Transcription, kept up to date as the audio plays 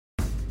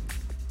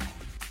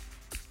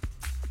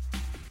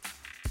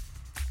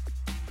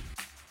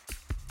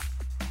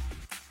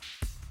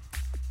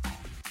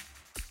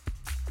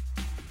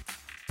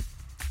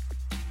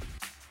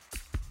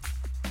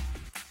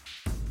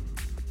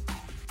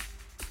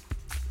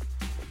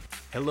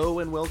Hello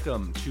and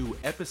welcome to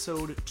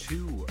episode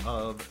 2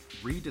 of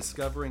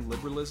Rediscovering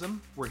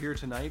Liberalism. We're here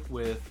tonight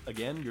with,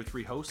 again, your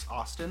three hosts,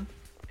 Austin.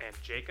 And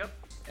Jacob.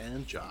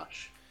 And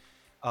Josh.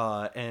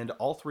 And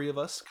all three of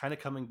us kind of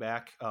coming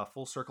back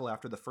full circle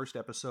after the first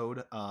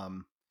episode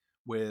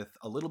with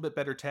a little bit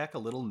better tech, a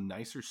little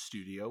nicer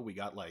studio. We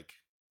got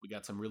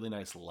some really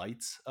nice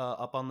lights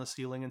up on the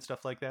ceiling and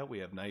stuff like that. We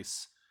have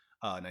nice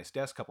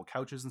desk, couple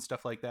couches and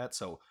stuff like that.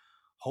 So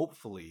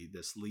hopefully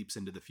this leaps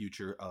into the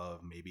future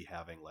of maybe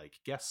having like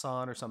guests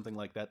on or something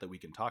like that we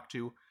can talk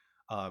to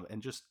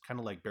and just kind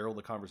of like barrel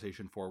the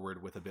conversation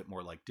forward with a bit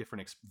more like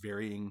different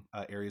varying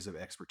areas of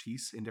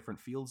expertise in different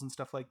fields and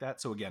stuff like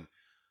that. So again,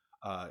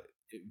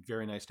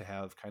 very nice to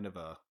have kind of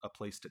a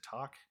place to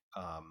talk.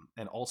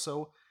 And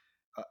also,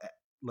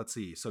 let's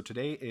see. So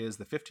today is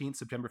the 15th,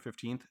 September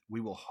 15th.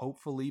 We will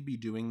hopefully be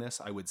doing this.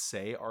 I would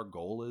say our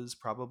goal is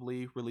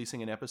probably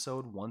releasing an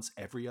episode once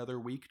every other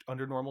week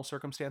under normal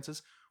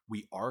circumstances.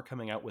 We are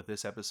coming out with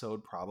this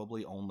episode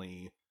probably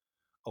only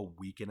a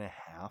week and a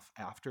half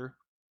after,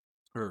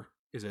 or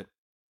is it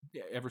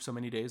ever so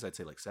many days? I'd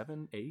say like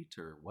 7, 8,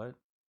 or what?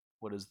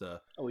 What is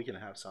the... A week and a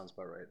half sounds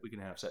about right. Week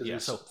and a half. Yeah,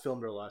 so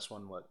filmed our last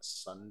one,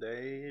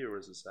 Sunday? Or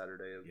was it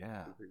Saturday of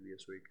the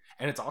previous week?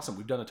 And it's awesome.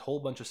 We've done a whole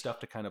bunch of stuff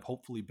to kind of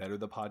hopefully better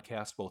the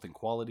podcast, both in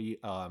quality.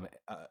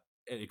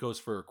 It goes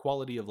for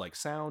quality of like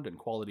sound and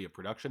quality of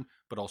production,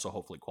 but also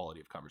hopefully quality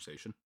of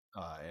conversation.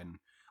 And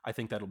I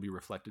think that'll be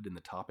reflected in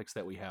the topics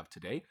that we have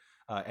today.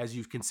 As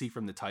you can see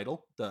from the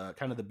title, the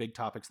kind of the big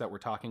topics that we're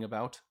talking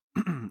about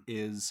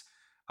is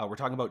we're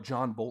talking about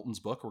John Bolton's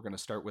book. We're going to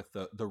start with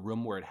the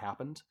room where it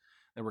happened.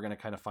 Then we're going to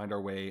kind of find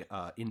our way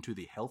into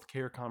the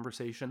healthcare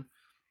conversation.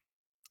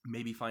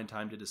 Maybe find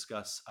time to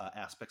discuss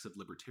aspects of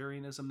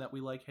libertarianism that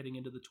we like heading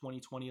into the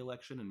 2020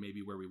 election and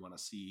maybe where we want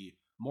to see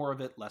more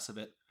of it, less of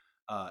it.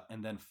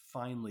 And then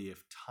finally,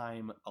 if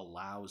time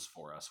allows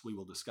for us, we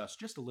will discuss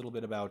just a little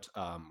bit about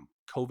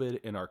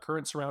COVID in our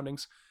current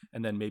surroundings,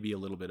 and then maybe a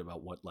little bit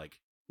about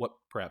what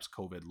perhaps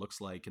COVID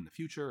looks like in the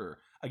future. Or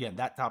again,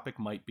 that topic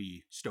might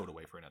be stowed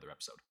away for another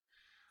episode.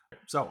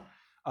 So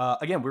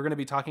again, we're going to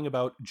be talking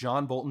about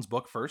John Bolton's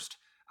book first.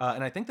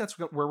 And I think that's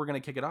where we're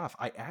going to kick it off.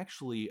 I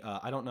actually,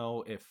 I don't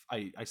know if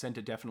I sent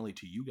it definitely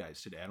to you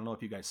guys today. I don't know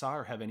if you guys saw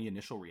or have any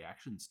initial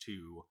reactions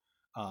to,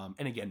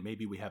 and again,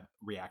 maybe we have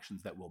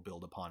reactions that we'll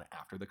build upon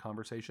after the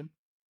conversation.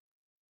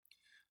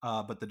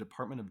 But the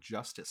Department of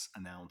Justice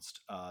announced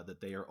that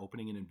they are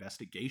opening an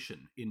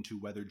investigation into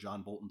whether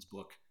John Bolton's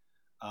book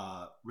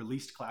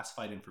released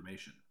classified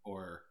information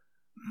or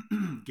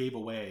gave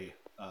away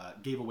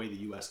the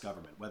U.S.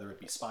 government, whether it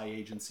be spy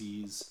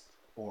agencies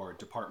or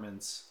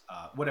departments,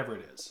 whatever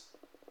it is.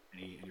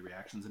 Any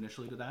reactions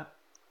initially to that?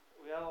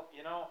 Well,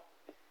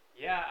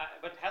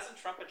 but hasn't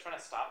Trump been trying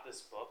to stop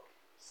this book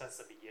since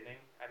the beginning?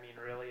 I mean,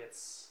 really,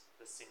 this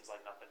seems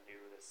like nothing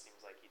new. This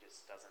seems like he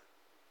just doesn't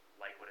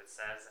like what it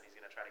says, and he's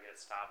going to try to get it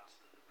stopped.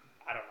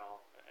 I don't know.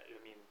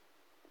 I mean,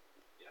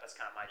 that's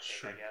kind of my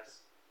take, I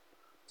guess.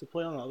 To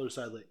play on the other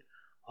side, like,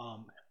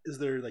 is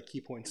there like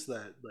key points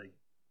that like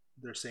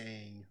they're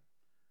saying,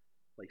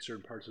 like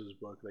certain parts of his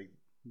book, like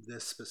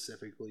this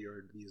specifically,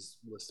 or these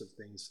list of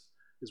things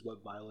is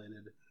what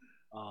violated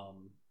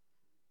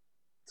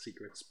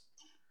secrets?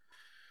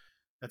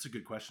 That's a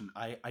good question.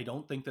 I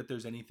don't think that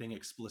there's anything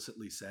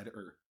explicitly said,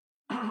 or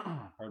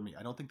pardon me,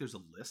 I don't think there's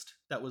a list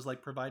that was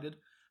like provided.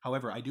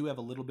 However, I do have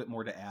a little bit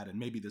more to add, and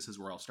maybe this is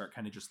where I'll start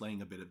kind of just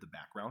laying a bit of the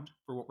background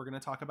for what we're going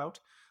to talk about.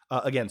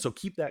 Again, so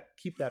keep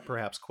that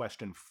perhaps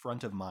question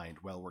front of mind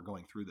while we're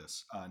going through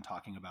this and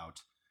talking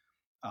about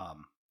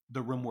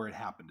the room where it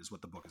happened is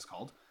what the book is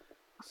called.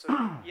 So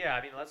yeah,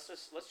 I mean, let's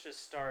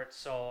just start.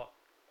 So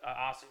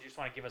Austin, do you just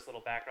want to give us a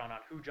little background on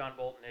who John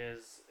Bolton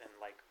is and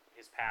like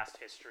his past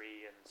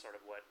history and sort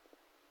of what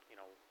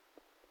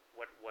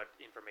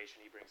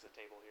information he brings to the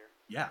table here?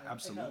 Yeah,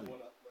 absolutely.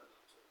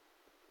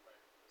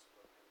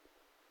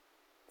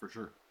 For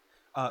sure.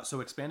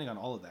 So expanding on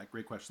all of that,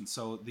 great question.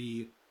 So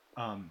the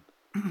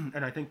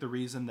and I think the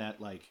reason that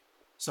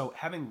so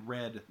having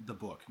read the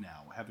book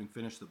now, having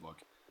finished the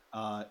book,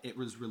 it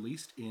was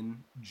released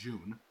in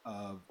June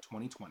of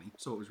 2020.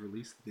 So it was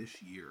released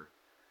this year.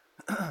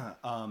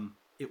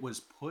 It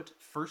was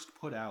first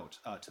put out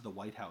to the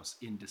White House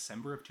in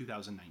December of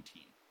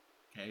 2019.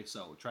 Okay,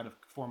 so try to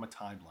form a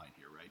timeline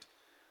here, right?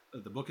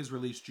 The book is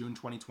released June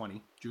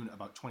 2020, June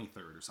about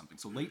 23rd or something.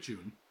 So late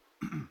June.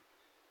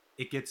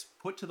 It gets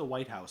put to the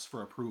White House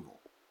for approval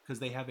because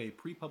they have a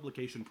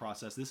pre-publication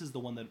process. This is the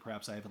one that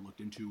perhaps I haven't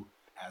looked into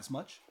as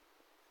much,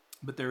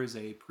 but there is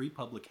a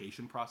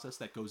pre-publication process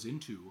that goes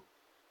into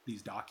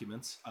these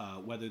documents,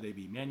 whether they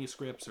be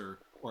manuscripts or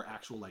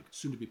actual like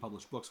soon-to-be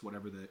published books,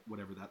 whatever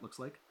that looks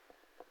like.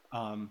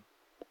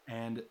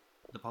 And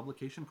the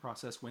publication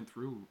process went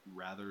through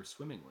rather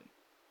swimmingly.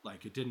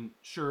 Like it didn't.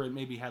 Sure, it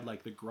maybe had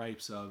like the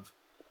gripes of,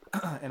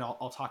 and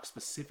I'll talk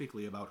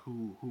specifically about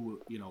who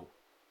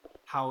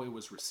how it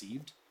was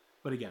received.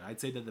 But again,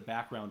 I'd say that the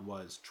background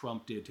was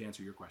Trump did, to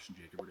answer your question,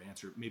 Jacob, or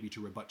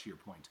to rebut to your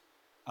point,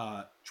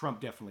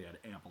 Trump definitely had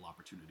ample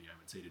opportunity, I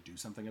would say, to do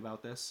something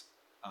about this.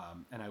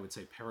 And I would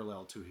say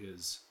parallel to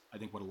his, I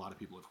think what a lot of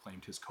people have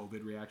claimed his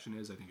COVID reaction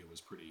is, I think it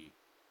was pretty,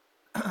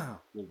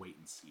 we'll wait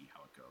and see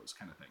how it goes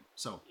kind of thing.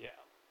 So Yeah.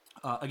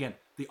 again,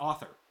 the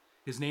author,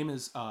 his name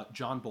is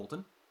John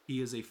Bolton.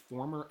 He is a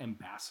former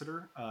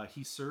ambassador.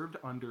 He served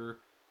under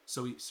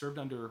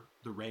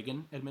the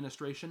Reagan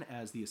administration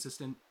as the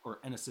assistant or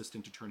an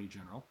assistant attorney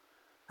general.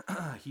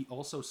 He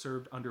also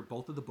served under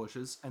both of the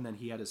Bushes, and then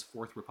he had his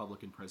fourth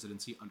Republican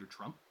presidency under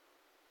Trump.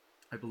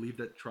 I believe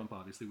that Trump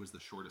obviously was the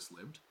shortest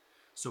lived.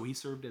 So he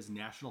served as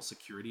National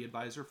Security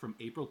Advisor from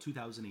April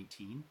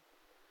 2018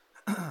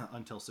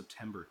 until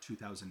September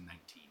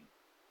 2019.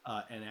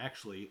 And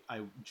actually,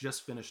 I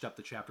just finished up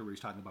the chapter where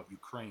he's talking about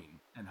Ukraine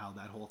and how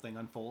that whole thing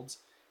unfolds.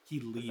 He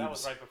leaves. That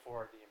was right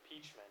before the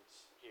impeachment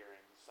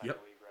hearings, I Yep.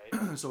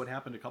 believe, right? So it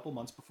happened a couple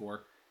months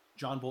before.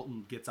 John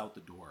Bolton gets out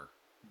the door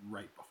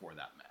right before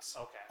that mess.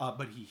 Okay.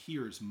 But he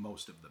hears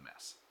most of the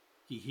mess.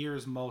 He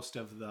hears most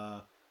of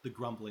the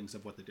grumblings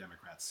of what the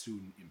Democrats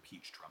soon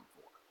impeach Trump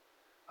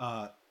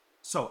for.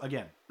 So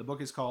again, the book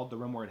is called The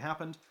Room Where It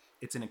Happened.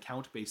 It's an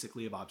account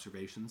basically of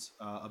observations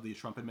of the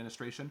Trump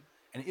administration.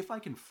 And if I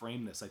can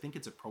frame this, I think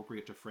it's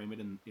appropriate to frame it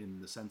in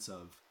the sense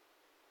of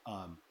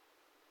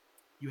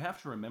you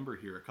have to remember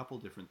here a couple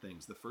different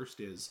things. The first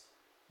is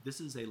this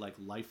is a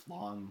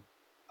lifelong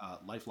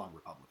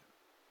Republican,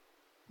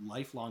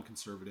 lifelong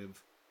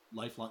conservative,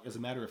 lifelong. As a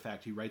matter of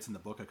fact, he writes in the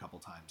book a couple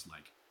times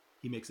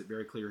he makes it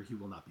very clear he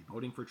will not be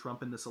voting for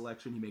Trump in this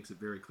election. He makes it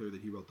very clear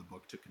that he wrote the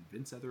book to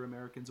convince other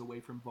Americans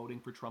away from voting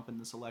for Trump in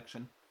this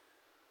election.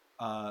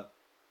 And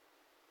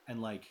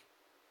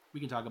we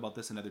can talk about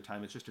this another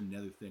time. It's just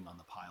another thing on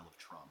the pile of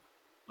Trump.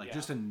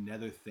 Just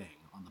another thing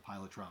on the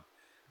pile of Trump.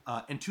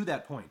 And to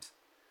that point,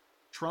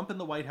 Trump and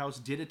the White House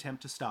did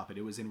attempt to stop it.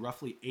 It was in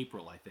roughly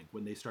April, I think,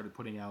 when they started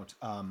putting out...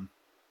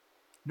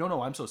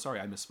 No, I'm so sorry.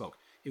 I misspoke.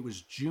 It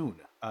was June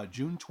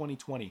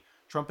 2020.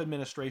 Trump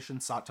administration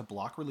sought to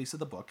block release of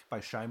the book by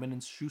Simon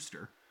 &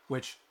 Schuster,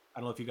 which, I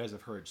don't know if you guys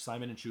have heard,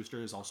 Simon &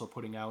 Schuster is also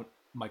putting out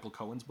Michael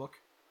Cohen's book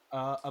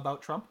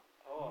about Trump.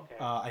 Oh, okay.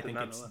 I think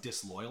it's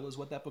Disloyal is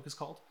what that book is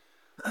called.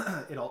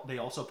 They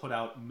also put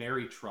out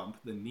Mary Trump,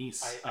 the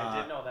niece.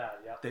 I did know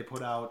that, yeah. They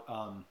put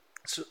out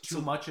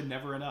Too Much and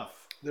Never Enough.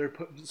 They're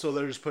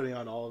just putting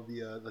on all of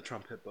the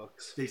Trump hit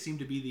books. They seem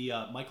to be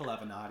the Michael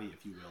Avenatti,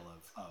 if you will,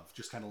 of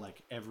just kind of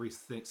every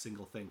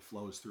single thing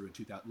flows through in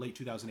late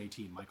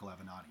 2018. Michael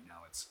Avenatti.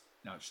 Now it's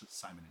just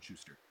Simon &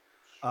 Schuster.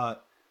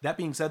 That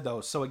being said,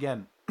 though, so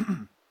again,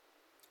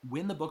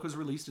 when the book was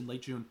released in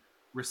late June,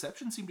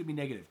 reception seemed to be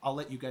negative. I'll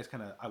let you guys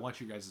I want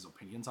you guys'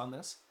 opinions on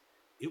this.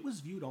 It was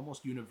viewed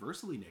almost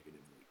universally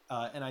negatively,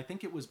 and I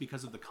think it was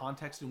because of the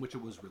context in which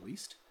it was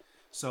released.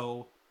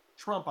 So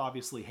Trump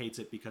obviously hates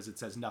it because it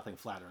says nothing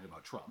flattering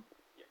about Trump.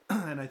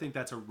 Yeah. And I think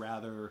that's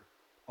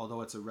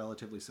although it's a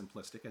relatively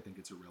simplistic, I think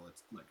it's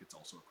it's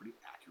also a pretty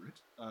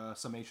accurate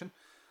summation.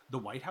 The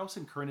White House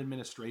and current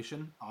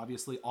administration,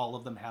 obviously all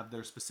of them have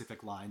their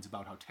specific lines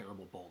about how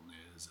terrible Bolton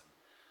is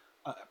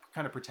and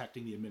kind of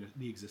protecting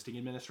the existing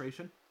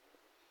administration.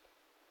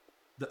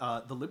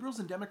 The liberals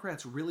and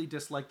Democrats really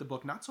dislike the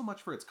book, not so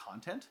much for its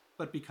content,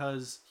 but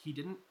because he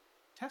didn't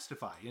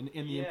testify in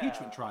the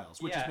impeachment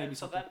trials, which is maybe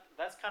so something.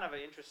 That's kind of an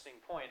interesting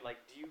point.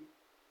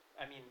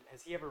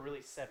 Has he ever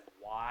really said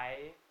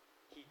why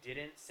he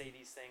didn't say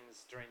these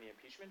things during the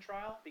impeachment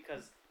trial?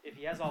 Because if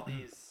he has all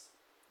these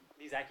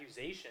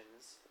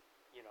accusations,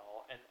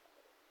 and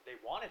they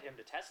wanted him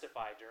to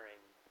testify during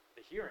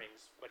the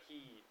hearings, but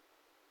he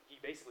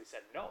basically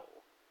said no.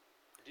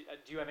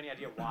 Do you have any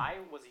idea why?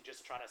 Was he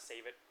just trying to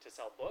save it to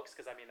sell books?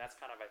 Because that's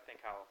kind of, I think,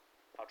 how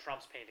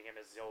Trump's painting him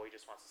as, he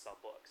just wants to sell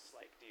books.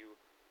 Do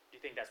you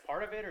think that's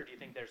part of it, or do you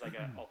think there's an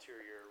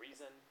ulterior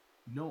reason?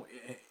 No,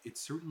 it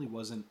certainly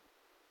wasn't.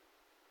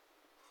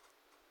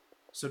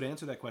 So to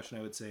answer that question,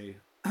 I would say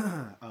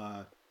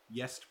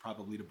yes,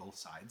 probably to both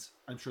sides.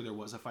 I'm sure there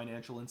was a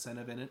financial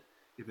incentive in it.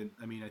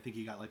 I think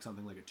he got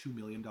something like a $2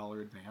 million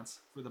advance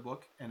for the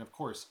book. And of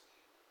course,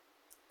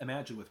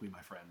 imagine with me,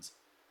 my friends,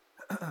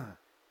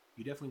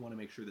 you definitely want to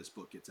make sure this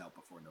book gets out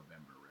before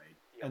November, right?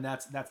 Yep. And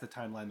that's the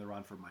timeline they're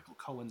on for Michael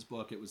Cohen's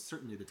book. It was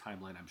certainly the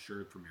timeline, I'm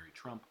sure, for Mary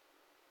Trump.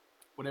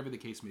 Whatever the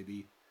case may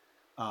be,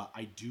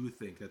 I do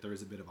think that there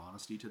is a bit of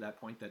honesty to that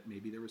point, that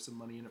maybe there was some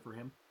money in it for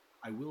him.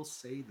 I will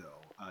say,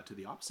 though, to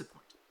the opposite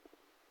point,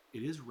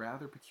 it is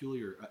rather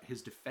peculiar.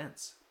 His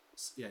defense,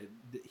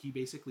 he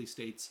basically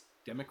states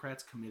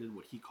Democrats committed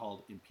what he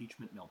called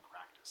impeachment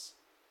malpractice.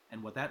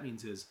 And what that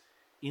means is,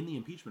 in the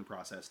impeachment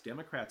process,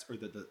 Democrats, or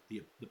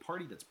the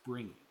party that's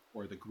bringing,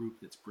 or the group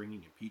that's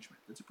bringing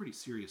impeachment, that's a pretty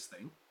serious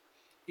thing.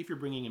 If you're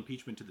bringing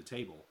impeachment to the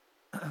table,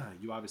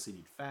 you obviously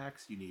need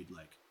facts, you need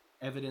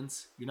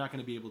evidence. You're not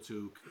going to be able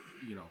to,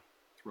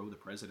 throw the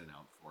president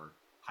out for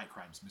high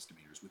crimes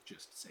misdemeanors with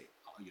just say,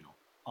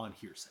 on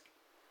hearsay.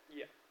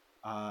 Yeah.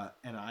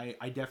 And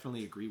I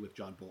definitely agree with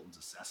John Bolton's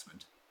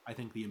assessment. I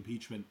think the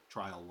impeachment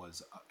trial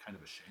was kind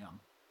of a sham.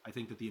 I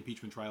think that the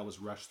impeachment trial was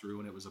rushed through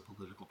and it was a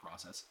political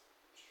process.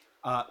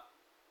 I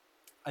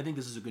think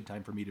this is a good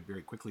time for me to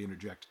very quickly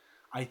interject.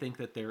 I think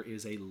that there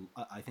is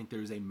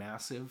a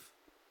massive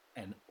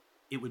and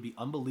it would be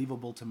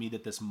unbelievable to me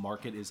that this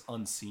market is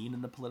unseen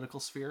in the political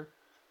sphere.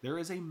 There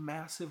is a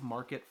massive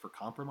market for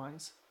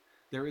compromise.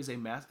 There is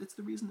a it's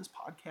the reason this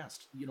podcast,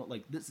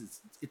 like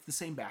it's the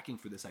same backing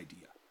for this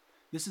idea.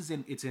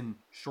 It's in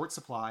short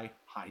supply,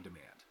 high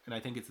demand. And I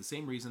think it's the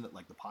same reason that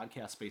like the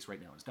podcast space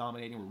right now is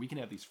dominating, where we can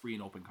have these free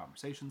and open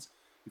conversations.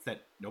 It's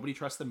that nobody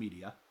trusts the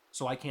media.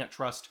 So I can't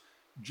trust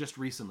just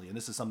recently, and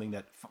this is something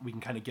that we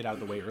can kind of get out of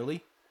the way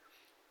early.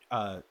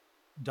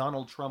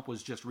 Donald Trump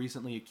was just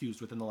recently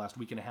accused within the last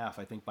week and a half,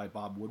 I think, by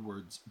Bob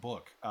Woodward's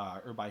book,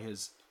 or by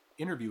his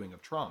interviewing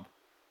of Trump,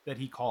 that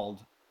he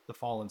called the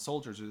fallen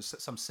soldiers, or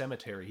some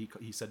cemetery.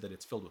 He said that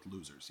it's filled with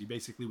losers. He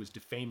basically was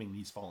defaming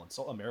these fallen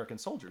American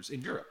soldiers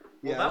in Europe.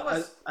 Yeah,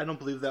 well, I don't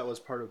believe that was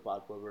part of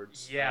Bob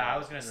Woodward's. Yeah, I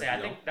was going to say, I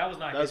think that was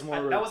not. That was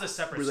more. That was a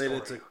separate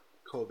related story. to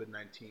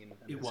COVID-19.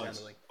 It was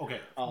handling. Okay.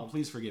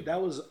 Please forgive me.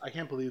 That was. I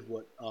can't believe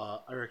what.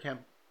 Or I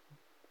can't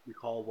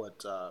recall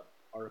what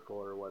article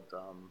or what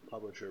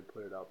publisher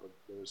put it out, but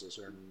there was a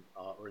certain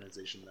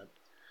organization that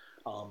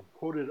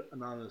quoted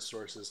anonymous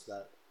sources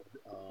that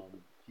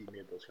he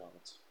made those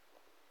comments.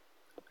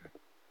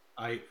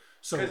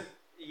 So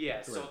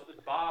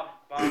Bob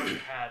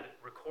had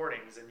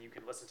recordings, and you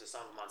can listen to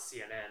some of them on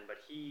CNN. But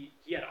he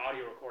had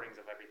audio recordings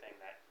of everything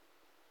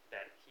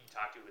that he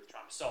talked to with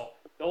Trump. So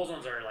those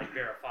ones are like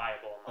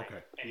verifiable, and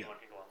like anyone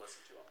can go and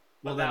listen to them.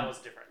 But that was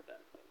different than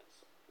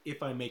this.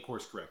 If I may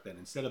course correct, then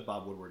instead of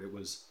Bob Woodward, it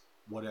was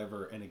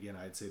whatever. And again,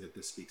 I'd say that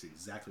this speaks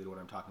exactly to what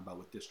I'm talking about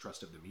with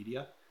distrust of the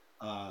media.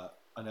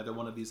 Another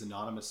one of these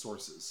anonymous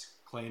sources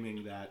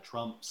claiming that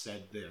Trump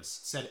said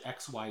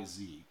X, Y,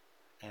 Z.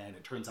 And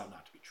it turns out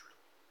not to be true.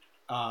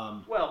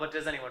 Well, but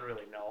does anyone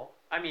really know?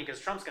 I mean,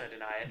 because Trump's going to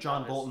deny it.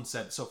 John Bolton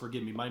said, so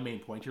forgive me, my main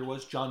point here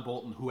was John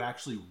Bolton, who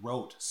actually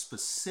wrote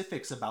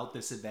specifics about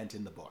this event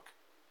in the book.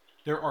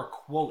 There are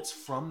quotes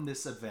from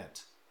this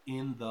event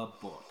in the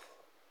book,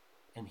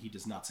 and he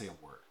does not say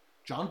a word.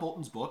 John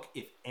Bolton's book,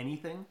 if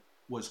anything,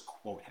 was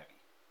quote heavy.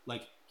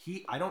 Like,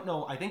 I don't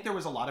know, I think there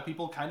was a lot of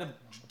people kind of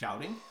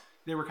doubting.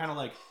 They were kind of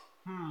like,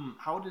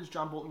 how does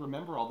John Bolton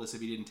remember all this if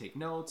he didn't take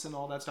notes and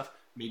all that stuff?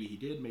 Maybe he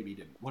did, maybe he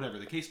didn't. Whatever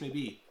the case may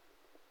be.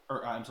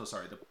 Or I'm so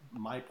sorry.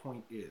 My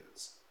point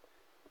is,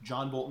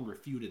 John Bolton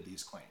refuted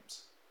these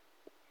claims.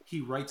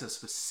 He writes a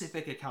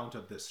specific account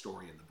of this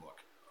story in the book.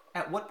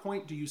 At what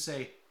point do you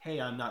say, hey,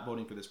 I'm not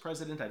voting for this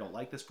president, I don't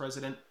like this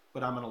president,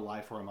 but I'm going to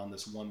lie for him on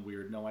this one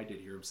weird, no, I did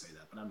hear him say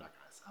that, but I'm going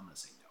to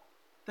say no.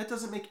 That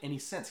doesn't make any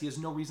sense. He has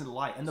no reason to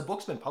lie. And the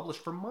book's been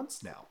published for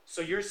months now.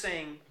 So you're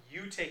saying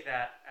you take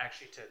that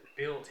actually to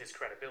build his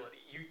credibility.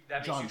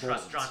 That makes you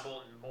trust John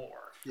Bolton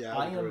more. Yeah,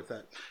 I agree with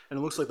that. And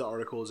it looks like the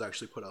article was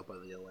actually put out by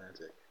the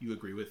Atlantic. You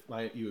agree with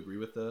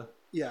the?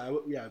 Yeah.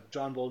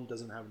 John Bolton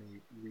doesn't have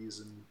any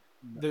reason.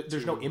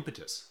 There's no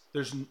impetus.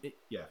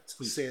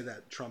 Please say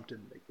that Trump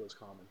didn't make those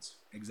comments.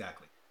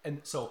 Exactly. And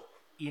so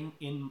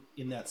in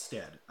that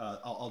stead,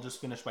 I'll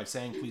just finish by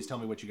saying, please tell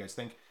me what you guys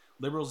think.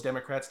 Liberals,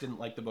 Democrats didn't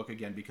like the book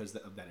again because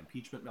of that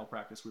impeachment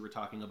malpractice we were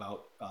talking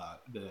about.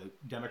 The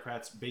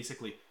Democrats,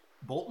 basically,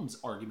 Bolton's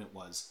argument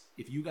was,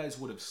 if you guys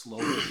would have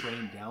slowed the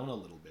train down a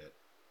little bit,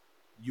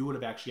 you would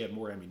have actually had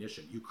more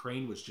ammunition.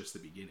 Ukraine was just the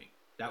beginning.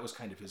 That was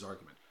kind of his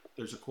argument.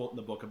 There's a quote in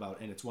the book about,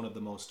 and it's one of the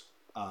most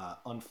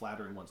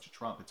unflattering ones to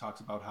Trump. It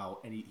talks about how,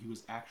 and he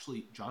was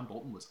actually, John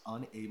Bolton was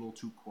unable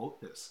to quote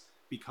this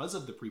because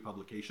of the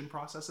pre-publication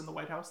process in the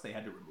White House. They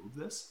had to remove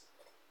this.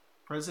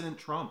 President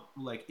Trump,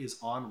 is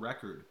on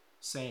record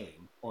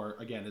saying, or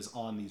again, is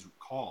on these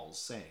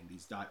calls saying,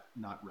 these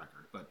not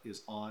record, but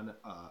is on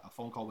a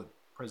phone call with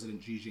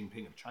President Xi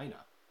Jinping of China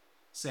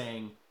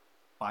saying,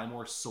 buy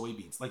more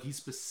soybeans. He's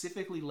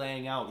specifically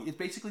laying out, it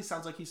basically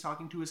sounds like he's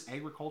talking to his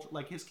agriculture,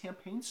 his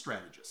campaign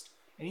strategist.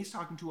 And he's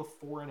talking to a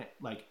foreign,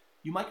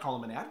 you might call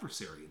him an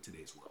adversary in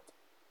today's world.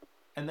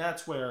 And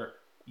that's where,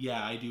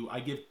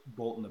 I give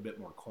Bolton a bit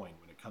more coin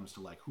when it comes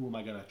to, who am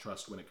I going to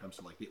trust when it comes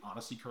to, the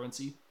honesty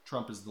currency?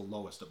 Trump is the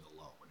lowest of the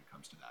low when it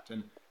comes to that.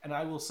 And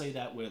I will say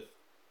that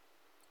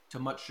to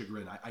much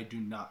chagrin, I do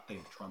not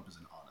think Trump is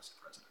an honest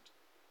president.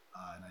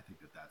 And I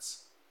think that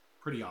that's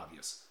pretty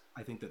obvious.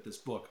 I think that this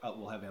book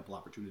will have ample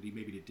opportunity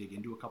maybe to dig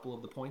into a couple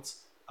of the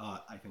points.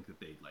 I think that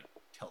they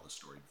tell the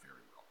story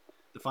very well.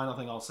 The final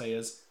thing I'll say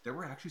is there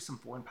were actually some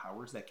foreign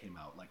powers that came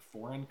out,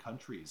 foreign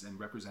countries and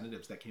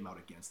representatives that came out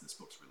against this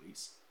book's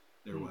release.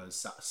 There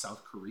was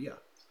South Korea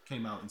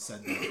came out and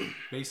said that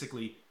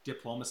basically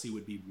diplomacy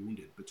would be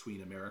wounded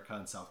between America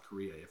and South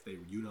Korea if they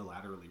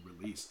unilaterally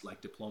released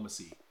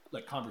diplomacy,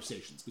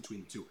 conversations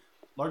between the two.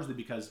 Largely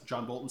because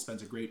John Bolton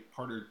spends a great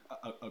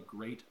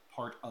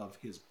part of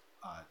his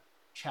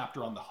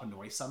chapter on the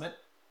Hanoi summit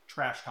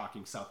trash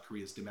talking South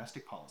Korea's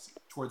domestic policy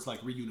towards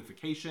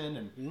reunification,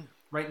 and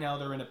right now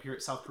they're in a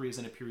period. South Korea is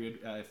in a period,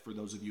 for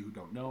those of you who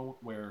don't know,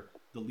 where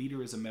the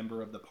leader is a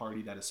member of the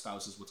party that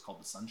espouses what's called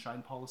the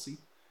Sunshine Policy,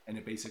 and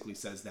it basically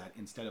says that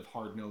instead of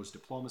hard-nosed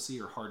diplomacy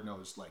or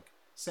hard-nosed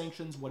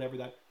sanctions, whatever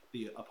that,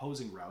 the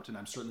opposing route, and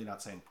I'm certainly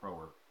not saying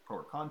pro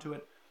or con to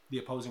it, the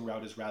opposing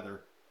route is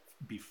rather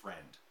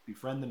befriend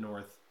the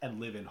North and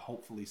live in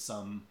hopefully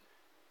some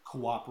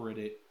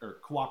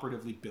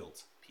cooperatively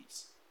built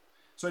peace.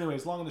 So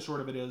anyways, long and the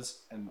short of it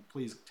is, and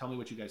please tell me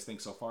what you guys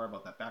think so far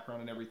about that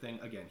background and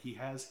everything. Again, he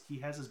has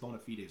his bona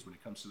fides when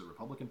it comes to the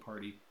Republican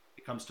Party.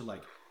 It comes to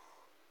like,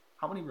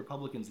 how many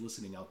Republicans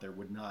listening out there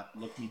would not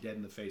look me dead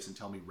in the face and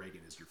tell me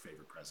Reagan is your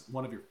favorite president,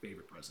 one of your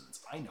favorite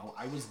presidents? I know,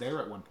 I was there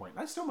at one point.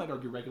 I still might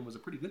argue Reagan was a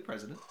pretty good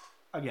president.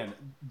 Again,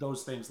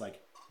 those things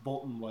like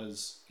Bolton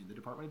was in the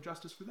Department of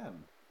Justice for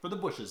them, for the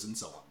Bushes, and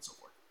so on and so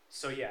forth.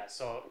 So yeah,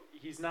 so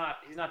he's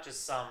not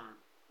just some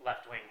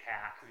left wing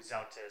hack who's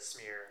out to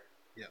smear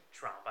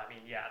Trump. I mean,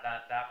 yeah,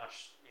 that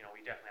much, we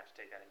definitely have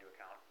to take that into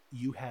account.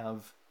 You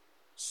have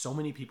so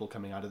many people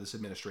coming out of this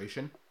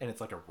administration, and it's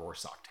like a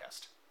Rorschach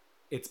test.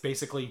 It's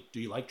basically, do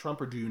you like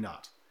Trump or do you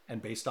not?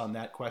 And based on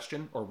that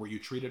question, or were you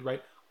treated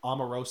right?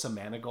 Omarosa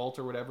Manigault,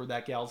 or whatever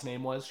that gal's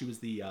name was, she was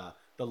the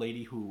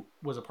lady who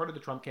was a part of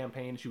the Trump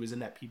campaign. She was in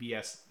that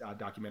PBS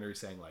documentary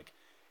saying, like,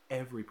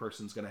 every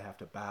person's going to have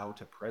to bow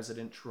to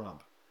President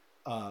Trump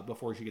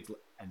before she gets...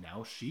 And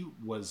now she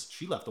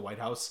left the White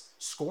House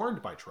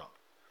scorned by Trump.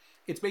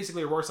 It's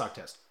basically a Rorschach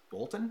test.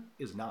 Bolton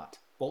is not.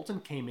 Bolton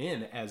came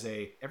in as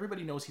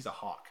everybody knows he's a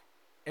hawk.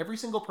 Every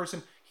single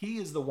person, he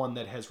is the one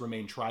that has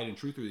remained tried and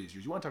true through these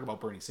years. You want to talk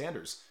about Bernie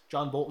Sanders?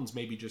 John Bolton's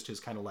maybe just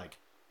his kind of like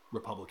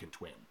Republican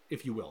twin,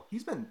 if you will.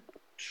 He's been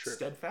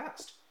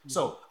steadfast. Mm-hmm.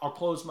 So I'll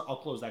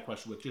close that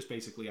question with just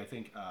basically, I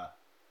think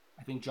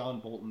John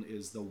Bolton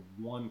is the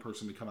one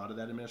person to come out of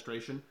that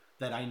administration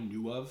that I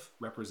knew of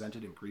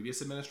represented in previous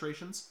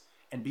administrations,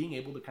 and being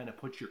able to kind of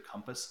put your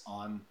compass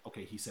on,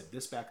 okay, he said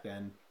this back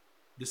then.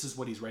 This is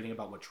what he's writing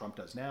about what Trump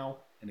does now.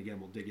 And again,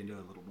 we'll dig into it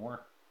a little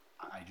more.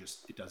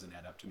 It doesn't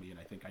add up to me, and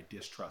I think I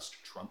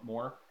distrust Trump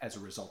more as a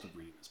result of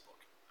reading this book.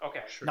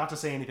 Okay. Sure. Not to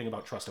say anything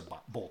about trust of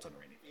Bolton or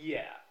anything.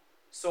 Yeah.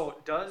 So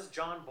does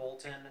John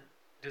Bolton,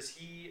 does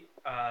he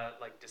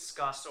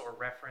discuss or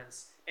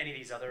reference any of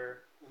these other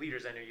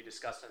leaders? I know you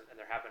discussed, and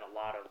there have been a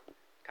lot of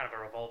kind of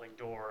a revolving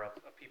door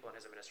of people in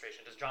his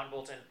administration. Does John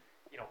Bolton,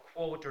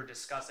 quote or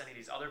discuss any of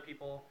these other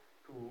people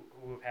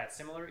who have had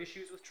similar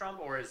issues with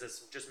Trump, or is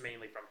this just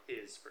mainly from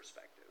his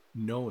perspective?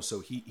 No, so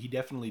he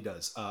definitely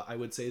does. I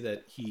would say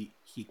that he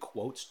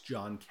quotes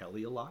John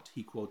Kelly a lot.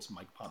 He quotes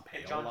Mike Pompeo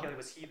a lot. John Kelly,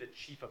 was he the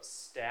chief of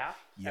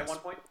staff at one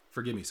point?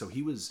 Forgive me. So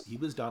he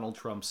was Donald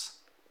Trump's,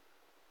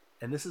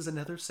 and this is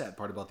another sad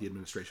part about the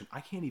administration.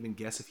 I can't even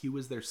guess if he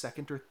was their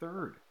second or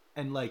third.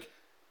 And like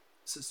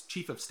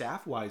chief of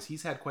staff wise,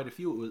 he's had quite a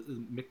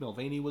few. Mick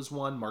Mulvaney was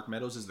one. Mark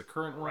Meadows is the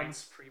current one.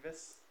 Reince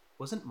Priebus?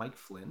 Wasn't Mike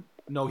Flynn?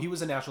 No, he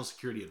was a national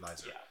security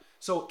advisor. Yeah.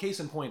 So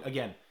case in point,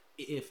 again,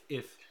 if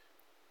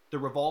the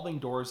revolving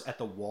doors at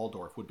the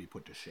Waldorf would be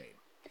put to shame,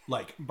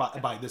 like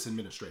by this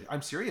administration.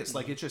 I'm serious.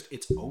 Like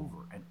it's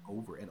over and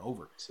over and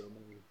over. So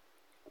many.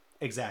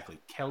 Exactly.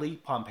 Kelly,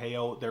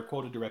 Pompeo, they're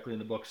quoted directly in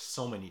the book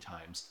so many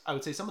times. I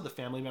would say some of the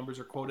family members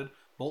are quoted.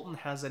 Bolton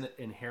has an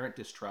inherent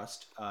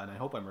distrust, and I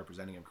hope I'm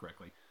representing him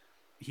correctly.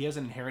 He has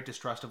an inherent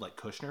distrust of like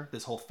Kushner,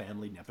 this whole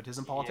family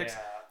nepotism politics.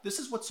 Yeah. This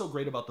is what's so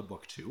great about the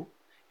book too.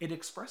 It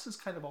expresses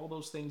kind of all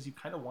those things you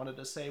kind of wanted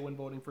to say when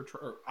voting for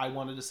Trump, or I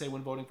wanted to say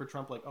when voting for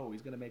Trump, like, oh,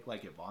 he's going to make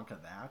like Ivanka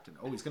that, and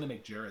oh, he's going to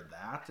make Jared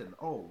that, and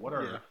oh, what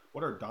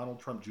are Donald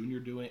Trump Jr.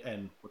 doing,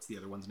 and what's the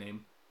other one's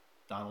name?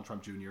 Donald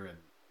Trump Jr. and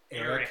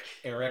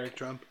Eric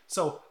Trump.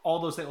 So all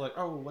those things, like,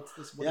 oh, what's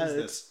this? What is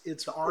this?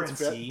 It's the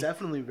RNC. It's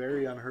definitely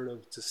very unheard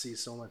of to see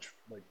so much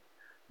like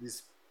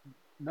these.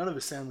 None of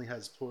his family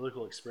has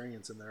political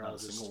experience, and they're all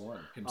just single one,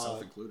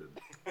 himself included.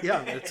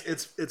 Yeah,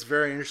 it's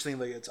very interesting.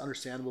 Like it's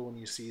understandable when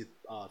you see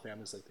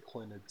families like the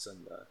Clintons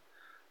and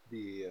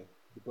the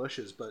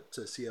Bushes, but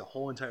to see a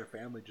whole entire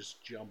family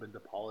just jump into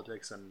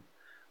politics and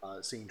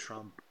seeing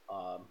Trump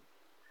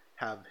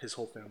have his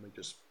whole family,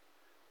 just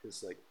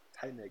his like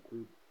tight knit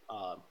group,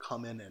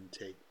 come in and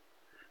take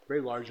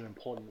very large and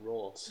important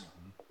roles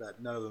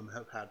that none of them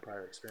have had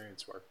prior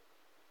experience for.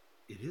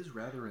 It is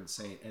rather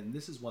insane, and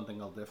this is one thing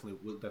we'll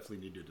definitely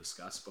need to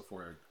discuss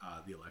before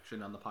the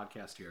election on the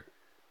podcast here.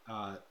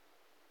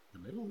 The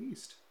Middle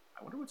East.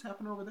 I wonder what's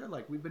happening over there.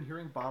 Like we've been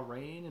hearing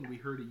Bahrain, and we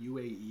heard a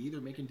UAE.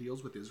 They're making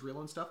deals with Israel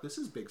and stuff. This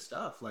is big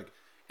stuff. Like,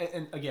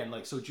 and again,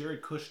 like so,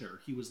 Jared Kushner,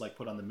 he was like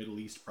put on the Middle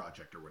East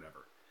project or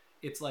whatever.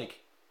 It's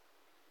like,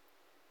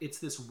 it's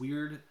this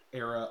weird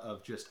era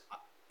of just,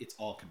 it's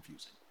all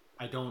confusing.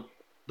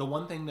 The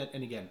one thing that,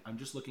 and again, I'm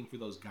just looking for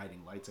those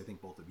guiding lights. I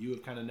think both of you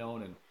have kind of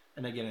known,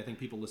 and again, I think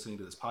people listening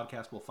to this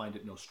podcast will find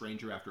it no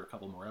stranger after a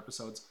couple more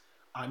episodes.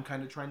 I'm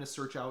kind of trying to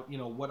search out,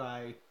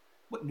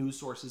 what news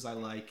sources I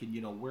like,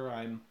 and where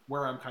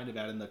I'm kind of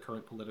at in the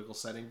current political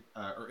setting,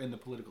 or in the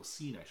political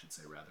scene, I should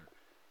say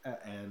rather,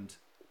 and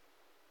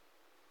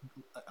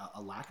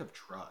a lack of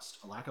trust,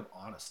 a lack of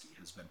honesty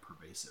has been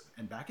pervasive.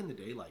 And back in the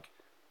day, like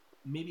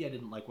maybe I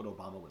didn't like what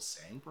Obama was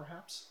saying,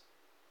 perhaps,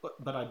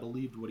 but I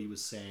believed what he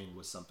was saying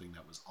was something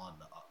that was on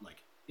the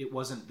like it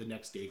wasn't the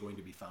next day going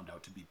to be found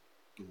out to be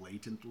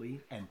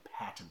blatantly and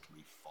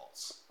patently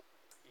false.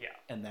 Yeah.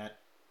 And that,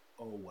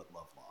 what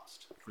love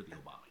lost for the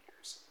Obama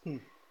years.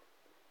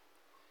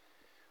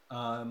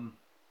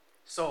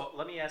 So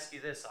let me ask you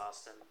this,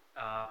 Austin.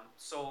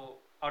 So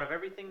out of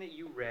everything that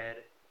you read,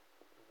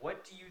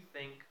 what do you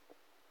think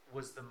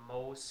was the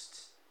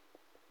most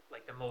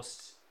like the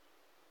most,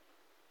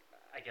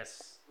 I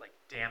guess, like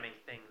damning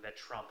thing that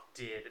Trump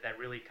did that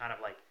really kind of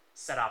like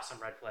set off some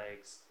red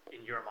flags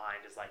in your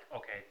mind is like,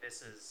 okay,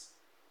 this is,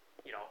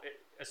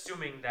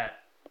 assuming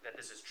that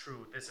this is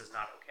true, this is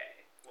not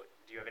okay.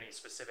 Do you have any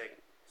specific,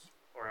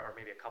 or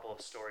maybe a couple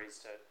of stories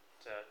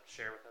to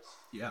share with us?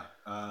 Yeah.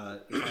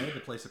 If I had to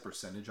place a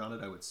percentage on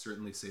it, I would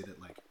certainly say that,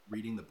 like,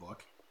 reading the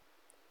book,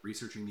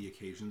 researching the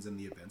occasions and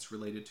the events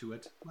related to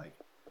it, like,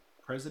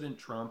 President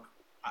Trump,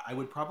 I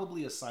would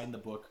probably assign the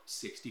book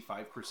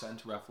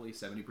 65%, roughly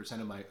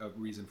 70% of my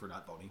reason for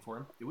not voting for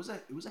him. It was a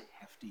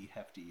hefty.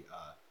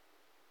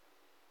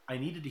 I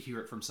needed to hear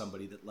it from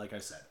somebody that, like I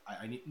said,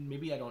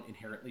 maybe I don't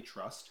inherently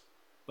trust,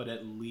 but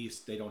at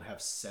least they don't have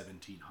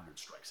 1,700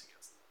 strikes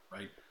against them,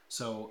 right?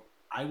 So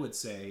I would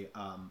say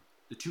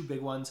the two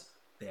big ones,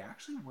 they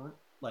actually weren't,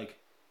 like,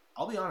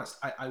 I'll be honest,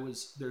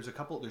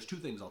 there's two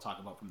things I'll talk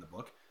about from the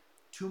book.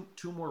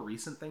 Two more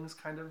recent things,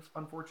 kind of,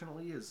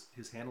 unfortunately, is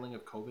his handling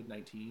of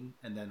COVID-19,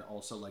 and then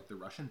also, like, the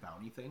Russian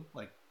bounty thing,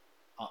 like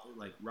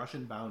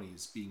Russian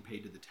bounties being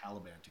paid to the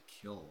Taliban to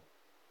kill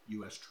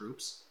U.S.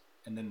 troops,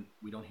 and then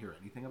we don't hear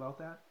anything about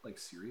that, like,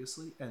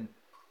 seriously. And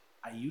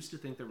I used to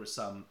think there was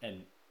some,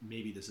 and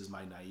maybe this is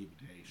my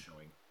naivete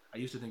showing, I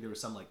used to think there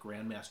was some, like,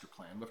 grandmaster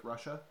plan with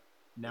Russia.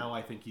 Now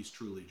I think he's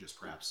truly just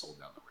perhaps sold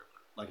down the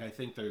river. Like, I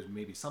think there's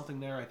maybe something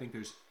there. I think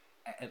there's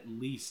at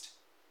least,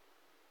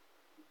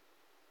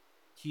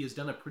 he has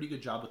done a pretty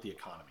good job with the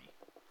economy.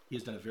 He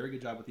has done a very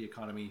good job with the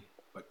economy,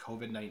 but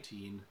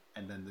COVID-19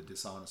 and then the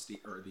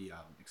dishonesty, or the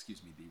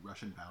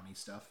Russian bounty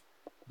stuff,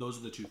 those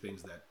are the two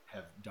things that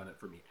have done it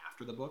for me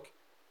after the book.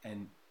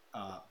 And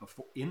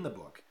before, in the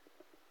book,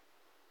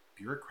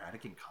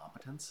 bureaucratic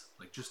incompetence,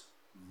 like, just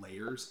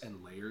layers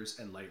and layers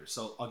and layers.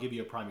 So I'll give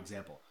you a prime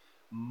example.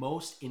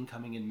 Most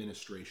incoming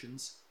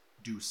administrations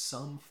do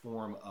some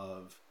form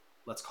of,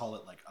 let's call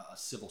it like a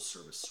civil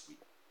service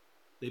sweep.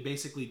 They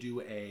basically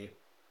do a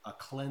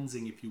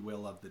cleansing, if you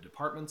will, of the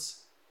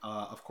departments.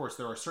 Of course,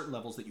 there are certain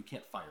levels that you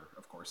can't fire,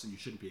 of course, and you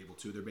shouldn't be able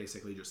to. They're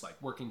basically just like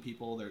working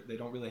people. They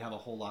don't really have a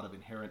whole lot of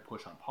inherent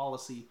push on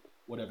policy,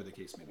 whatever the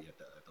case may be at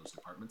those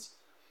departments.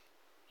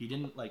 He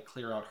didn't, like,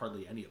 clear out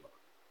hardly any of them.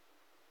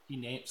 He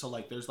named, so,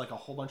 like, there's, like, a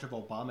whole bunch of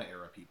Obama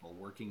era people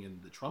working in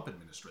the Trump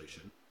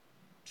administration.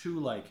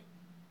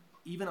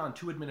 Even on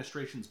two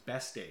administrations'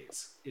 best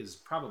days is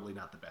probably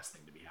not the best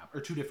thing to be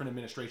happening, or two different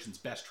administrations'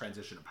 best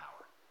transition of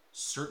power.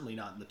 Certainly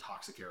not in the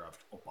toxic era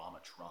of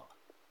Obama-Trump.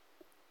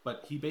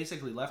 But he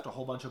basically left a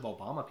whole bunch of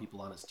Obama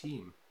people on his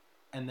team,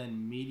 and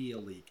then media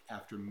leak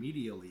after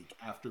media leak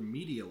after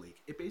media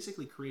leak. It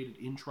basically created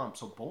in Trump.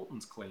 So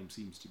Bolton's claim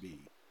seems to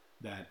be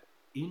that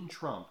in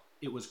Trump,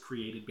 it was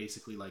created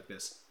basically like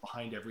this: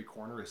 behind every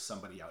corner is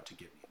somebody out to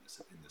get me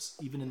in this,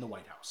 even in the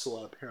White House. It's a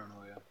lot of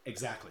paranoia.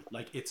 Exactly.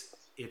 Like, it's,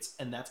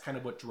 and that's kind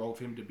of what drove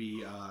him to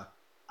be,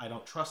 I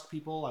don't trust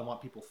people. I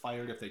want people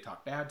fired if they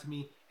talk bad to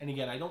me. And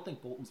again, I don't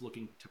think Bolton's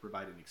looking to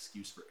provide an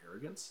excuse for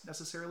arrogance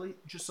necessarily,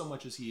 just so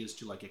much as he is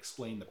to, like,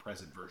 explain the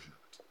present version of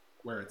it,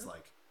 where it's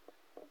like,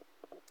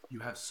 you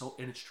have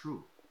and it's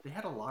true. They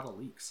had a lot of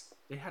leaks.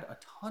 They had a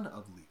ton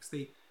of leaks.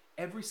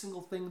 Every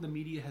single thing the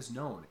media has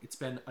known, it's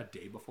been a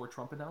day before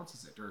Trump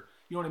announces it, or,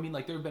 you know what I mean?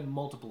 Like, there have been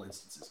multiple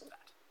instances of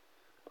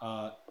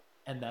that.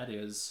 And that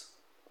is,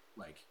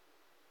 like,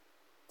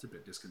 it's a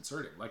bit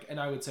disconcerting. Like, and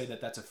I would say that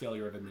that's a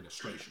failure of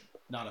administration,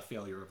 not a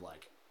failure of,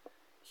 like,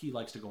 he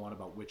likes to go on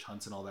about witch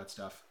hunts and all that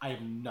stuff. I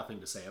have nothing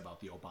to say about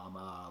the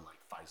Obama, like,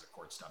 FISA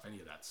court stuff, any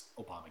of that's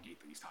Obamagate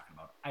that he's talking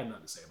about. I have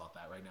nothing to say about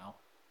that right now.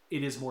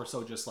 It is more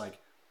so just, like,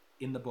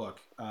 in the book,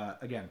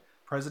 again,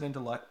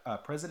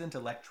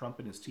 President-elect Trump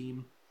and his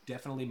team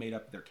definitely made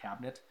up their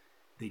cabinet.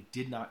 They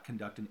did not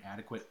conduct an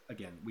adequate,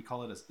 again, they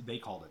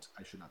called it,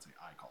 I should not say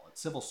I call it,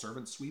 civil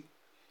servant sweep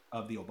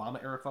of the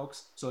Obama era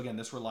folks. So again,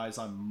 this relies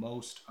on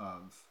most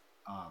of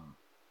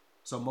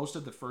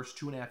the first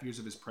 2.5 years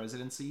of his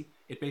presidency.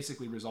 It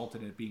basically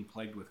resulted in it being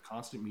plagued with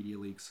constant media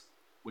leaks,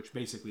 which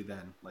basically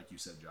then, like you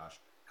said, Josh,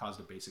 caused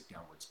a basic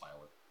downward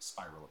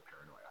spiral of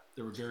paranoia.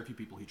 There were very few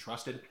people he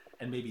trusted,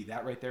 and maybe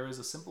that right there is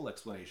a simple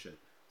explanation,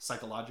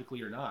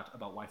 psychologically or not,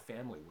 about why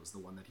family was the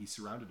one that he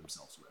surrounded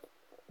himself with.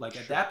 Like,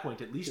 at that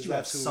point, at least you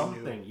have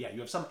something. Yeah,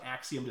 you have some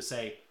axiom to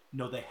say,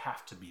 no, they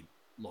have to be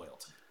loyal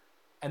to me.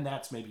 And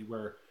that's maybe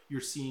where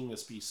you're seeing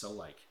this be so,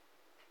 like,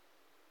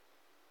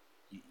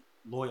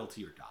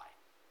 loyalty or die.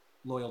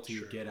 Loyalty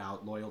or get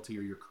out, loyalty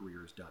or your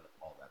career is done,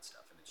 all that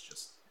stuff. And it's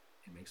just,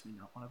 it makes me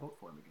not want to vote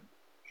for him again.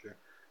 Sure.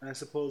 And I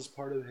suppose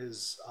part of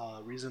his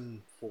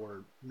reason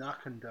for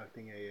not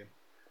conducting a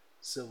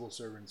civil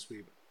servant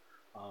sweep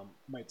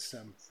might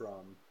stem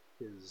from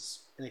his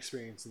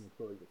inexperience in the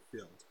political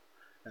field,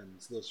 and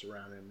those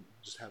around him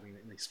just having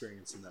an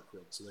experience in that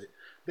field. So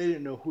they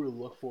didn't know who to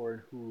look for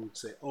and who would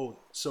say, oh,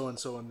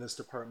 so-and-so in this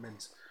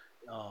department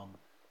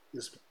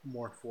is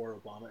more for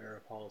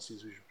Obama-era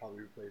policies. We should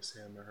probably replace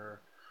him or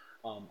her.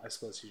 I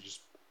suppose he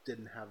just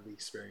didn't have the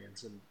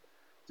experience and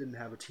didn't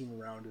have a team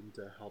around him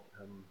to help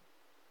him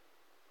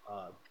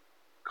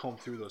comb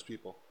through those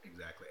people.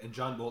 Exactly. And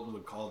John Bolton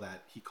would call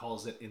that, he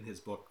calls it in his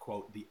book,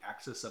 quote, the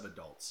axis of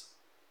adults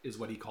is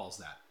what he calls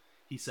that.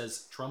 He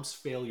says Trump's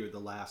failure the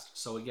last.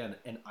 So again,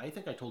 and I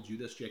think I told you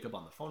this, Jacob,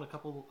 on the phone a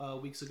couple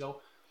weeks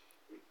ago.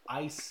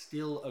 I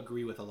still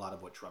agree with a lot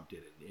of what Trump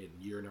did in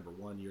year number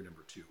 1, year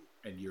number 2,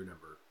 and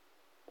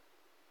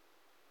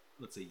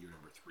let's say year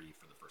number 3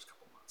 for the first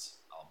couple months.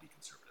 I'll be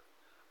conservative.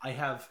 I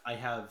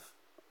have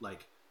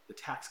like the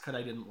tax cut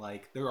I didn't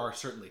like. There are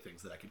certainly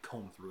things that I could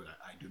comb through and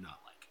I do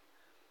not like.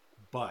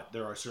 But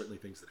there are certainly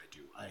things that I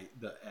do.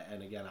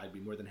 And again, I'd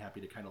be more than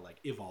happy to kind of like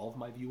evolve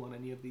my view on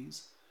any of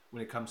these.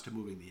 When it comes to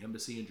moving the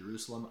embassy in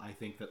Jerusalem, I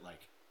think that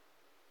like,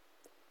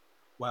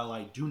 while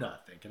I do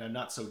not think, and I'm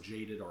not so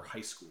jaded or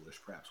high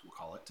schoolish, perhaps we'll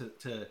call it,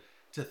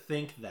 to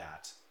think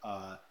that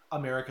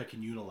America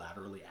can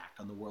unilaterally act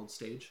on the world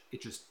stage.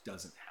 It just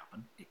doesn't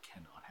happen. It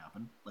cannot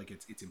happen. Like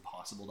it's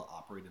impossible to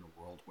operate in a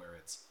world where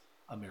it's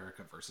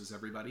America versus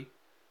everybody.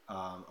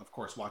 Of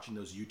course, watching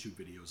those YouTube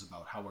videos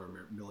about how our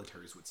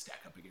militaries would stack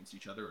up against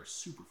each other are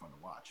super fun to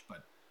watch,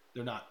 but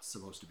they're not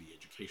supposed to be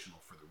educational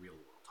for the real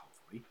world,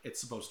 hopefully.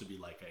 It's supposed to be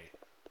like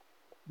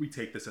we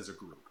take this as a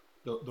group.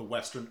 The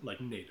Western,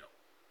 like NATO.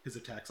 His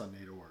attacks on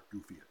NATO are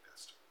goofy at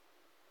best.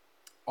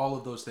 All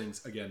of those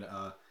things, again,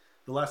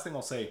 the last thing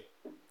I'll say,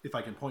 if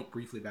I can point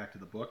briefly back to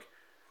the book,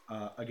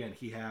 again,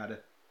 he had...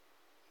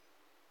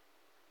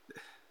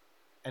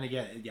 And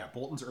again, yeah,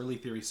 Bolton's early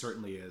theory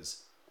certainly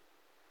is...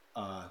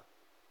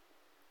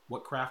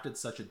 what crafted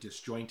such a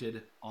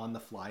disjointed,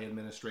 on-the-fly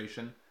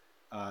administration,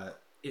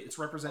 it's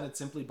represented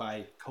simply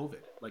by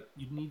COVID. Like,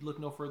 you need look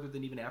no further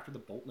than even after the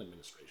Bolton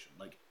administration.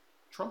 Like,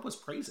 Trump was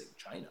praising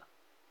China.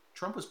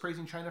 Trump was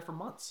praising China for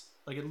months,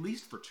 like at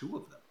least for 2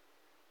 of them.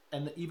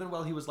 And even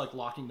while he was like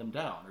locking them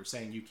down or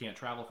saying you can't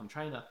travel from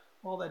China,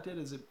 all that did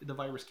is the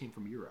virus came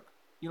from Europe.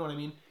 You know what I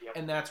mean? Yep.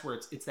 And that's where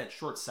it's that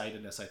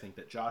short-sightedness, I think,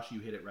 that Josh,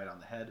 you hit it right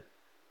on the head.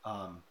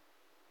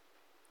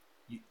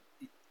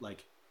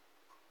 Like,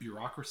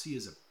 bureaucracy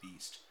is a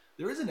beast.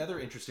 There is another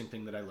interesting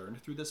thing that I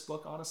learned through this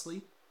book,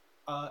 honestly.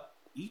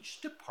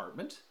 Each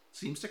department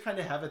seems to kind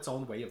of have its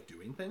own way of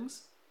doing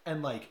things.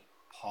 And, like,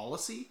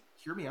 policy,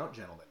 hear me out,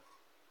 gentlemen.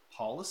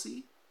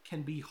 Policy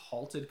can be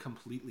halted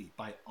completely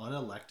by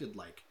unelected,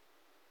 like,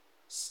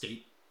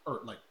 state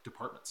or, like,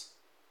 departments.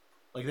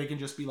 Like, they can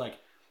just be like...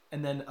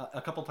 And then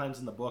a couple times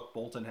in the book,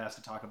 Bolton has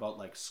to talk about,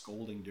 like,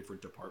 scolding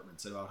different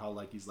departments about how,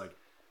 like, he's like,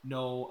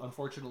 no,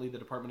 unfortunately, the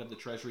Department of the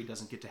Treasury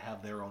doesn't get to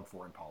have their own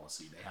foreign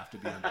policy. They have to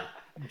be under,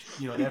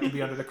 they have to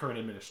be under the current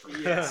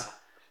administration. Yes.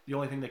 The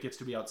only thing that gets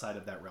to be outside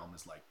of that realm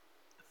is like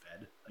the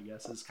Fed, I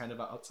guess, is kind of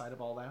outside of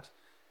all that.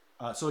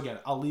 So again,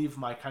 I'll leave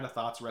my kind of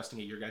thoughts resting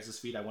at your guys'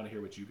 feet. I want to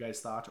hear what you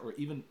guys thought, or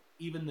even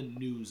the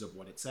news of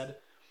what it said.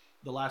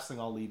 The last thing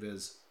I'll leave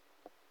is,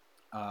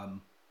 I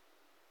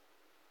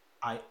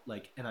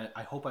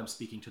hope I'm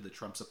speaking to the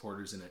Trump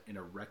supporters in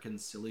a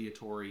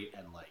reconciliatory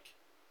and like.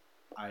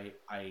 I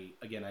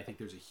think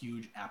there's a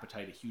huge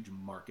appetite, a huge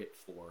market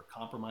for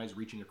compromise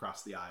reaching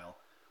across the aisle.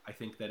 I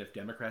think that if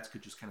Democrats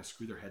could just kind of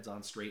screw their heads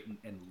on straight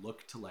and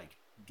look to like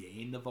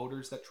gain the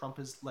voters that Trump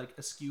has like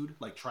eschewed,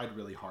 like tried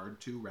really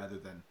hard to, rather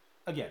than,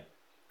 again,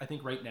 I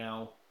think right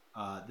now,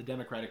 the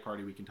Democratic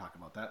Party, we can talk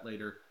about that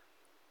later.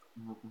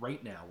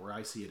 Right now, where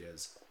I see it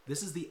is,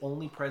 this is the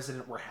only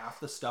president where half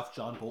the stuff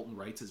John Bolton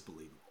writes is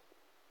believable.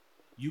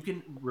 You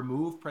can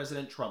remove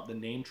President Trump, the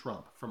name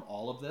Trump, from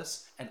all of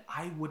this, and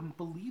I wouldn't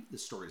believe the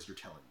stories you're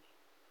telling me.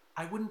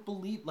 I wouldn't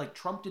believe, like,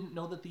 Trump didn't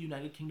know that the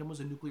United Kingdom was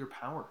a nuclear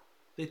power.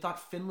 He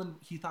thought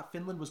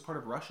Finland was part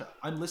of Russia.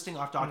 I'm listing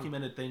off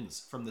documented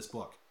things from this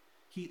book.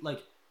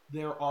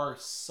 There are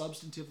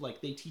substantive, like,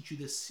 they teach you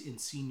this in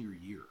senior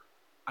year.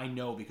 I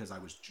know because I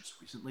was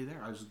just recently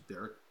there. I was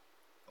there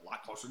a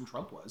lot closer than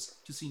Trump was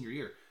to senior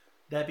year.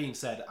 That being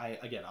said,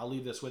 I'll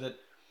leave this with it.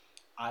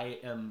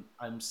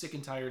 I'm sick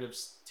and tired of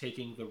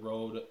taking the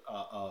road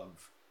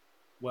of,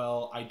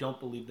 well, I don't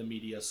believe the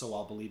media, so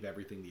I'll believe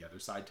everything the other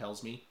side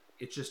tells me.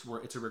 It's just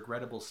it's a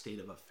regrettable state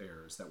of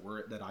affairs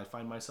that I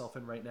find myself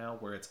in right now,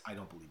 where it's I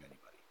don't believe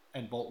anybody.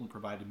 And Bolton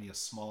provided me a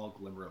small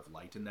glimmer of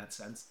light in that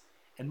sense,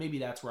 and maybe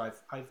that's where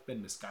I've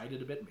been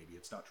misguided a bit. Maybe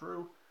it's not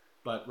true,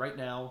 but right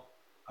now,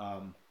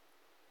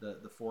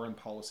 the foreign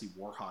policy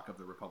war hawk of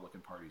the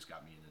Republican Party's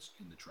got me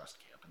in the trust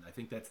camp, and I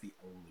think that's the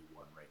only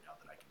one right now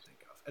that I can think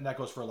of. And that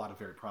goes for a lot of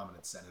very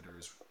prominent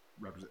senators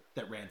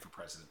that ran for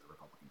president of the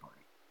Republican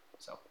Party.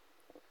 So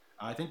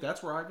I think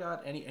that's where I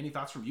got any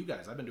thoughts from you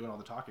guys. I've been doing all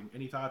the talking.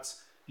 Any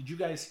thoughts? Did you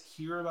guys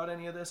hear about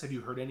any of this? Have you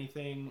heard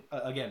anything?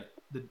 Again,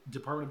 the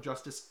Department of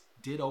Justice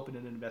did open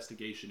an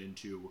investigation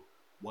into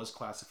was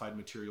classified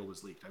material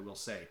was leaked. I will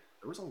say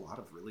there was a lot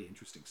of really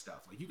interesting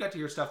stuff. Like you got to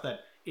hear stuff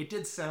that it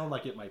did sound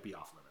like it might be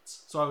off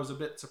limits. So I was a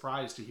bit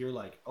surprised to hear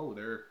like, oh,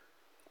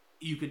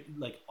 you could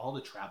like all the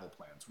travel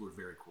plans were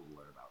very cool to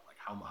learn about.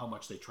 How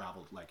much they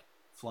traveled, like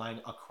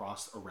flying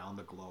around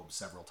the globe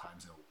several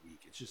times in a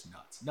week. It's just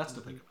nuts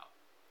to think about.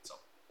 So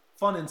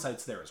fun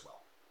insights there as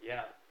well.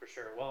 Yeah, for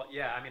sure. Well,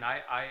 yeah, I mean,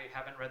 I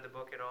haven't read the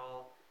book at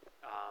all.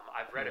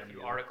 I've read a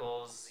few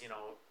articles,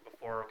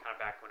 before kind of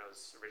back when it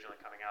was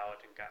originally coming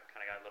out, and got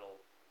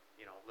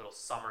little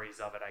summaries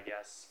of it, I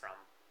guess, from,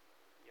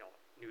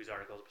 news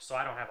articles. So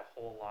I don't have a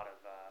whole lot of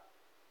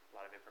a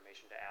lot of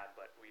information to add,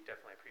 but we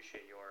definitely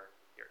appreciate your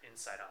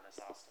insight on this,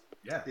 Austin.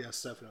 Yeah.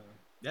 Yes, definitely.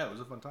 Yeah, it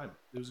was a fun time.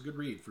 It was a good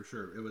read for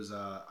sure. It was.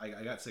 I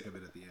got sick of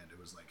it at the end. It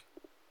was like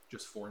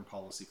just foreign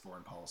policy,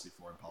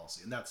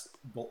 and that's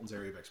Bolton's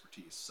area of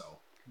expertise.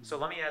 So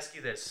let me ask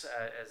you this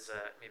as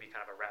maybe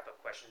kind of a wrap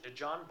up question: did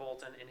John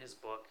Bolton in his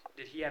book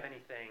did he have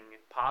anything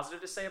positive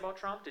to say about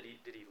Trump? Did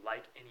he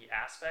like any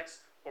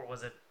aspects, or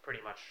was it pretty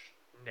much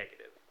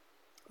negative?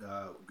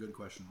 Good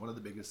question. One of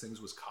the biggest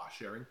things was cost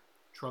sharing.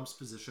 Trump's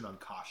position on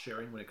cost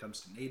sharing when it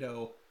comes to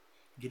NATO,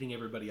 getting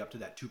everybody up to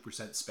that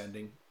 2%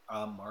 spending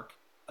mark.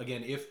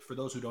 Again, if for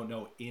those who don't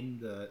know, in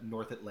the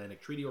North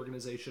Atlantic Treaty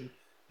Organization,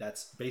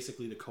 that's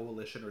basically the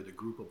coalition or the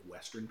group of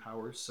Western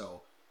powers.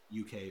 So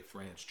UK,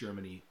 France,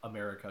 Germany,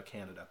 America,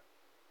 Canada,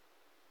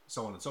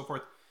 so on and so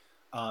forth.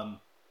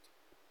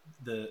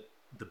 The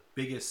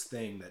biggest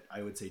thing that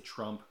I would say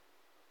Trump,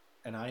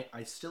 and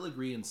I still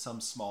agree in some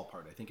small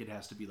part. I think it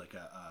has to be like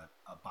a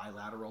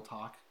bilateral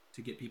talk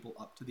to get people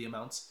up to the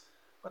amounts.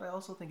 But I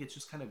also think it's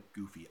just kind of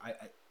goofy.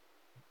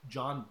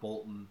 John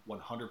Bolton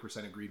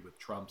 100% agreed with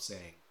Trump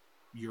saying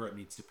Europe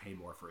needs to pay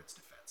more for its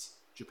defense.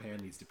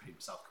 Japan needs to pay,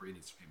 South Korea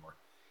needs to pay more.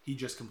 He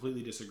just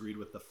completely disagreed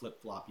with the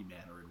flip-floppy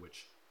manner in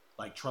which,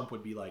 like, Trump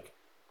would be like,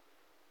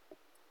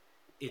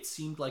 it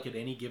seemed like at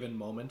any given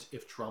moment,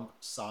 if Trump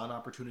saw an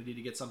opportunity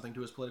to get something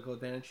to his political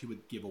advantage, he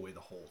would give away the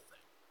whole thing.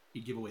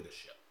 He'd give away the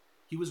ship.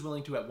 He was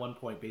willing to, at one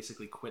point,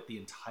 basically quit the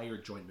entire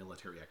joint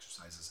military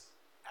exercises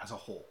as a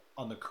whole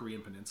on the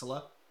Korean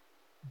Peninsula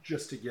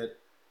just to get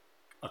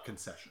a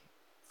concession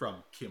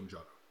from Kim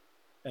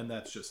Jong-un. And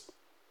that's just,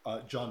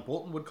 John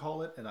Bolton would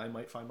call it, and I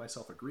might find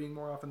myself agreeing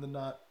more often than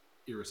not,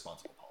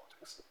 irresponsible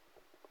politics.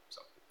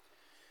 So,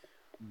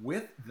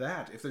 with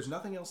that, if there's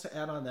nothing else to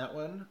add on that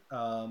one,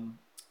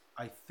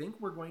 I think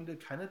we're going to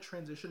kind of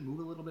transition, move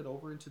a little bit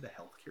over into the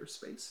healthcare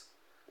space.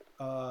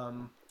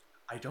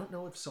 I don't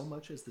know if so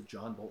much as the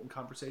John Bolton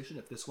conversation,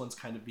 if this one's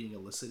kind of being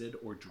elicited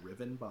or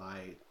driven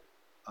by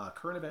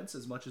current events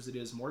as much as it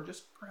is more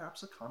just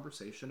perhaps a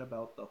conversation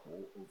about the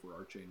whole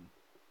overarching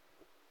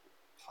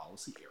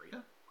policy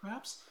area,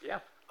 perhaps. Yeah.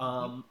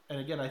 And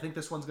again, I think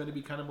this one's going to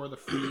be kind of more the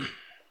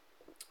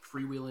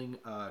freewheeling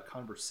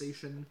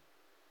conversation.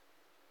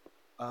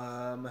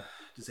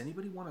 Does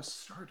anybody want to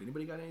start?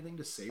 Anybody got anything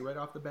to say right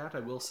off the bat? I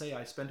will say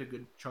I spent a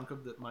good chunk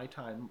of my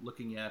time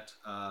looking at.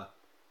 I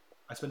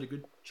spent a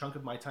good chunk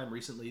of my time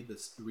recently, the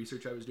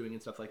research I was doing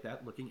and stuff like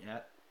that, looking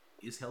at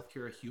is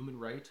healthcare a human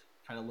right?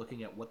 Kind of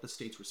looking at what the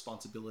state's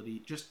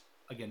responsibility, just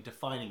again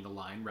defining the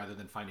line rather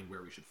than finding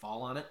where we should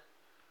fall on it.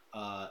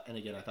 And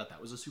again, I thought that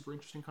was a super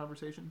interesting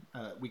conversation.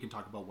 We can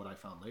talk about what I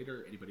found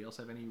later. Anybody else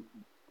have any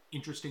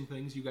interesting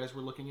things you guys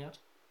were looking at?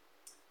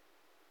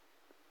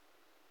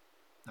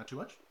 Not too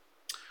much?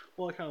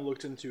 Well, I kind of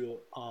looked into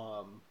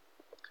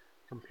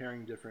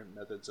comparing different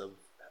methods of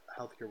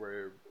healthcare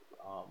where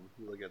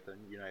you look at the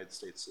United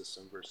States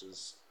system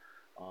versus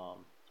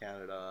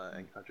Canada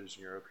and countries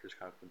in Europe, just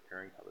kind of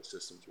comparing how the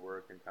systems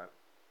work and kind of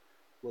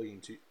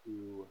looking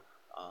to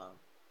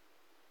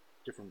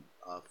different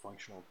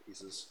functional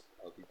pieces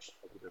of each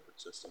of the different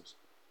systems.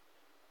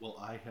 Well,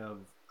 I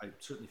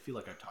certainly feel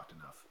like I've talked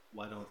enough.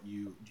 Why don't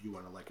you, do you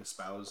want to like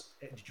espouse,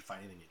 did you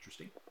find anything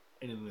interesting?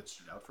 Anything that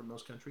stood out from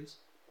those countries?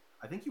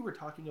 I think you were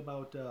talking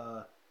about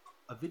a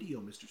video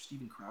Mr.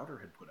 Steven Crowder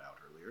had put out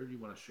earlier. Do you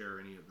want to share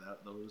any of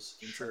those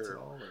insights at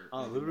all?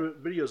 Or the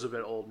video's a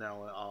bit old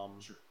now.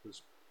 Sure. It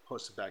was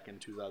posted back in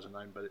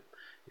 2009, but it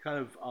kind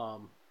of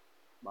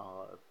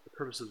the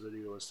purpose of the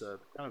video was to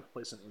kind of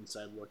place an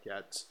inside look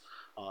at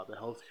the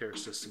healthcare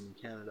system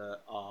in Canada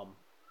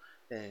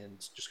and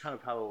just kind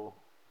of how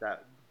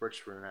that works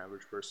for an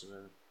average person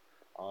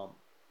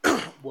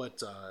and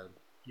what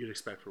you'd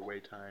expect for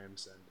wait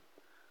times and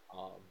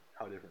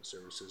how different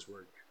services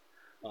work.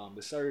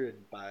 They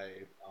started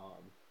by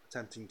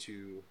attempting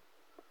to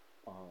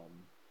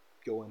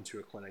go into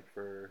a clinic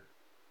for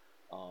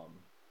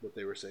what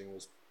they were saying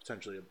was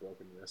potentially a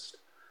broken wrist.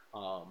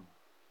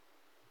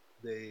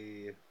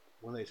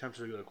 When they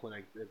attempted to go to a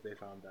clinic, they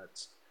found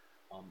that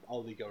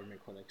all the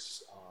government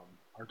clinics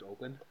aren't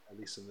open, at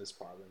least in this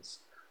province.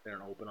 They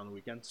aren't open on the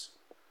weekends.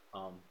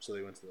 So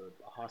they went to the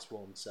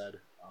hospital instead,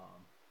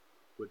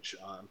 which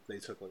they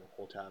took like a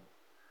whole tab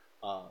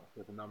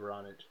with a number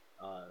on it.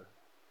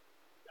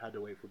 Had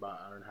to wait for about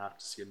an hour and a half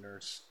to see a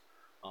nurse.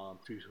 To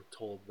be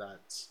told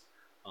that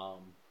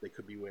they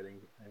could be waiting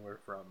anywhere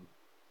from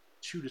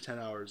 2 to 10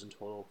 hours in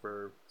total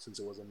since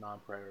it was a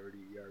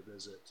non-priority ER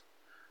visit,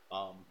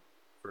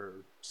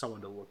 for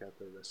someone to look at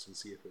their wrist and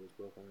see if it was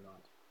broken or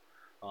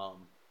not.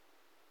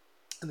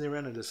 And they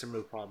ran into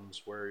similar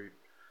problems where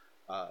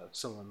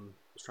someone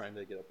was trying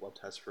to get a blood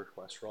test for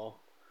cholesterol,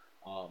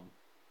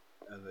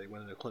 and they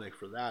went into a clinic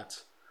for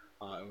that,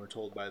 and were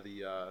told by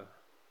the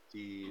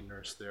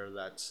nurse there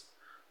that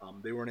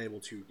they weren't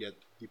able to get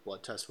the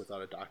blood test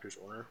without a doctor's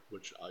order,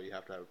 which you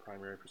have to have a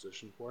primary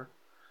physician for.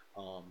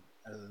 And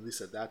at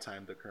least at that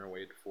time, the current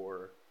wait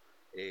for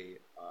a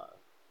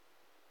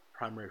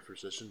primary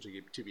physician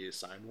to be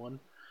assigned one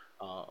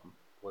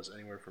was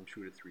anywhere from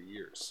 2 to 3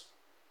 years.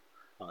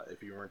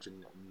 If you weren't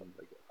in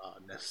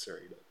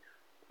necessary to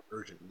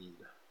urgent need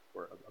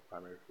for a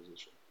primary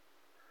physician.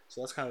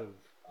 So that's kind of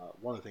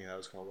one of the things I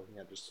was kind of looking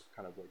at, just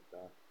kind of like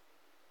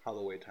how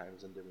the wait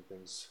times and different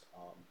things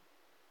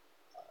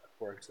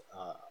worked.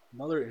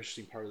 Another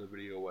interesting part of the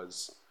video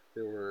was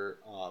there were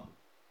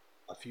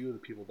a few of the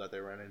people that they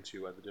ran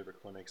into at the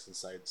different clinics and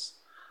sites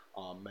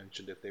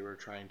mentioned if they were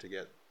trying to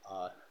get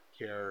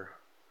care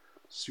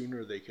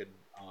sooner, they could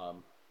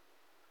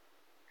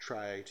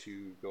try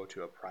to go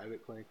to a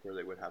private clinic where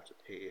they would have to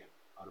pay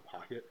out of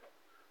pocket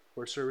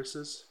for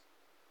services.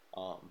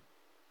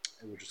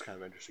 It was just kind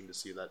of interesting to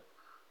see that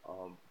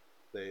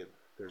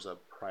there's a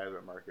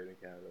private market in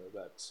Canada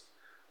that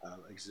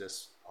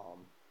exists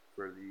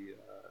for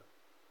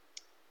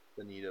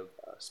the need of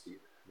speed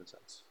in a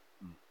sense.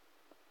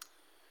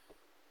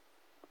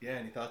 Yeah,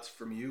 any thoughts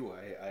from you?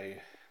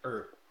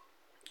 Or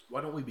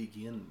why don't we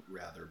begin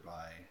rather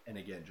by, and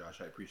again,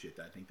 Josh, I appreciate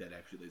that. I think that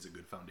actually lays a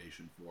good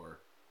foundation for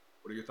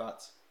what are your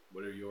thoughts?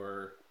 What are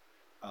your,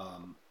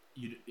 and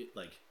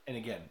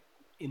again,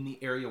 in the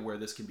area where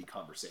this can be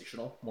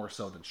conversational more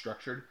so than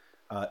structured,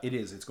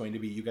 it's going to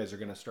be, you guys are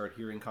going to start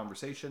hearing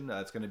conversation.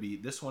 It's going to be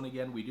this one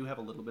again. We do have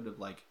a little bit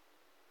of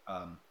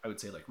I would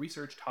say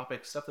research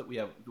topics, stuff that we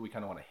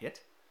kind of want to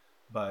hit.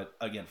 But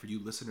again, for you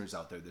listeners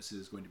out there, this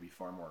is going to be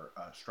far more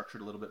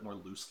structured a little bit more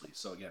loosely.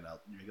 So again,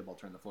 Jacob, I'll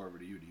turn the floor over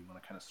to you. Do you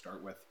want to kind of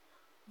start with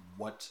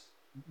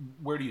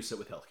where do you sit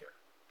with healthcare?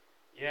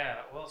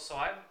 Yeah, well, so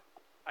I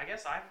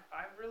guess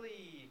I've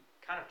really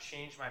kind of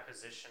changed my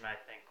position, I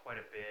think, quite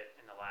a bit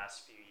in the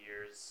last few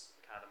years,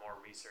 kind of the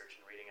more research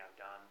and reading I've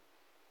done.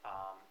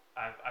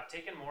 I've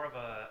taken more of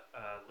a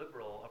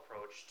liberal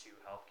approach to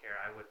healthcare.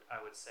 I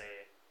would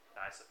say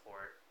that I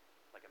support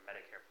like a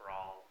Medicare for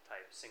all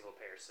type single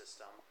payer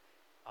system.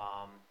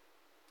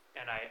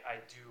 And I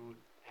do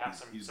have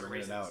some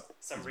reasons.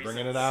 Some reasons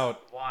bringing it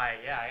out. Why?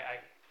 Yeah,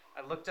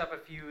 I looked up a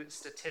few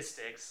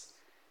statistics.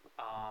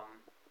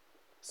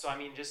 So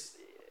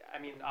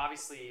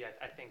obviously,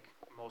 I think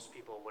most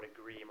people would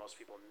agree. Most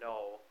people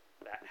know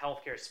that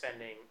healthcare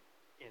spending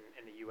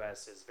in the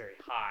U.S. is very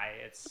high.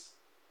 It's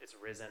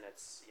risen.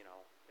 It's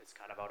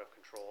kind of out of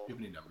control. Do you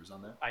have any numbers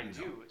on that? I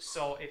do.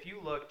 So if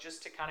you look,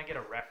 just to kind of get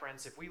a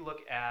reference, if we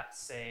look at,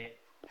 say,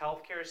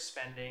 healthcare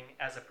spending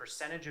as a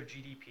percentage of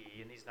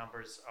GDP, and these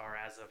numbers are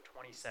as of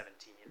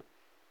 2017,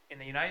 in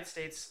the United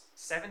States,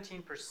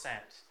 17%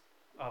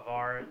 of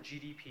our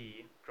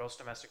GDP, gross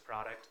domestic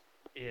product,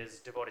 is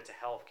devoted to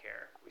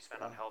healthcare. We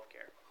spend on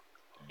healthcare.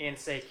 In,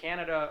 say,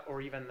 Canada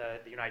or even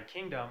the United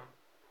Kingdom,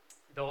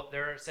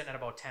 they're sitting at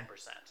about 10%.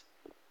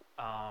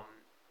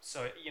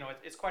 So,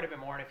 it's quite a bit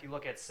more. And if you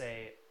look at,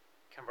 say,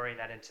 converting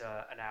that into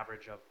an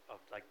average of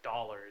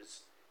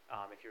dollars,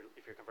 if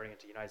you're converting it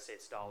to United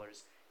States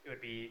dollars, it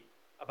would be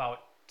about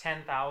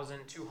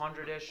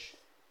 10,200-ish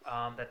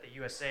that the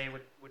USA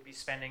would be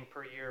spending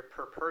per year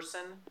per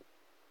person.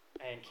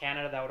 In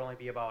Canada, that would only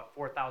be about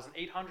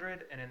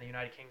 4,800, and in the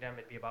United Kingdom,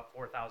 it'd be about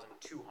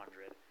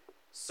 4,200.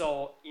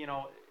 So, in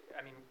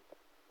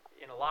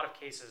a lot of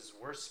cases,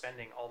 we're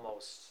spending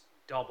almost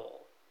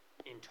double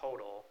in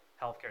total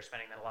healthcare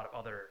spending than a lot of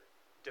other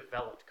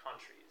developed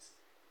countries.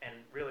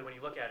 And really, when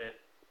you look at it,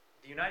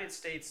 the United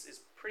States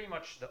is pretty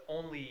much the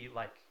only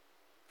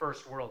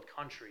first world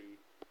country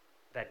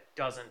that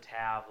doesn't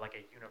have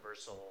a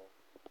universal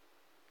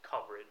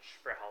coverage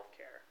for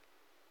healthcare.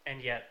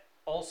 And yet,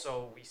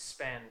 also, we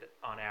spend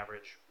on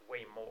average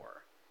way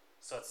more.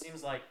 So it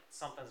seems like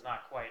something's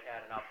not quite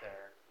adding up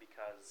there,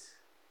 because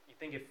you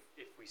think if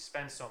we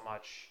spend so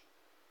much,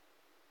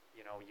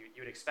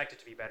 you'd expect it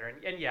to be better.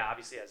 And yeah,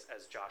 obviously,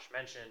 as Josh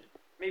mentioned,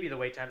 maybe the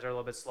wait times are a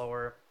little bit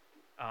slower.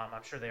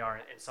 I'm sure they are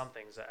in some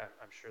things.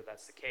 I'm sure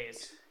that's the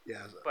case.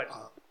 Yeah. But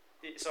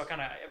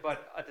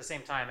but at the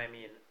same time,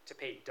 to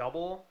pay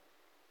double,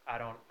 I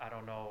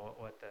don't know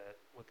what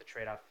the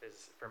trade-off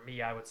is. For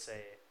me, I would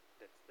say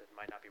that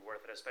might not be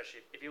worth it,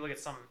 especially if you look at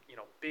some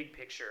big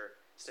picture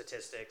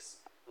statistics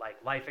like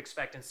life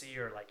expectancy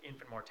or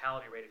infant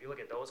mortality rate. If you look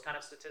at those kind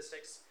of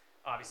statistics,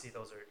 obviously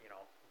those are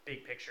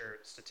big picture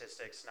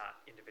statistics, not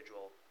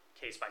individual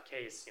case by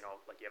case.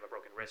 Like you have a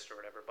broken wrist or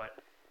whatever, but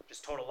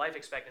just total life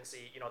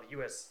expectancy. The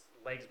U.S.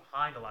 lags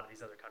behind a lot of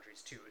these other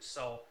countries too.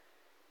 So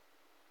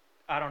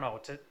I don't know.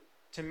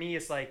 To me,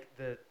 it's like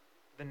the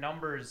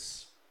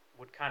numbers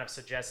would kind of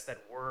suggest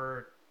that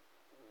we're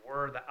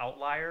the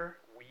outlier.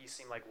 We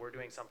seem like we're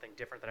doing something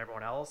different than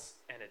everyone else,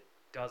 and it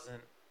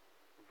doesn't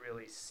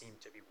really seem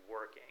to be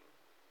working.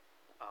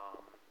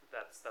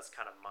 That's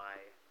kind of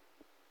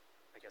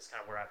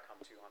kind of where I've come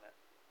to on it.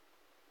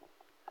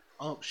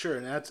 Sure,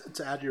 and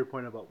to add to your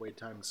point about wait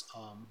times,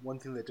 one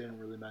thing they didn't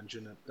really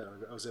mention that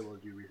I was able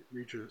to do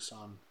research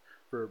on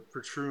for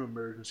true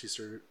emergency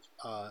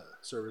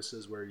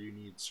services where you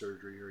need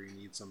surgery or you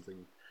need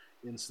something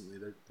instantly,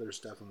 there's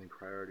definitely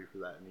priority for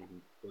that,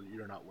 and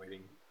you're not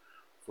waiting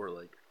for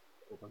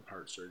open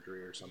heart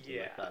surgery or something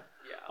like that.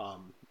 Yeah.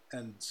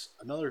 And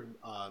another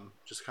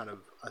just kind of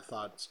a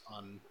thought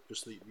on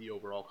just the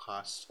overall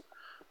cost.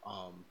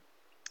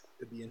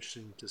 It'd be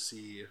interesting to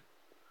see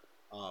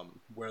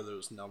where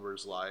those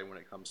numbers lie when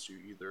it comes to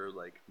either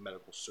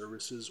medical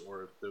services,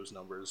 or if those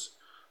numbers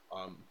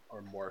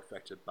are more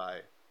affected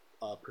by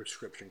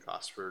prescription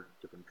costs for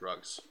different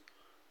drugs?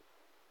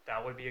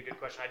 That would be a good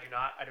question.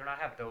 I do not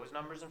have those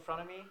numbers in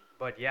front of me,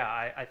 but yeah,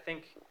 I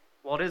think,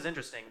 well, it is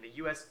interesting. The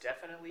U.S.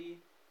 definitely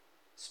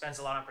spends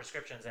a lot on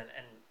prescriptions, and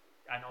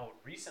I know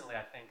recently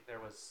I think there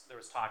was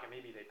talk, and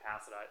maybe they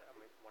passed it. I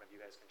mean, one of you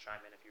guys can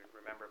chime in if you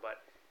remember,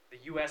 but the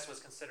U.S. was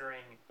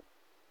considering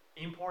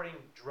importing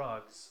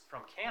drugs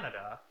from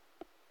Canada,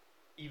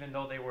 even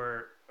though they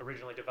were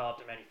originally developed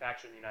and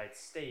manufactured in the United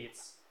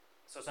States.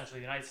 So essentially,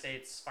 the United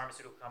States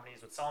pharmaceutical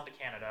companies would sell them to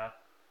Canada,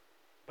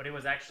 but it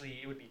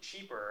would be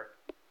cheaper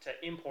to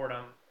import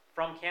them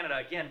from Canada,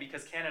 again,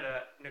 because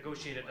Canada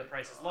negotiated the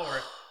prices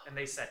lower and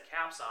they set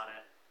caps on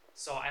it.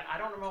 So I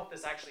don't know if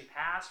this actually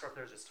passed or if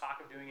there's just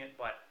talk of doing it,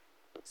 but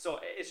so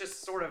it's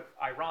just sort of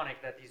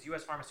ironic that these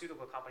U.S.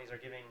 pharmaceutical companies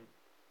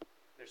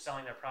they're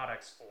selling their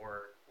products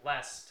for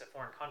less to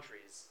foreign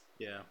countries.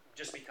 Yeah.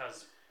 Just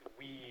because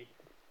we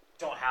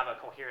don't have a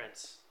coherent,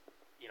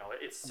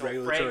 it's so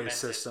regulatory fragmented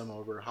system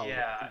over how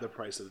the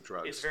price of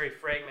drugs. It's very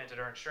fragmented,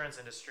 our insurance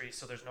industry,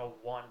 so there's no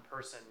one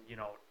person,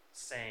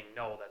 saying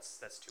no, that's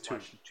too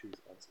much. Too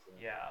expensive.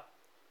 Yeah.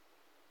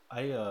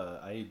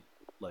 I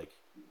like.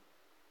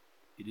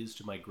 It is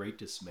to my great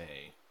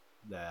dismay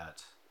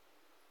that,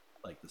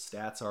 like, the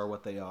stats are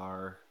what they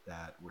are.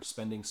 That we're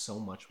spending so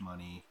much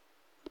money.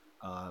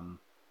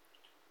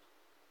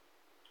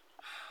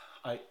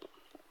 I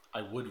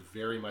would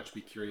very much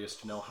be curious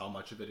to know how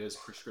much of it is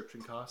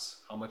prescription costs,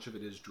 how much of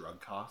it is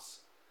drug costs.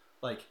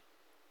 Like,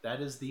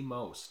 that is the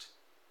most.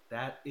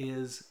 That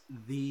is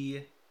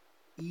the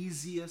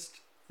easiest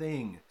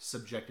thing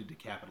subjected to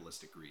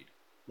capitalistic greed.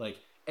 Like,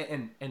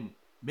 and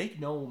make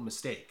no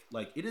mistake,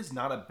 like, it is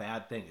not a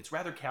bad thing. It's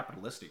rather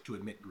capitalistic to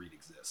admit greed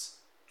exists.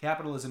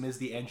 Capitalism is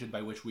the engine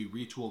by which we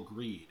retool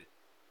greed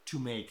to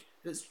make.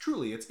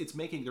 It's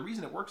making, the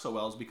reason it works so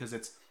well is because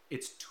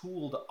it's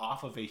tooled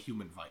off of a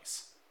human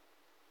vice.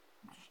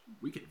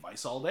 We can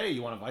vice all day.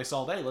 You want to vice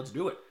all day? Let's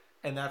do it.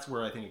 And that's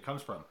where I think it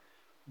comes from.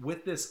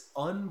 With this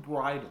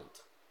unbridled,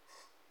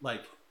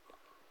 like,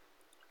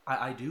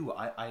 I do.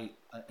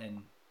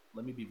 And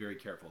let me be very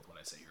careful with what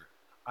I say here.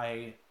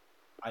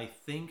 I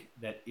think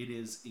that it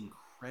is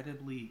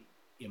incredibly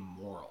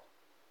immoral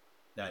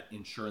that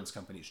insurance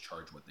companies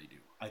charge what they do.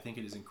 I think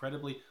it is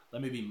incredibly,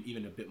 let me be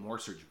even a bit more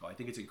surgical. I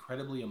think it's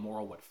incredibly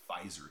immoral what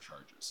Pfizer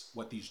charges,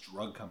 what these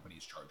drug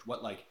companies charge,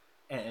 what, like,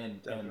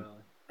 and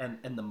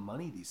the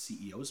money these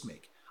CEOs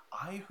make.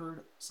 I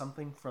heard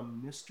something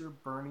from Mr.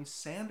 Bernie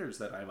Sanders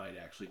that I might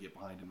actually get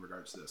behind in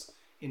regards to this.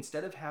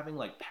 Instead of having,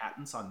 like,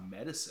 patents on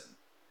medicine,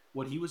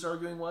 what he was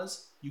arguing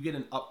was you get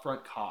an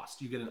upfront cost.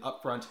 You get an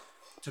upfront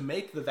to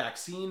make the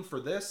vaccine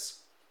for this.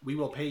 We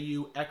will pay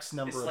you X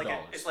number of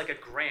dollars. It's like a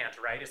grant,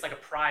 right? It's like a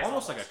prize.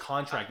 Almost like a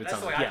contract. That's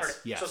the way I've heard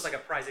it. Yes. So it's like a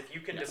prize. If you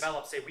can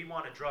develop, say, we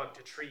want a drug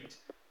to treat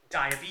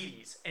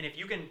diabetes, and if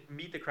you can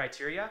meet the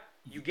criteria,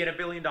 you get $1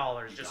 billion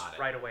just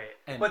right away.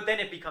 But then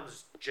it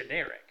becomes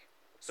generic.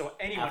 So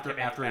anyone can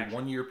manufacture. After a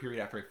 1 year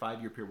period, after a 5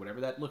 year period,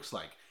 whatever that looks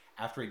like,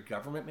 after a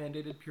government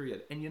mandated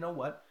period. And you know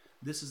what?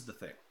 This is the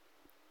thing.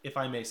 If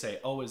I may say,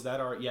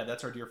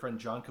 that's our dear friend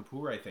John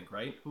Kapoor, I think,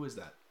 right? Who is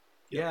that?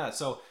 Yep. Yeah.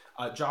 So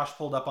Josh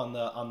pulled up on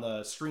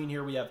the screen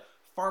here. We have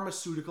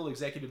pharmaceutical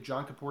executive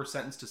John Kapoor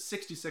sentenced to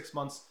 66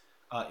 months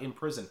in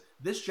prison.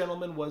 This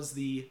gentleman was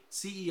the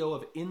CEO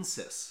of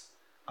Insys,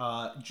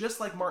 just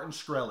like Martin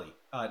Shkreli.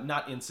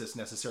 Not Insys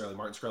necessarily.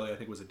 Martin Shkreli, I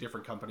think, was a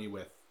different company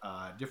with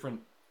different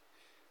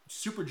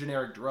super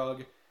generic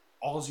drug.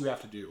 All you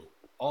have to do,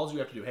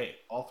 hey,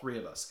 all three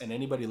of us, and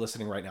anybody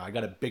listening right now, I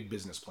got a big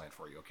business plan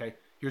for you, okay?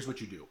 Here's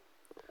what you do.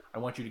 I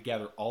want you to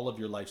gather all of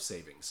your life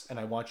savings, and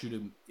I want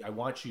you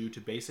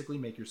to basically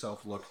make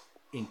yourself look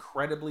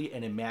incredibly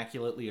and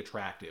immaculately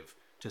attractive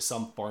to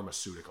some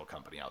pharmaceutical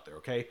company out there,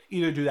 okay?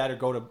 Either do that or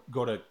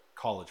go to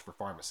college for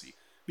pharmacy.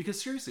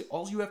 Because seriously,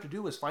 all you have to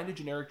do is find a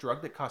generic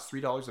drug that costs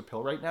 $3 a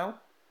pill right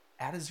now,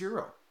 add a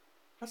zero.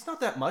 That's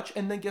not that much,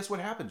 and then guess what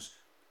happens?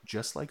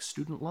 Just like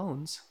student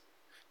loans,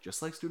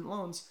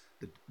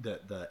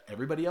 the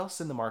everybody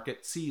else in the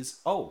market sees,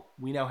 oh,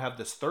 we now have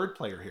this third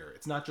player here.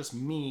 It's not just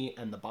me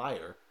and the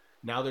buyer.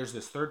 Now there's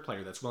this third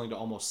player that's willing to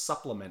almost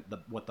supplement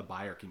what the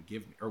buyer can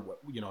give me, or what,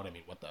 you know what I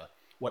mean,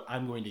 what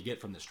I'm going to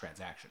get from this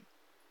transaction.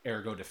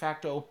 Ergo de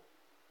facto,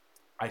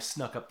 I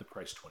snuck up the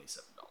price $27.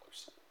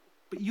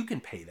 But you can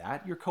pay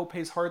that. Your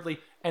copay's hardly,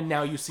 and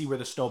now you see where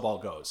the snowball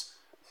goes.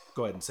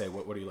 Go ahead and say,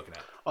 what are you looking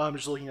at? I'm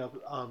just looking up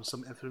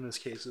some infamous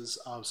cases.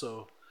 I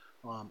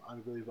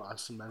believe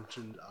Austin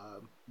mentioned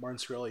Martin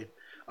Shkreli,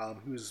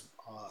 who's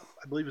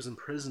I believe is in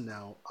prison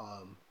now.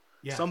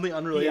 Something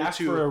unrelated he asked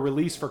to for a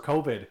release for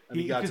COVID.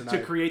 He got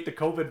to create the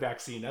COVID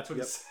vaccine. That's what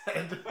he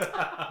said.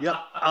 Yep.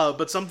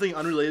 But something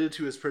unrelated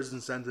to his prison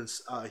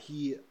sentence.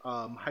 He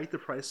hiked the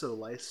price of a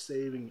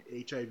life-saving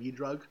HIV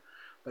drug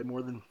by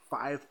more than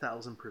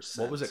 5,000%.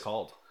 What was it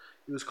called?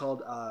 It was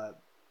called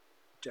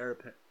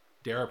Daraprim.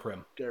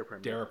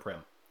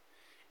 Daraprim.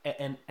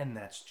 And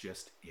that's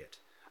just it.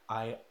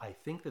 I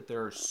think that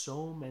there are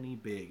so many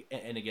big,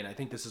 and again, I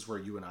think this is where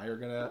you and I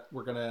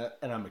we're gonna,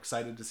 and I'm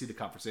excited to see the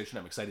conversation.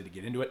 I'm excited to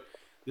get into it.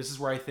 This is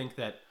where I think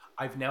that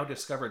I've now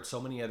discovered so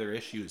many other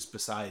issues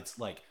besides,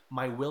 like,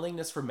 my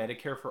willingness for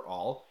Medicare for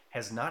all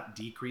has not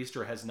decreased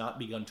or has not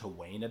begun to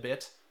wane a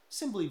bit,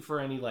 simply for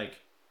any, like,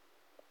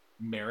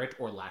 merit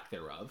or lack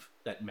thereof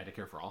that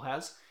Medicare for all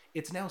has.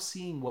 It's now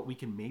seeing what we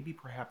can maybe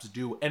perhaps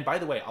do. And by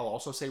the way, I'll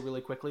also say really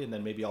quickly, and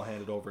then maybe I'll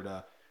hand it over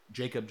to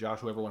Jacob,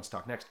 Josh, whoever wants to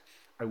talk next.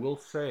 I will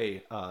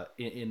say,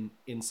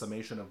 in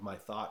summation of my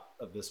thought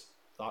of this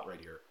thought right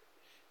here,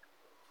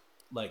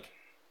 like,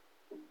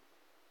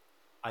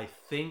 I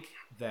think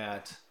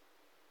that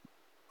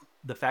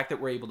the fact that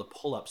we're able to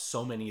pull up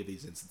so many of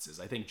these instances,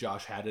 I think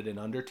Josh had it in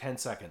under 10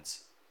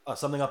 seconds.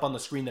 Something up on the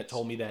screen that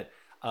told me that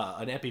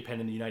an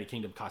EpiPen in the United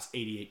Kingdom costs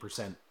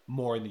 88%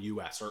 more in the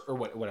US, or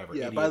whatever.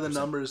 Yeah, 88%. by the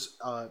numbers,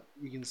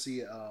 you can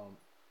see.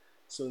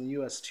 So in the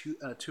U.S., two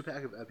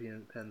pack of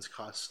EpiPens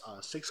costs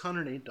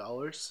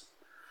 $608,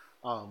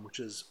 which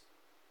is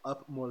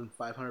up more than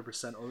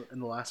 500% in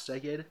the last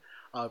decade.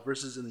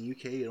 Versus in the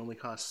U.K., it only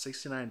costs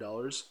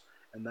 $69,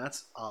 and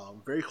that's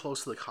very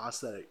close to the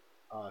cost that it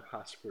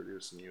costs to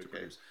produce in the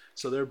U.K.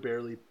 So they're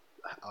barely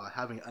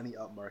having any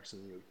upmarks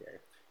in the U.K.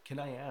 Can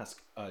I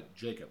ask,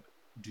 Jacob,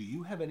 do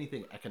you have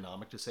anything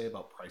economic to say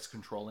about price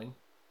controlling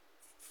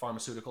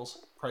pharmaceuticals?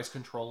 Price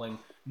controlling,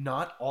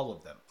 not all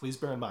of them. Please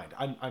bear in mind,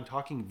 I'm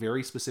talking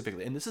very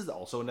specifically, and this is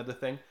also another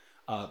thing,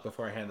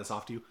 before I hand this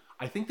off to you.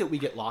 I think that we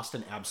get lost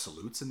in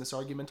absolutes in this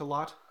argument a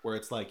lot, where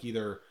it's like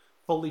either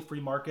fully free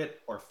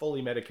market or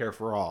fully Medicare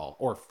for all,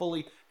 or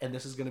fully, and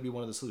this is going to be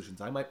one of the solutions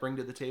I might bring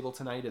to the table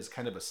tonight as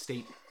kind of a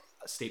state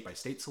by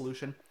state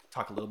solution.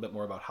 Talk a little bit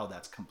more about how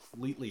that's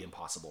completely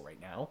impossible right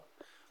now.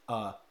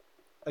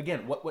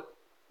 Again, what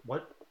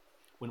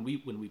when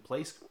we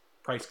place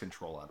price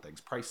control on things,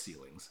 price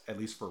ceilings, at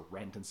least for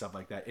rent and stuff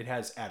like that, it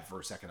has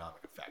adverse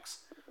economic effects.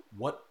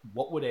 What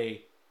would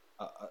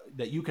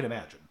that you can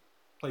imagine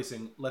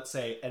placing, let's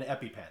say, an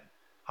EpiPen?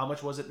 How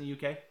much was it in the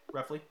UK,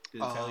 roughly?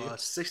 Did it tell you?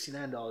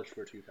 $69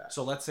 for a 2-pack.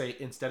 So let's say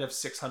instead of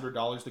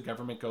 $600, the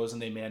government goes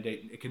and they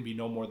mandate it can be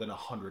no more than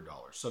 $100.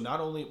 So not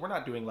only, we're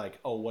not doing like,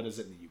 oh, what is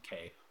it in the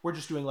UK? We're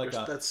just doing like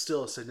that's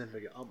still a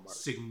significant upmark.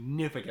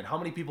 Significant. How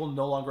many people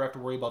no longer have to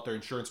worry about their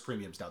insurance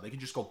premiums now? They can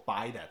just go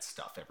buy that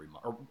stuff every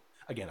month. Or,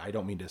 again, I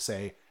don't mean to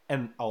say,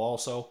 and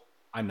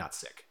I'm not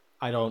sick.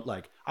 I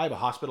have a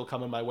hospital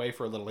coming my way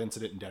for a little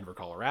incident in Denver,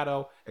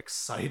 Colorado.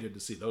 Excited to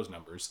see those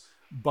numbers.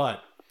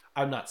 But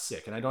I'm not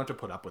sick, and I don't have to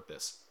put up with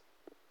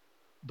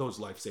those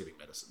life-saving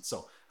medicines.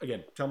 So,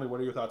 again, tell me,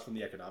 what are your thoughts from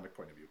the economic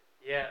point of view?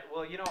 Yeah,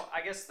 well,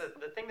 I guess the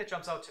thing that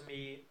jumps out to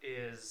me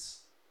is,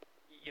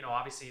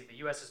 obviously the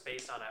U.S. is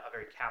based on a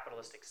very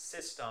capitalistic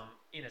system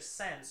in a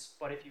sense,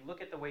 but if you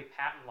look at the way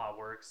patent law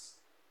works,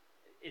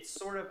 it's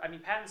sort of,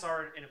 patents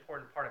are an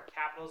important part of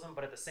capitalism,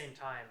 but at the same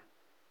time,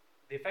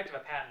 the effect of a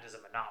patent is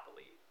a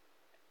monopoly,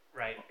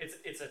 right?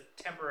 It's a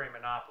temporary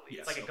monopoly.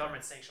 Yes, it's like a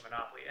government-sanctioned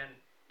monopoly, and,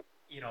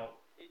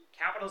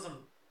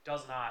 capitalism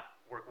does not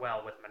work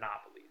well with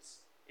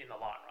monopolies in the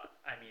long run.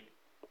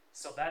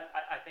 So that,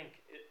 I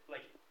think,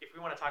 if we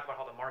want to talk about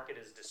how the market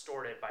is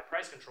distorted by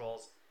price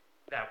controls,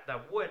 that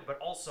would, but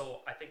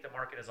also I think the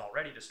market is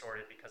already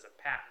distorted because of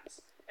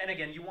patents. And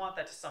again, you want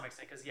that to some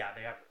extent because, yeah,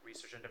 they have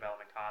research and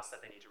development costs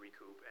that they need to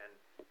recoup.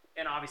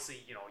 And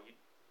obviously, you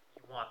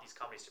want these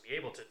companies to be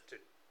able to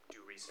do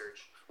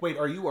research. Wait,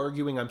 are you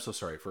arguing, I'm so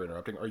sorry for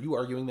interrupting, are you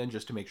arguing then,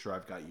 just to make sure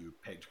I've got you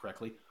pegged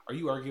correctly, are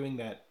you arguing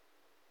that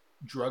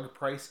drug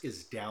price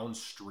is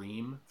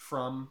downstream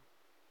from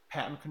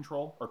patent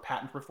control or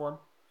patent reform?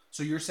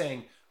 So you're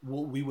saying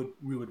we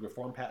would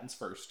reform patents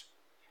first,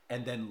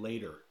 and then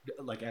later,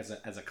 like as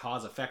a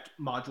cause effect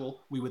module,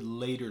 we would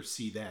later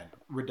see then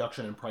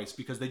reduction in price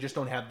because they just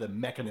don't have the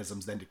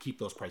mechanisms then to keep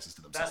those prices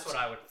to themselves. That's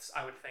what I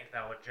would think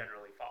that would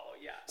generally follow.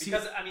 Yeah,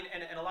 because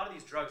and a lot of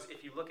these drugs,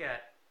 if you look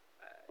at,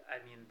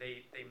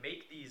 they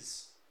make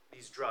these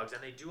drugs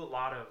and they do a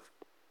lot of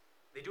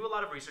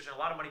research and a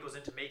lot of money goes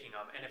into making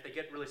them. And if they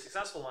get really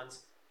successful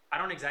ones, I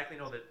don't exactly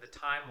know the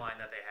timeline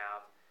that they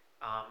have.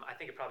 I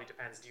think it probably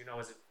depends. Do you know,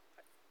 is it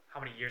how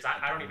many years? I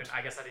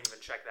guess I didn't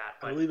even check that.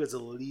 But, I believe it's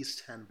at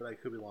least 10, but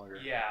it could be longer.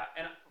 Yeah,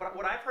 but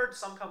what I've heard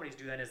some companies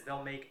do then is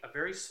they'll make a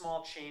very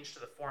small change to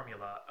the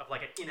formula of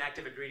like an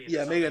inactive ingredient.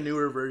 Yeah, make a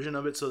newer version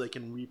of it so they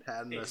can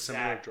repatent a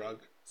similar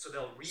drug. So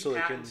they'll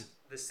repatent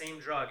the same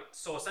drug.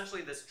 So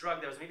essentially this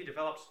drug that was maybe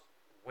developed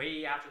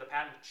way after the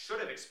patent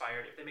should have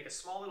expired, if they make a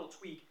small little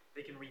tweak,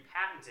 they can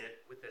repatent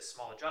it with this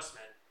small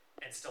adjustment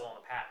and still own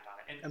the patent on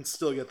it. And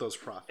still get those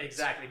profits.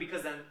 Exactly,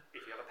 because then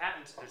if you have a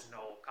patent, there's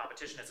no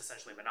competition. It's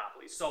essentially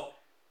monopoly. So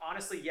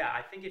honestly, yeah,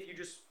 I think if you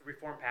just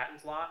reform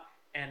patent law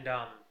and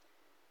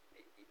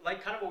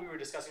like kind of what we were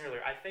discussing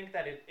earlier, I think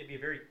that it'd be a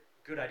very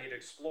good idea to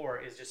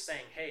explore is just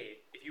saying, hey,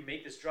 if you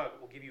make this drug,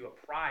 we'll give you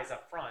a prize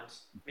up front,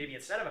 maybe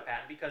instead of a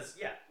patent, because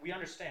yeah, we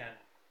understand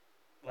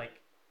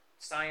like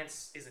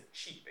science isn't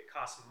cheap. It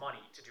costs money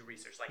to do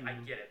research. Like I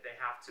get it. They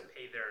have to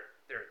pay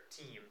their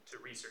team to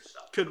research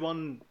stuff. Could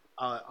one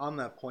on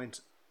that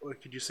point,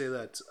 could you say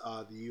that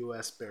the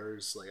U.S.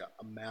 bears like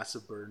a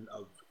massive burden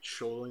of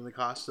shouldering the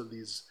cost of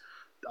these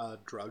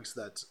drugs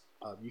that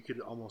you could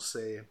almost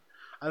say,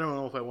 I don't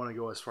know if I want to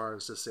go as far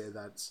as to say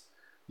that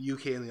the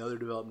UK and the other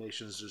developed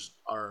nations just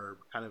are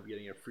kind of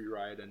getting a free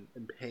ride and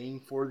paying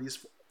for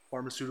these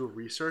pharmaceutical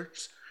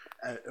research,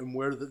 and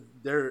where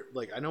they're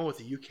like, I know with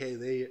the UK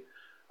they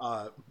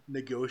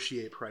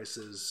negotiate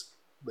prices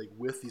like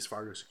with these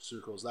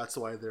pharmaceuticals. That's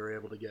why they're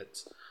able to get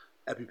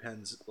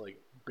EpiPens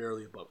like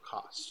barely above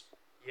cost.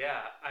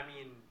 Yeah, I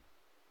mean,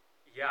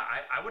 yeah,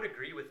 I would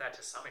agree with that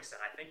to some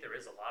extent. I think there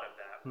is a lot of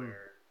that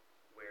where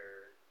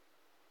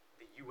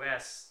the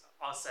U.S.,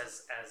 us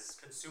as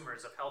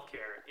consumers of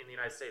healthcare in the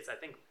United States, I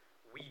think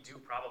we do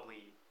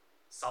probably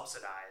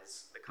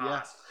subsidize the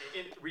cost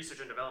in research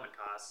and development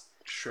costs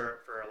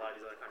for a lot of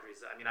these other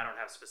countries. I mean, I don't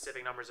have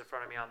specific numbers in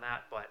front of me on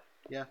that, but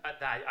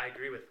I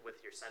agree with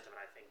your sentiment.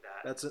 I think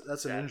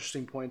that's an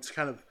interesting point. It's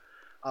kind of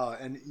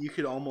and you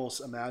could almost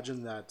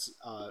imagine that,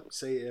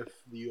 say, if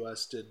the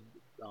U.S. did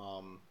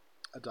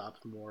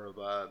adopt more of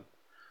a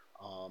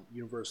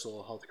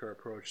universal healthcare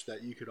approach,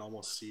 that you could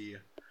almost see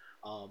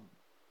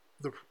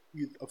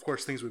of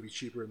course, things would be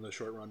cheaper in the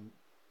short run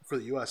for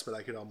the U.S., but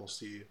I could almost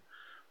see,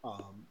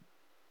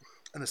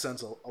 in a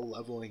sense, a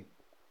leveling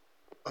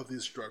of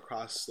these drug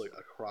costs like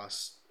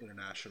across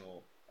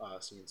international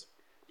scenes.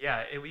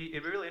 Yeah, it'd be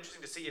really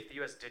interesting to see if the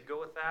U.S. did go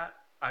with that.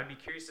 I'd be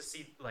curious to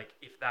see like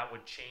if that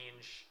would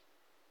change,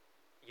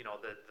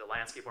 the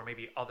landscape, or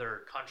maybe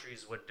other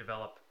countries would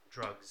develop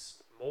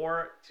drugs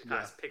more to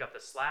kind of pick up the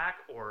slack,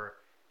 or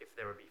if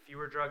there would be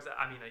fewer drugs.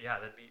 I mean,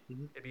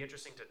 it'd be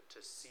interesting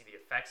to see the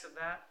effects of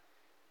that.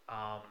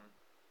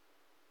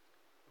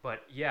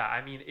 But yeah,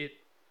 I mean,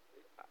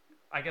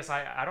 I guess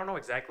I don't know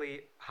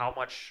exactly how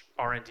much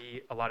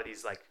R&D a lot of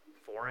these like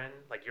foreign,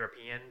 like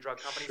European drug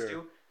companies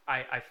do.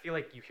 I feel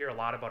like you hear a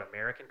lot about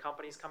American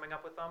companies coming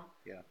up with them.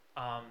 Yeah.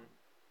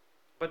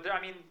 But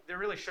there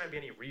really shouldn't be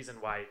any reason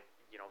why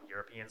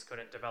Europeans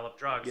couldn't develop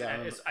drugs. Yeah,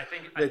 and I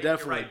think they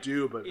definitely right.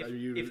 do. But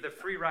if the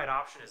free ride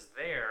option is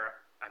there,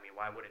 I mean,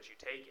 why wouldn't you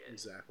take it?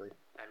 Exactly.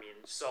 I mean,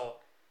 so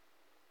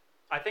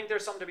I think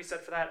there's something to be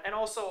said for that. And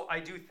also, I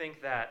do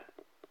think that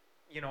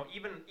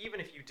even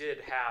if you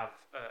did have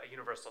a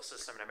universal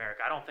system in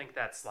America, I don't think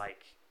that's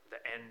like the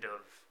end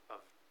of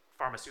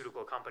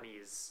pharmaceutical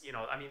companies.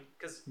 I mean,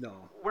 because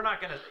we're not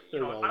gonna. I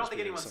don't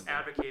think anyone's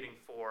advocating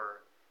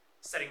for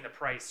setting the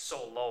price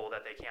so low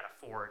that they can't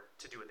afford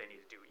to do what they need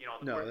to do.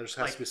 No, there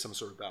has to be some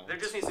sort of balance. There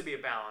just needs to be a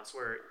balance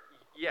where,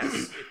 yes,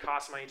 it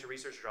costs money to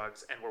research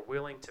drugs, and we're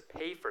willing to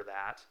pay for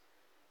that,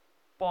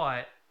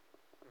 but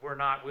we're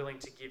not willing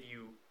to give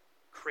you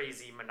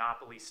crazy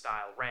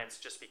monopoly-style rents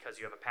just because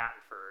you have a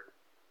patent for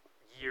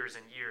years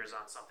and years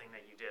on something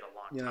that you did a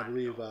long time I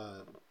believe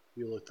ago.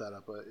 We looked that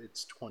up, but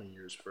it's 20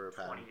 years for a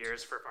patent. 20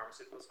 years for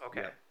pharmaceuticals?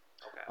 Okay.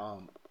 Yeah.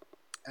 Okay.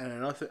 And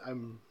another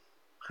thing,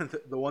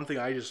 the one thing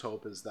I just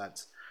hope is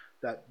that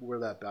where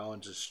that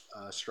balance is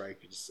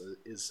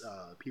is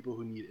people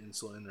who need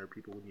insulin or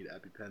people who need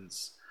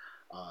EpiPens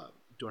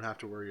don't have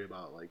to worry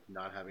about like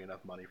not having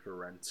enough money for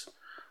rent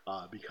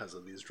because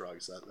of these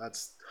drugs.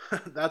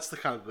 That's the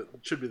kind of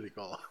should be the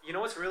goal.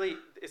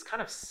 It's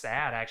kind of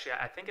sad actually.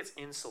 I think it's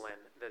insulin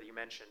that you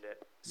mentioned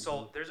it.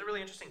 So there's a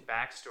really interesting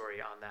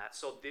backstory on that.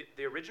 So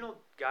the original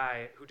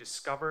guy who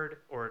discovered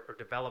or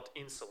developed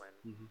insulin,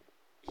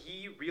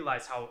 he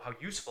realized how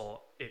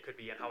useful it could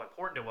be and how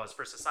important it was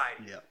for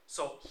society. Yeah.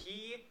 So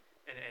he,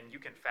 and you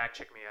can fact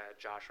check me,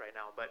 Josh, right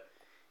now, but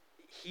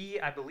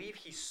I believe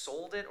he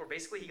sold it, or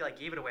basically he like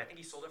gave it away. I think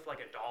he sold it for like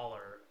 $1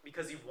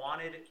 because he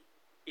wanted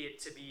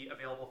it to be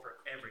available for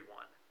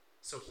everyone.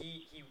 So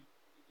he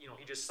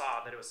just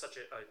saw that it was such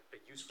a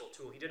useful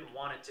tool. He didn't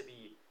want it to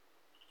be,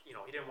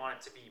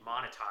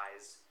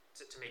 monetized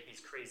to make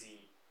these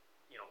crazy,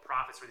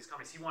 profits for these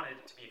companies. He wanted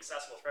it to be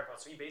accessible for everyone.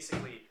 So he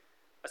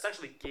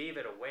essentially gave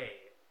it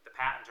away, the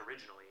patent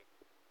originally,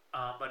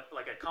 but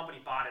like a company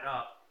bought it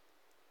up,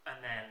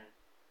 and then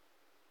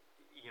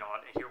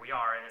here we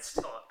are, and it's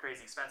still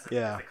crazy expensive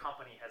because the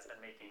company has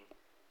been making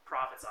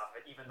profits off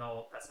it, even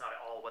though that's not at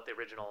all what the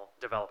original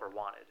developer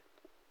wanted.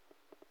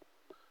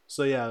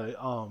 So yeah,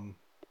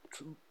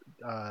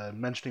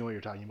 mentioning what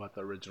you're talking about,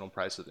 the original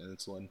price of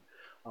insulin,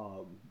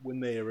 when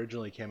they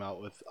originally came out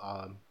with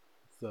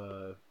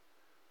the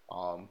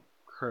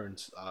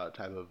current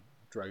type of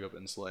drug of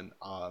insulin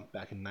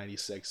back in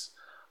 '96,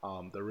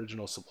 the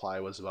original supply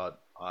was about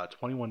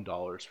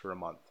 $21 for a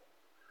month,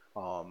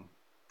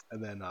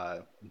 and then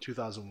in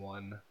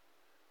 2001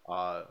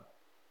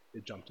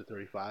 it jumped to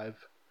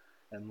 35,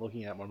 and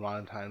looking at more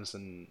modern times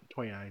in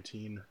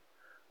 2019,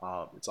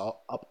 it's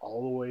up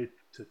all the way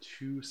to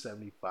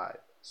 275.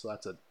 So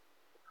that's a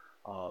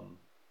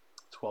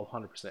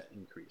 1,200%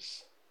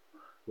 increase,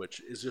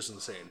 which is just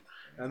insane.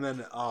 And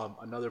then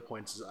another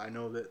point is I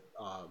know that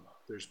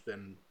there's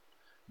been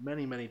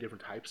many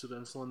different types of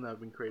insulin that have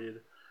been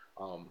created.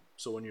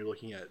 So when you're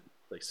looking at,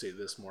 like, say,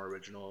 this more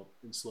original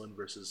insulin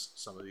versus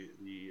some of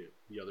the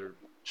other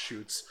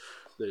shoots,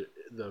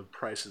 the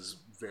prices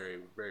vary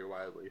very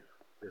widely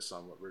based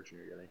on what version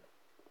you're getting,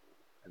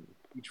 and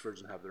each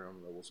version have their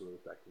own levels of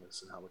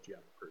effectiveness and how much you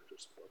have to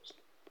purchase, of course.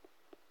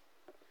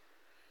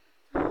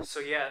 So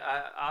yeah,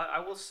 I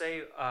will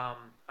say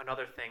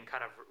another thing,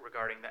 kind of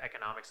regarding the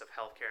economics of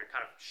healthcare and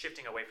kind of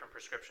shifting away from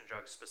prescription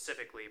drugs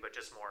specifically, but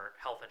just more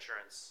health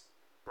insurance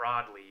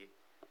broadly.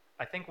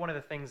 I think one of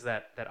the things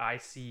that I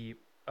see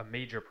a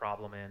major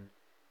problem in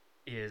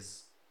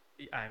is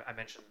I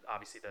mentioned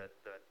obviously the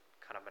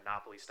kind of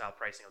monopoly style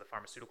pricing of the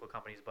pharmaceutical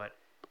companies, but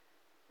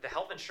the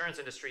health insurance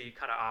industry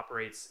kind of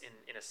operates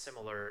in a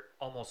similar,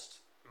 almost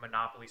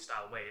monopoly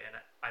style way. And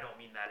I don't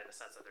mean that in the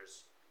sense that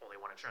there's only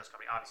one insurance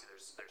company. Obviously,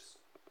 there's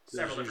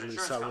There's several different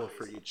usually insurance several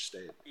companies. for each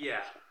state.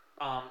 Yeah.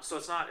 So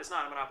it's not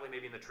a monopoly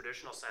maybe in the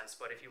traditional sense,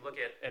 but if you look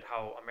at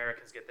how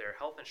Americans get their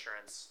health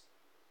insurance,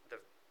 the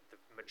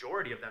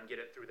majority of them get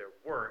it through their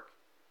work,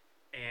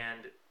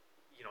 and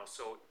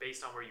so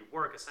based on where you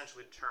work,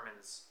 essentially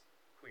determines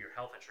who your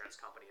health insurance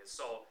company is.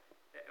 So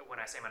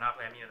when I say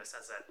monopoly, I mean in the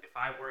sense that if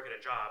I work at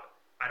a job,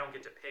 I don't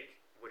get to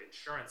pick what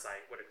insurance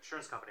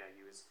company I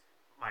use.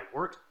 My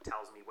work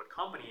tells me what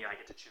company I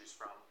get to choose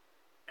from,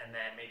 and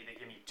then maybe they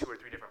give me 2 or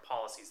 3 different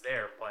policies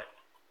there, but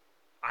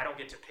I don't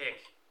get to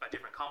pick a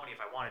different company if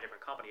I want a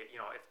different company. If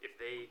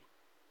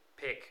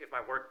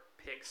my work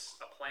picks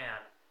a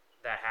plan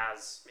that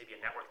has maybe a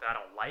network that I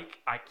don't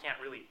like, I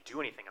can't really do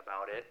anything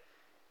about it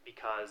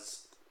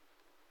because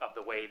of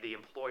the way the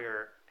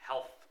employer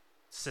health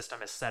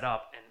system is set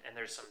up, and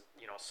there's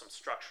some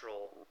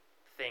structural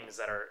things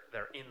that are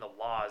in the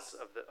laws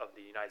of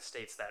the United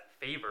States that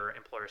favor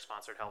employer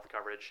sponsored health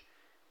coverage.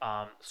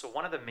 So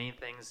one of the main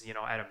things,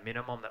 at a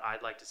minimum, that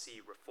I'd like to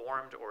see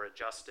reformed or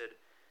adjusted,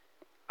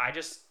 I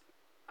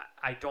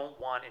don't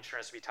want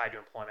insurance to be tied to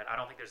employment. I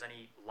don't think there's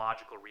any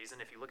logical reason.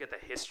 If you look at the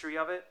history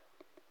of it,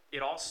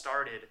 it all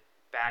started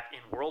back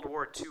in World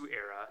War II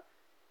era.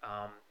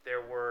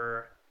 There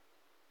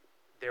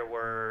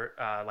were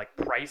like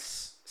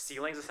price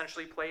ceilings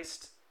essentially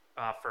placed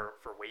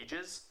for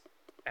wages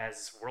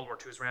as World War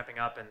II was ramping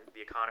up and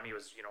the economy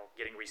was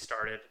getting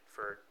restarted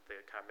for the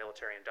kind of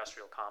military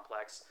industrial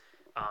complex.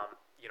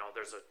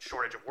 There's a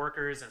shortage of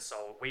workers, and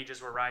so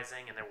wages were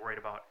rising, and they're worried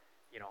about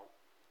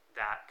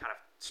that kind of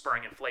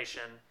spurring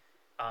inflation.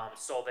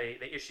 So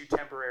they issued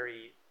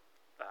temporary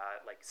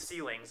like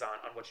ceilings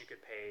on what you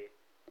could pay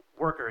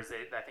workers.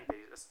 I think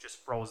they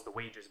just froze the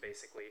wages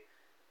basically.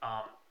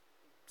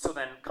 So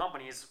then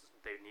companies,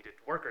 they needed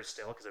workers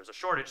still because there was a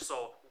shortage,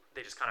 so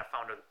they just kind of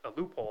found a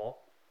loophole,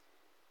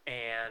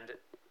 and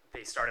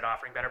they started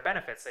offering better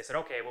benefits. They said,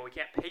 okay, well, we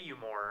can't pay you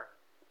more,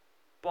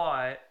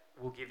 but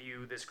we'll give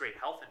you this great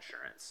health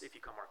insurance if you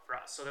come work for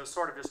us. So there was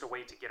sort of just a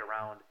way to get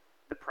around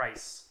the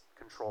price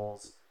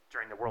controls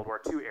during the World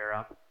War II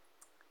era,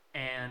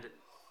 and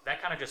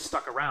that kind of just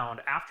stuck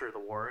around after the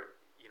war.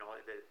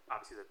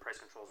 Obviously the price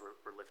controls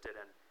were lifted,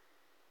 and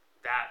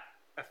that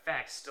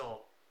effect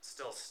still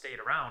stayed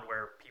around,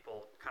 where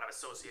people kind of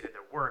associated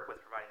their work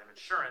with providing them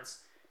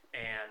insurance,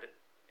 and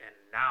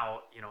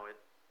now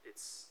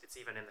it's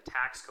even in the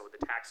tax code.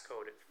 The tax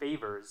code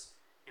favors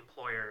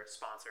employer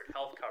sponsored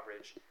health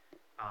coverage.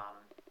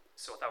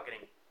 So without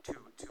getting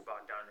too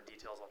bogged down in the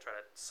details, I'll try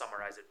to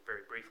summarize it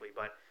very briefly.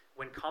 But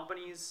when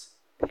companies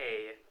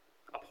pay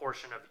a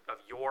portion of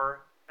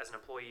your, as an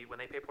employee, when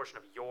they pay a portion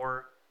of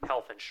your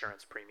health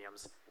insurance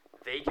premiums,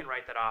 they can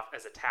write that off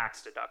as a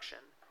tax deduction.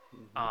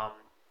 Mm-hmm.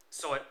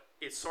 So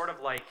it's sort of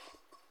like,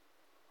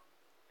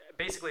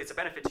 basically it's a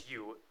benefit to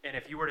you, and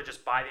if you were to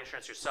just buy the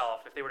insurance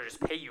yourself, if they were to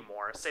just pay you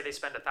more, say they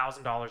spend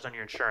 $1,000 on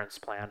your insurance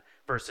plan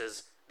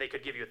versus they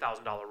could give you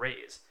 $1,000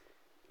 raise,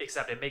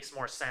 except it makes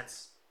more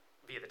sense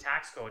via the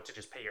tax code to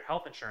just pay your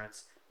health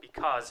insurance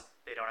because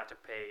they don't have to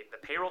pay the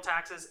payroll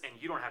taxes and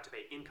you don't have to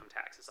pay income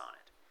taxes on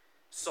it.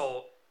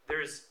 So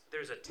there's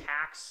a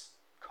tax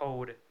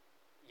code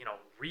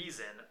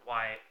reason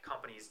why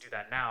companies do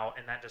that now,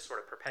 and that just sort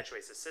of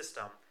perpetuates the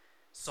system.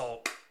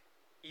 So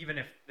even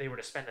if they were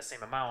to spend the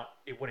same amount,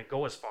 it wouldn't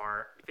go as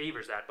far. It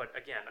favors that. But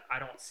again, I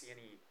don't see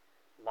any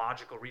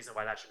logical reason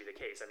why that should be the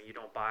case. I mean, you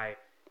don't buy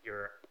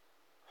your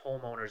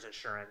homeowner's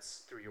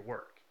insurance through your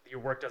work. Your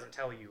work doesn't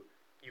tell you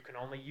you can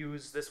only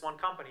use this one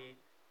company.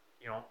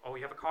 You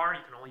have a car, you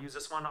can only use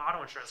this one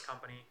auto insurance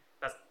company.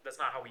 That's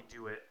not how we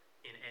do it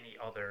in any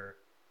other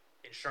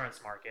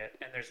insurance market.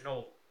 And there's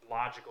no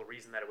logical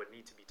reason that it would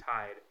need to be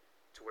tied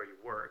to where you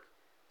work.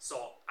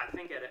 So I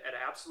think at an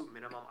absolute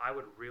minimum, I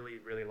would really,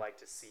 really like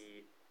to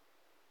see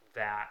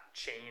that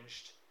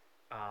changed.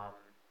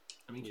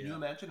 Can you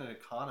imagine an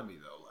economy,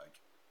 though? Like,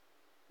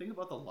 think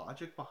about the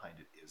logic behind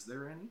it. Is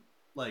there any?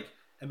 Like,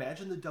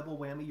 imagine the double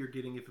whammy you're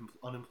getting if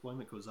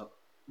unemployment goes up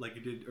like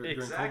it did during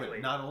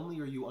COVID. Not only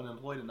are you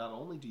unemployed, and not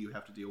only do you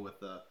have to deal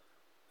with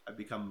I've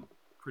become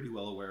pretty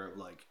well aware of,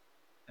 like,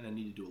 and I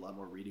need to do a lot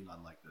more reading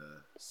on, like,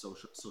 the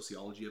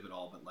sociology of it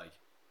all, but, like,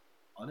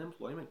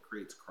 unemployment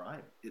creates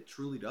crime. It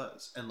truly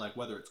does. And, like,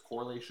 whether it's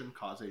correlation,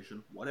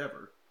 causation,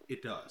 whatever,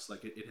 it does.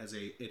 Like, it has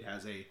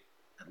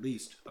at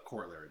least a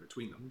corollary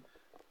between them.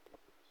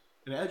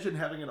 Imagine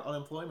having an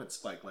unemployment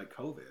spike like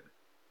COVID,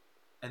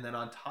 and then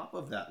on top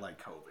of that,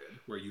 like COVID,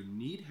 where you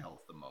need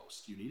health the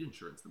most, you need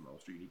insurance the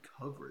most, or you need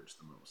coverage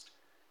the most,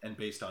 and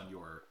based on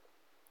your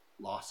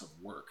loss of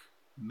work,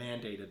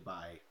 mandated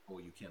by, oh,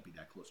 you can't be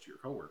that close to your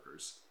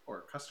coworkers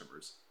or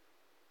customers.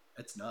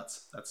 It's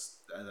nuts.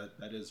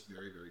 That is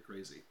very, very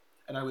crazy.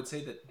 And I would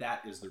say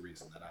that is the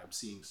reason that I'm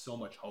seeing so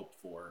much hope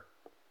for,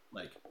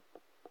 like,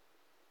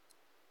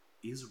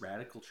 is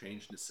radical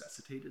change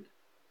necessitated?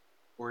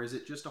 Or is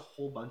it just a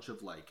whole bunch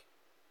of, like,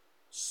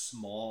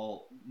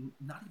 small,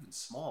 not even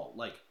small,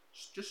 like,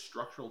 just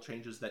structural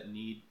changes that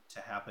need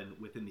to happen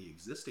within the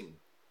existing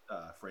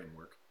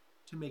framework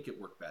to make it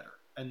work better?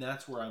 And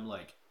that's where I'm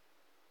like,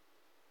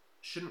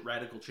 shouldn't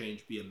radical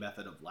change be a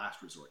method of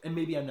last resort? And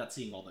maybe I'm not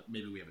seeing all that.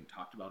 Maybe we haven't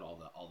talked about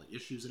all the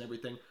issues and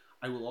everything.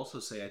 I will also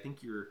say I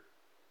think you're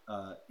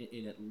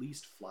in at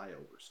least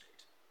flyover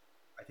state.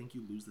 I think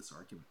you lose this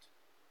argument.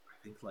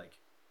 I think, like,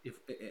 if,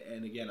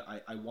 and again,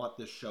 I want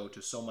this show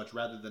to so much,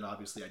 rather than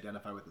obviously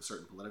identify with a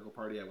certain political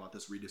party, I want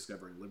this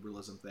rediscovering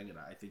liberalism thing, and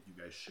I think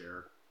you guys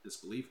share this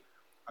belief.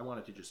 I want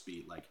it to just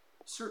be like,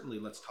 certainly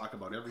let's talk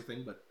about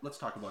everything, but let's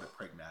talk about it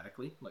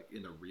pragmatically, like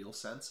in the real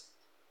sense.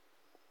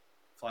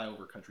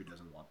 Flyover country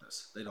doesn't want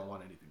this. They don't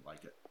want anything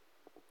like it.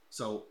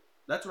 So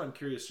that's what I'm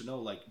curious to know.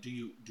 Like, do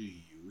you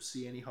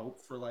see any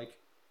hope for, like,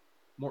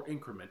 more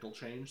incremental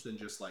change than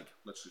just like,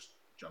 let's just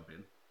jump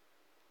in?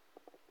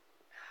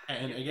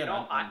 And again,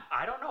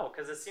 I don't know,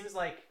 because it seems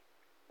like,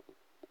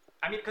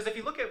 I mean, because if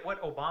you look at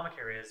what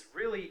Obamacare is,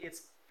 really,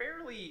 it's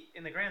fairly,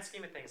 in the grand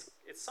scheme of things,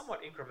 it's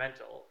somewhat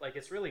incremental. Like,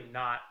 it's really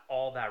not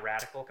all that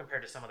radical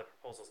compared to some of the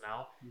proposals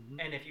now. Mm-hmm.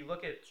 And if you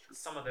look at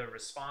some of the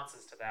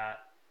responses to that,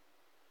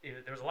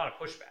 there's a lot of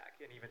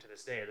pushback, and even to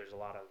this day, there's a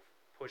lot of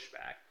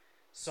pushback.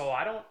 So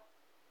I don't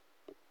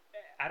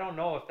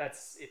know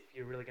if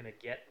you're really going to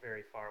get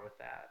very far with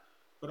that.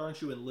 But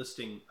aren't you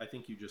enlisting? I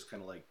think you just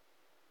kind of like,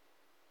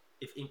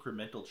 if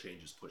incremental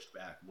change is pushed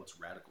back, what's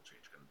radical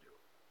change going to do?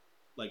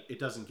 Like, it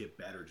doesn't get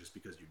better just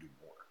because you do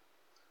more.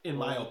 In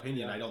my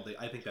opinion, yeah.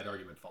 I think that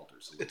argument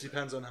falters. It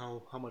depends on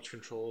how much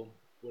control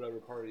whatever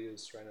party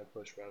is trying to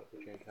push radical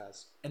change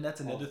has. And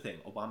that's another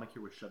thing.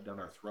 Obamacare was shoved down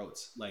our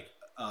throats. Like,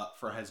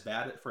 for as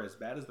bad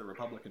as the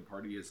Republican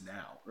Party is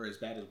now, or as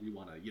bad as we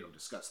want to,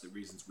 discuss the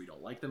reasons we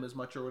don't like them as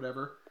much or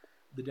whatever,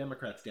 the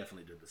Democrats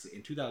definitely did this.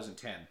 In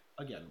 2010,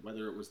 again,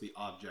 whether it was the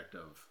object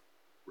of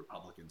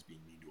Republicans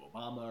being mean to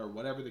Obama or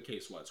whatever the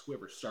case was,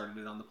 whoever started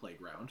it on the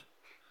playground,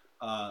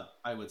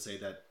 I would say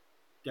that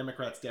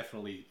Democrats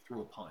definitely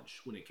threw a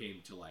punch when it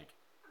came to, like,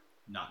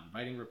 not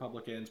inviting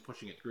Republicans,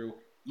 pushing it through.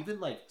 Even,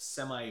 like,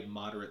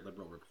 semi-moderate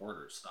liberal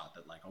reporters thought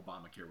that, like,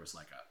 Obamacare was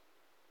like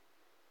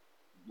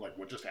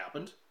what just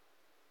happened?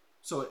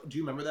 So do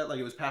you remember that? Like,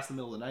 it was past the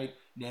middle of the night.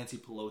 Nancy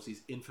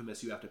Pelosi's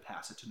infamous "you have to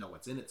pass it to know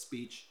what's in it"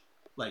 speech.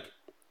 Like,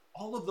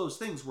 all of those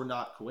things were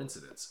not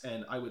coincidence.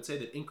 And I would say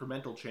that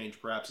incremental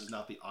change perhaps is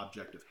not the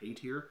object of hate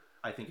here.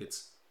 I think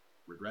it's,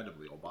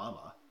 regrettably,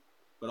 Obama,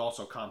 but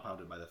also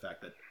compounded by the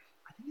fact that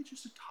I think it's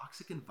just a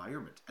toxic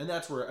environment. And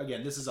that's where,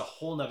 again, this is a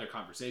whole nother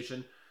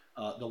conversation.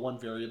 The one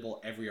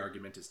variable every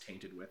argument is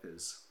tainted with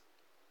is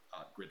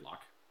gridlock,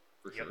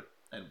 for sure,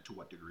 and to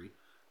what degree.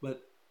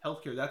 But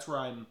healthcare, that's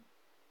where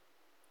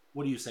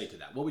what do you say to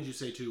that? What would you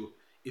say to,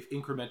 if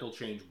incremental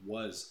change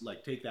was,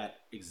 like, take that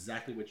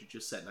exactly what you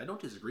just said, and I don't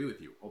disagree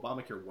with you,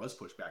 Obamacare was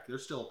pushed back.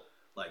 There's still,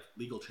 like,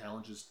 legal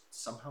challenges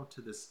somehow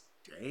to this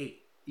day,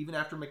 even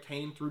after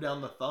McCain threw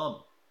down the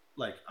thumb.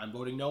 Like, I'm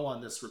voting no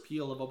on this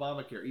repeal of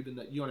Obamacare, even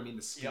the, you know what I mean,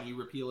 the skinny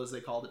repeal, as they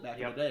called it back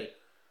in the day.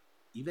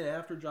 Even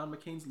after John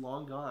McCain's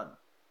long gone,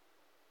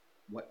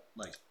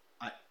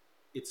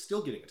 it's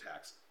still getting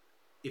attacked.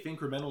 If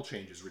incremental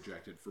change is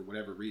rejected for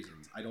whatever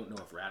reasons, I don't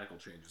know if radical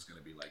change is going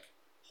to be, like,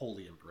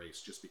 wholly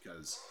embraced just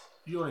because,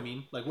 you know what I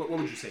mean? Like, what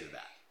would you say to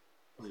that?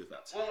 What are your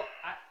thoughts? Well,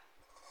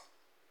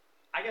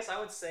 I guess I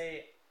would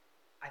say,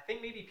 I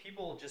think maybe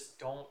people just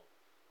don't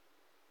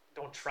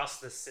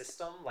trust the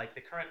system, like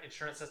the current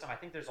insurance system. I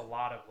think there's a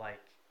lot of,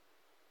 like,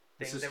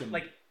 things that,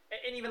 like,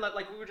 and even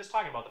like we were just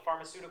talking about the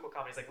pharmaceutical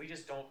companies, like, we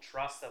just don't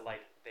trust that,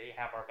 like, they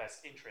have our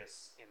best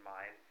interests in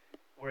mind.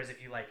 Whereas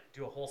if you, like,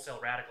 do a wholesale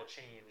radical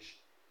change,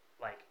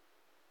 like,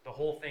 the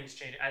whole thing's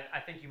changed. I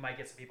think you might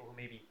get some people who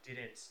maybe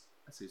didn't.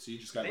 I see. So you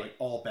just got, like,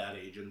 all bad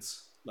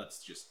agents.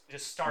 Let's just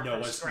start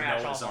from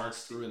scratch, Noah's Ark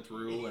through and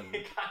through, and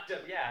kind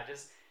of, yeah,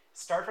 just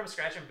start from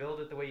scratch and build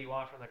it the way you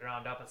want from the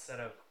ground up, instead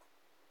of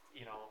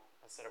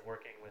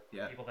working with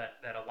people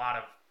that a lot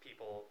of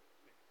people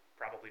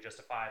probably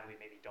justifiably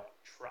maybe don't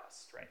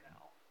trust right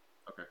now.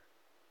 Okay.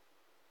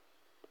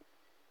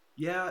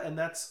 Yeah, and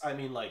that's, I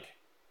mean, like,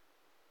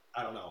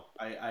 I don't know.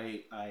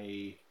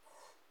 I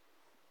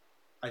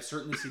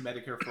certainly see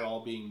Medicare for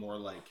All being more,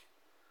 like,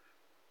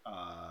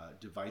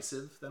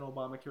 divisive than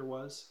Obamacare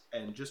was,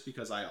 and just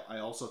because I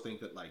also think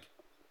that, like,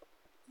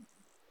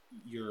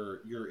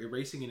 you're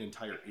erasing an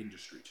entire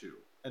industry too,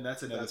 and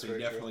that's another thing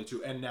definitely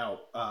too. And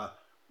now,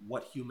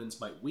 what humans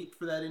might weep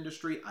for that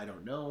industry, I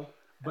don't know,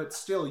 but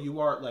still, you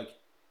are, like,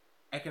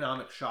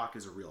 economic shock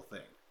is a real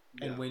thing,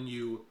 and when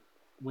you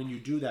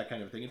do that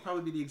kind of thing, it'd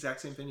probably be the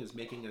exact same thing as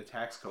making a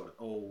tax code.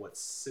 Oh, what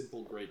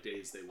simple great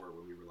days they were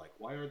when we were like,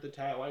 why isn't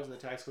the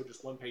tax code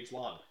just one page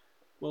long?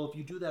 Well, if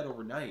you do that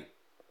overnight,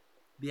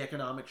 the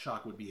economic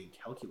shock would be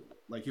incalculable.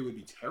 Like, it would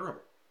be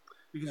terrible.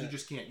 because Yeah. you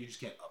just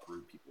can't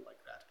uproot people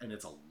like that, and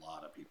it's a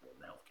lot of people in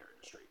the healthcare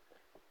industry.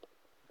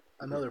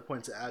 Another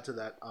point to add to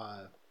that,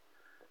 I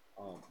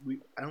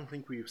don't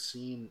think we've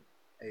seen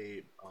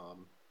a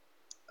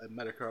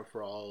Medicare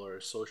for all or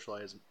a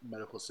socialized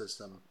medical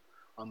system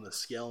on the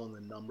scale and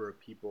the number of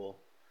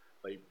people,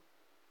 like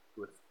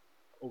with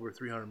over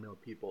 300 million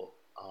people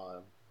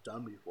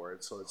done before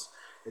it. So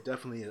it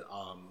definitely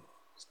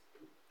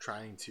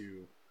trying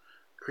to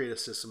create a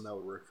system that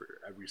would work for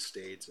every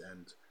state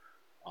and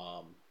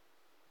um,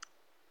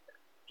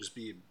 just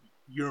be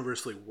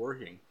universally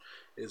working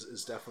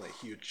is definitely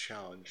a huge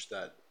challenge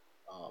that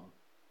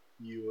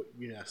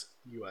U.S.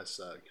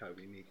 Kind of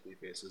uniquely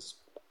faces.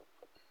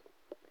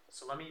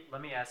 So let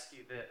me ask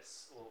you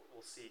this.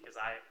 We'll see because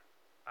I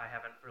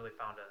haven't really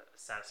found a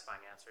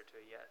satisfying answer to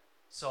it yet.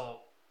 So,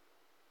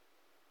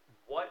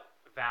 what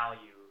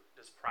value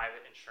does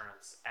private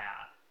insurance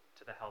add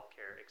to the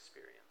healthcare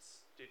experience?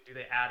 Do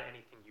they add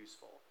anything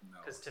useful? No.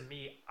 Because to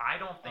me, I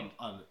don't think.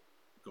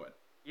 Go ahead.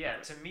 Yeah,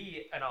 to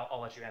me, and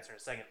I'll let you answer in a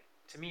second.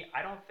 To me,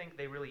 I don't think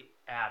they really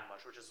add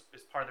much, which is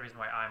part of the reason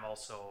why I'm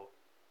also,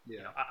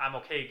 I'm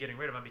okay getting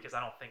rid of them because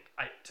I don't think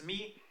to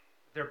me,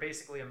 they're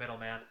basically a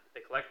middleman.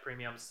 They collect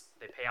premiums,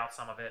 they pay out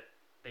some of it,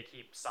 they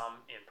keep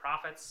some in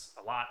profits,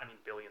 a lot. I mean,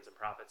 billions in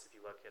profits if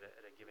you look at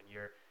a given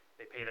year.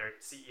 They pay their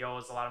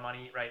CEOs a lot of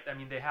money, right? I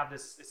mean, they have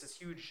this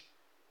huge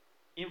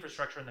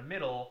infrastructure in the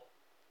middle,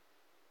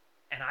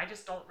 and I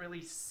just don't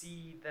really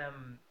see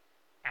them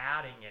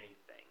adding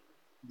anything.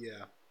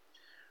 Yeah.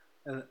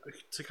 And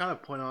to kind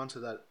of point on to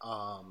that,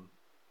 I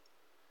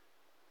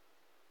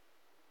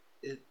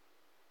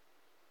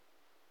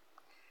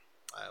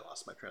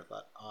lost my train of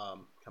thought.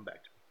 Come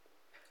back to me.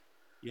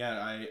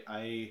 Yeah,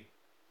 I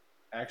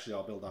actually,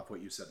 I'll build off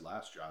what you said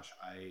last, Josh.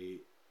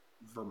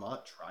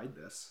 Vermont tried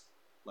this,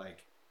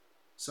 like,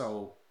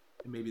 so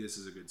and maybe this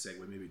is a good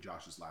segue. Maybe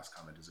Josh's last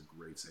comment is a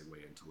great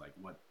segue into like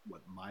what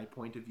my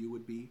point of view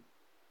would be.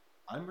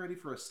 I'm ready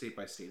for a state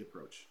by state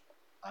approach.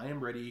 I am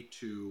ready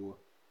to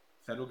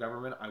federal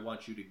government. I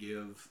want you to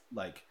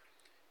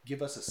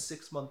give us a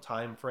 6-month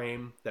time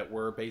frame that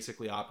we're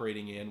basically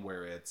operating in,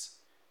 where it's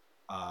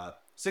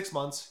 6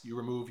 months, you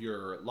remove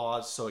your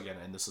laws. So again,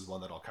 and this is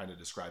one that I'll kind of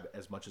describe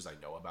as much as I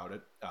know about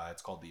it.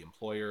 It's called the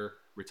Employer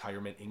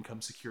Retirement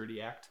Income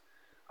Security Act.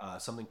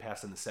 Something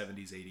passed in the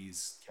 70s,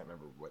 80s, can't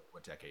remember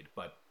what decade,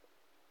 but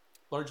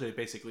largely it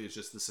basically is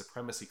just the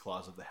supremacy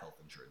clause of the health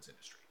insurance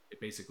industry.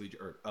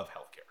 Or of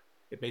healthcare.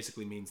 It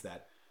basically means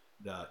that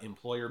the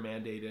employer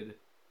mandated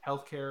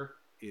healthcare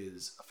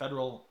is a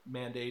federal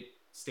mandate.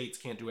 States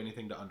can't do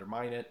anything to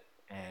undermine it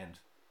and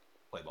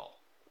play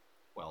ball.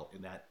 Well,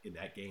 in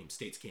that game,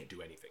 states can't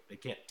do anything. They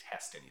can't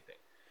test anything.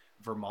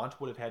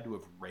 Vermont would have had to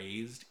have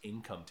raised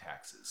income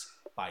taxes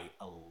by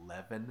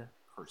 11%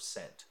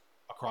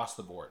 across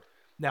the board.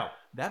 Now,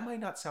 that might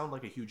not sound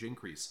like a huge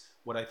increase.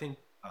 What I think,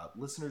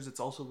 listeners, it's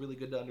also really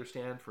good to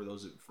understand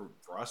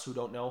for us who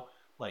don't know,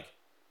 like,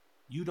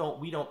 we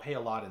don't pay a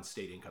lot in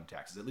state income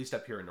taxes. At least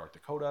up here in North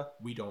Dakota,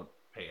 we don't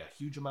pay a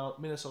huge amount.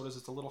 Minnesota's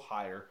it's a little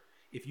higher.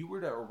 If you were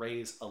to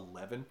raise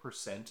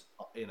 11%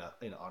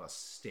 on a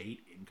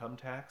state income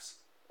tax,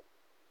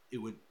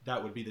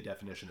 that would be the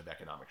definition of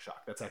economic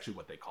shock. That's actually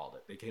what they called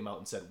it. They came out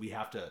and said we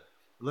have to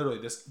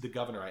literally the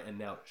governor, and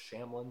now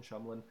Shamlin,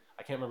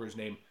 I can't remember his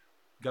name.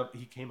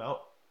 He came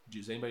out.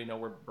 Does anybody know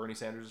where Bernie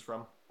Sanders is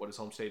from? What his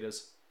home state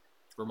is?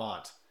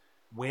 Vermont.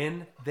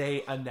 When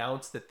they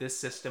announced that this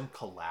system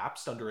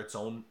collapsed under its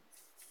own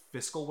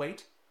fiscal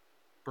weight,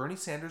 Bernie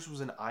Sanders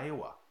was in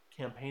Iowa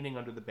campaigning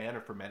under the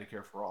banner for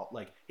Medicare for all.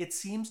 Like, it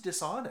seems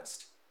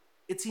dishonest.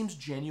 It seems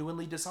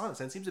genuinely dishonest,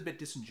 and it seems a bit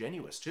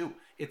disingenuous too.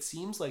 It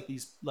seems like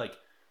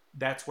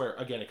that's where,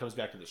 again, it comes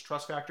back to this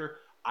trust factor.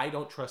 I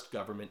don't trust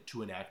government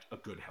to enact a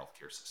good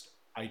healthcare system.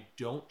 I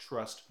don't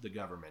trust the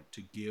government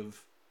to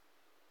give,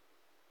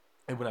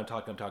 and when I'm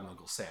talking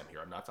Uncle Sam here.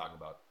 I'm not talking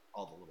about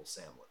all the little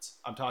Samlets.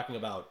 I'm talking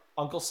about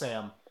Uncle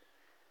Sam.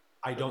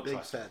 I don't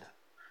trust him.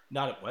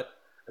 Not at what?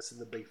 I said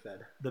the big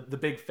Fed. The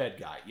big Fed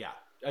guy, yeah.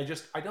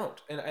 I don't.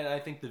 And I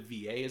think the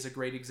VA is a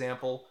great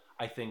example.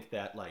 I think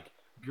that, like,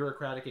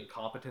 bureaucratic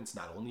incompetence,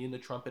 not only in the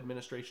Trump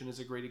administration, is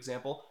a great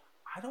example.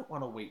 I don't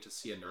want to wait to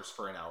see a nurse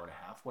for an hour and a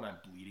half when I'm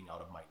bleeding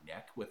out of my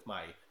neck with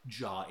my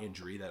jaw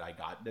injury that I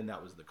got. Then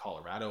that was the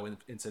Colorado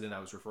incident I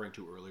was referring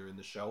to earlier in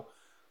the show.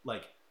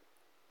 Like,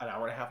 an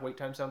hour and a half wait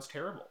time sounds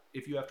terrible.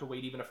 If you have to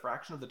wait even a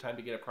fraction of the time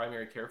to get a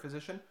primary care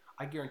physician,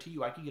 I guarantee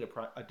you I could get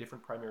a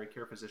different primary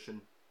care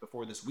physician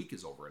before this week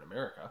is over in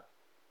America.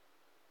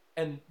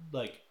 And,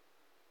 like,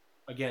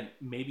 again,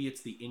 maybe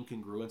it's the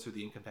incongruence or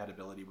the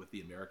incompatibility with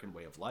the American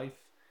way of life.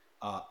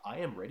 I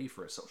am ready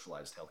for a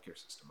socialized healthcare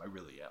system. I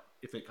really am.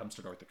 If it comes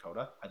to North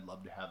Dakota, I'd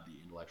love to have the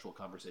intellectual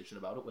conversation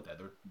about it with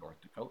other North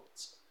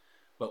Dakotans.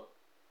 But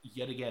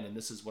yet again, and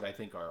this is what I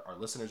think our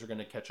listeners are going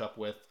to catch up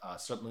with,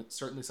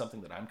 certainly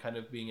something that I'm kind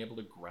of being able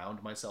to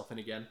ground myself in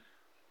again.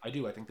 I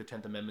think the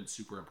 10th Amendment is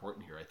super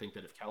important here. I think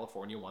that if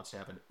California wants to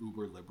have an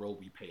uber liberal,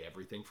 we pay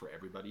everything for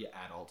everybody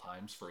at all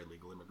times for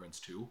illegal immigrants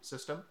too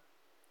system,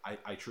 I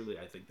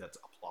think that's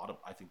applaudable.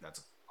 I think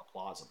that's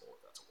plausible,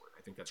 if that's a word.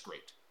 I think that's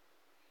great.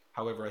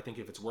 However, I think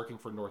if it's working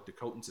for North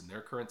Dakotans in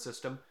their current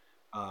system,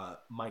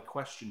 my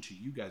question to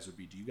you guys would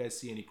be, do you guys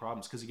see any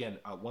problems? Because again,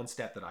 one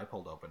stat that I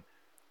pulled open,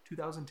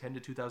 2010 to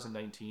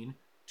 2019,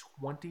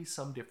 20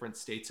 some different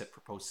states have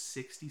proposed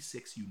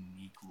 66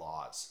 unique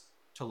laws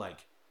to like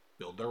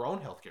build their own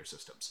healthcare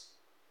systems.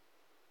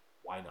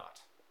 Why not?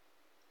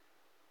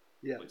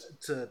 Yeah, Please.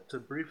 to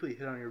briefly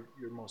hit on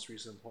your most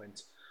recent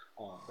points,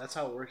 that's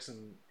how it works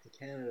in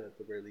Canada at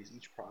the very least.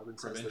 Each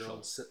province has their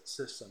own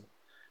system,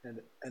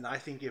 and I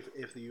think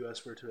if the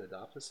U.S. were to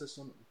adopt a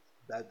system,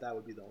 that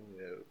would be the only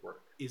way it would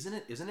work. Isn't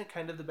it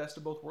kind of the best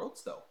of both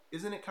worlds though?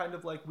 Isn't it kind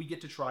of like we get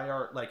to try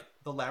our like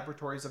the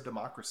laboratories of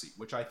democracy,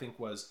 which I think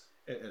was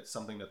it's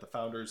something that the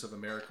founders of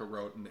America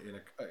wrote in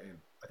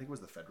I think it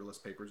was the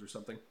Federalist Papers or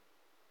something,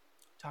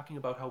 talking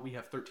about how we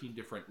have 13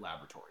 different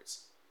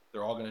laboratories.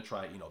 They're all going to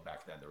try,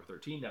 back then there were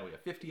 13, now we have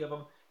 50 of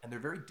them, and they're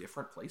very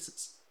different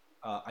places.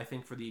 I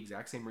think for the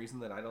exact same reason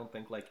that I don't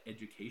think like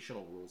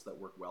educational rules that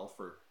work well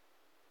for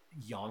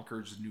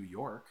Yonkers, New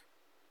York,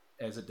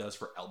 as it does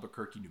for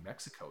Albuquerque, New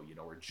Mexico,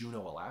 or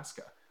Juneau,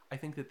 Alaska. I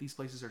think that these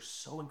places are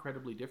so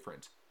incredibly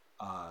different.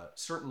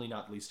 Certainly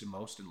not least in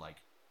most in like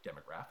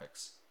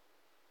demographics.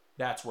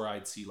 That's where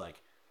I'd see like,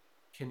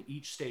 can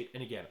each state,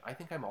 and again, I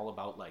think I'm all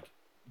about like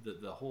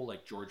the whole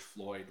like George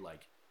Floyd,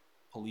 like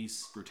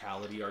police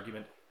brutality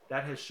argument.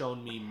 That has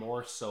shown me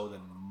more so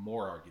than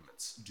more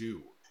arguments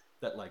do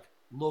that like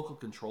local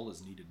control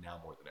is needed now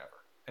more than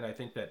ever. And I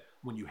think that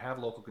when you have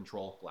local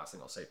control, last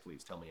thing I'll say,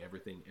 please tell me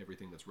everything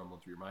that's rumbling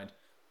through your mind.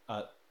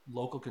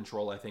 Local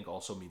control, I think,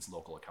 also means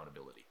local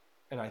accountability.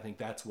 And I think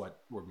that's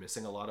what we're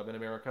missing a lot of in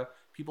America.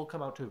 People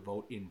come out to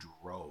vote in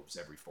droves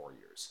every 4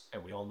 years.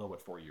 And we all know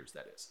what 4 years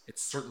that is.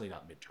 It's certainly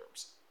not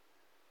midterms.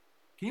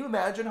 Can you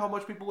imagine how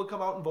much people would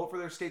come out and vote for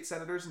their state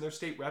senators and their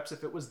state reps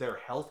if it was their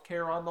health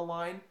care on the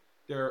line?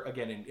 They're,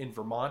 again, in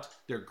Vermont,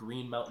 their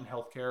Green Mountain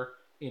health care.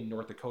 In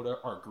North Dakota,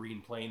 our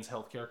Green Plains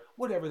healthcare.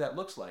 Whatever that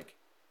looks like.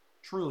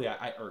 Truly,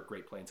 or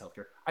Great Plains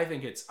healthcare. I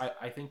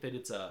think that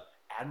it's a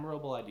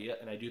admirable idea,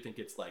 and I do think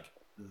it's like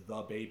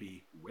the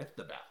baby with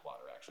the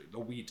bathwater, actually. The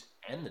wheat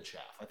and the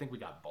chaff. I think we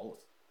got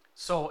both.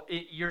 So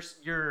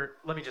you're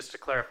let me just to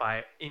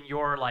clarify, in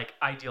your like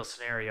ideal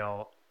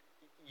scenario,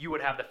 you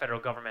would have the federal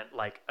government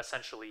like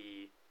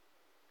essentially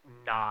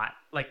not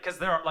like, because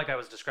there are, like I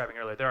was describing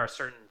earlier, there are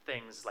certain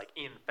things like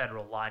in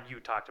federal law, and you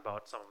talked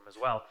about some of them as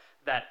well,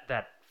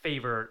 that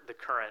favor the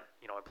current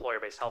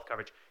employer-based health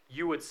coverage.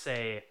 You would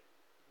say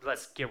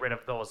let's get rid of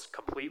those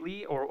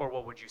completely, or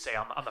what would you say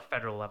on the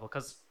federal level?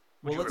 Because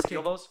let's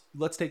repeal those?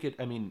 Let's take it.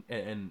 I mean,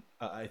 and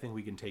I think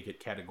we can take it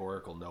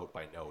categorical note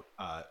by note.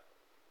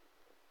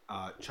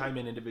 Chime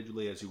in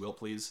individually as you will,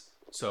 please.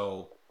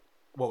 So,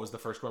 what was the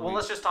first one? Well,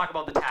 let's just talk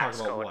about the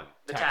tax code. One.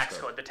 The tax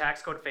code. The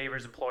tax code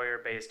favors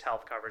employer-based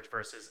health coverage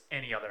versus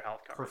any other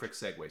health coverage. Perfect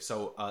segue.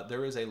 So,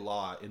 there is a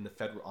law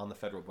on the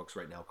federal books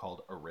right now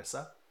called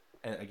ERISA,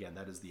 and again,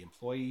 that is the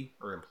Employee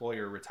or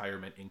Employer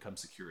Retirement Income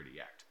Security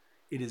Act.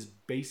 It is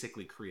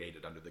basically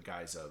created under the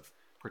guise of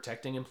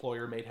protecting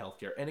employer-made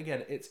healthcare, and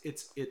again,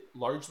 it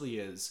largely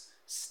is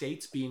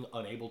states being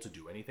unable to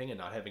do anything and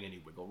not having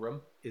any wiggle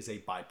room is a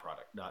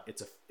byproduct.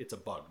 It's a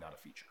bug, not a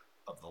feature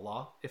of the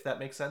law, if that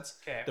makes sense.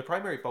 Okay. The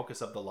primary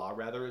focus of the law,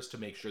 rather, is to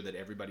make sure that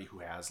everybody who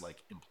has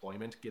like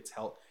employment gets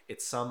help.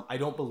 I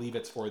don't believe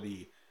it's for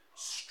the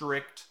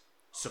strict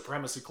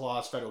supremacy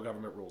clause, federal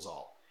government rules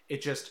all.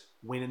 It just,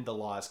 when the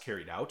law is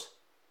carried out,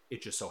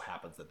 it just so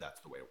happens that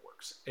that's the way it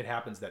works. It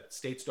happens that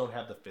states don't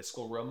have the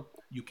fiscal room.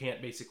 You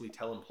can't basically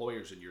tell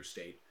employers in your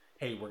state,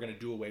 hey, we're going to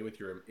do away with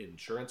your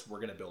insurance. We're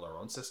going to build our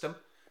own system.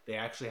 They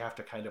actually have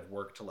to kind of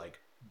work to like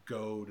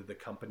goad the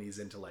companies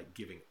into like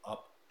giving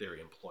up their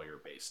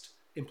employee-based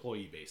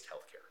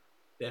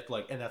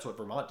healthcare. And that's what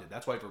Vermont did.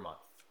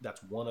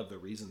 That's one of the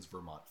reasons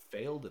Vermont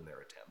failed in their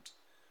attempt,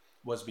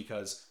 was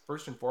because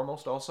first and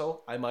foremost,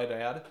 also, I might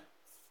add,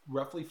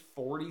 roughly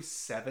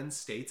 47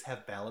 states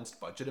have balanced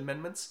budget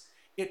amendments.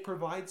 It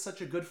provides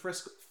such a good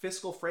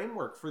fiscal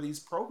framework for these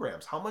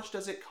programs. How much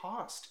does it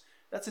cost?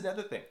 That's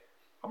another thing.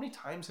 How many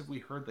times have we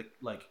heard that,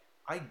 like,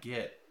 I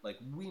get, like,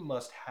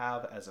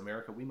 as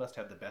America, we must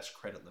have the best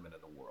credit limit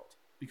in the world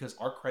because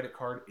our credit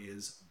card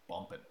is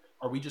bumping.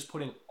 Are we just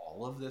putting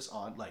all of this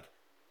on? Like,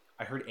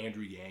 I heard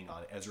Andrew Yang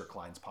on Ezra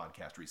Klein's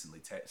podcast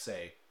recently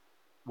say,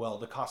 well,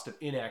 the cost of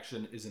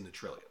inaction is in the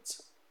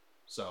trillions.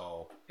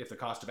 So if the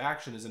cost of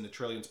action is in the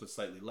trillions but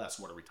slightly less,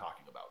 what are we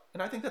talking about?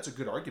 And I think that's a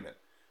good argument.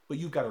 But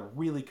you've got to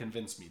really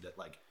convince me that,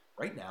 like,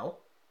 right now,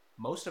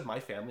 most of my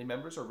family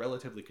members are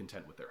relatively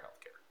content with their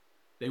healthcare.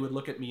 They would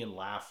look at me and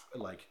laugh,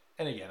 like,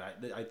 and again,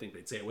 I think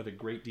they'd say it with a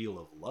great deal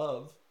of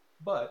love,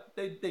 but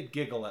they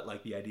giggle at,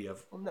 like, the idea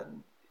of,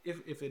 well,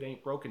 if it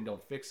ain't broken,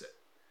 don't fix it.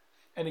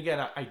 And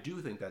again, I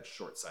do think that's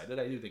short-sighted.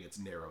 I do think it's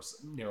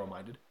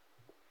narrow-minded.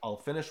 I'll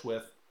finish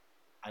with,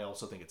 I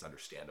also think it's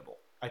understandable.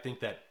 I think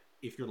that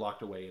if you're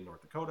locked away in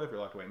North Dakota, if you're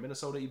locked away in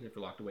Minnesota, even if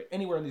you're locked away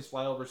anywhere in these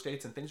flyover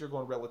states and things are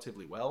going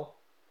relatively well,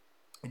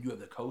 and you have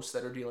the coasts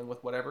that are dealing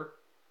with whatever,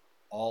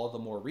 all the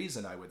more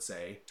reason, I would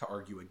say, to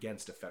argue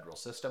against a federal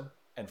system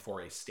and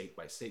for a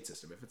state-by-state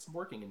system. If it's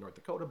working in North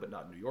Dakota but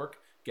not New York,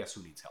 guess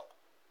who needs help?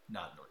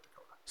 Not North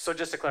Dakota. So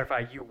just to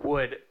clarify, you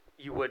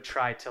would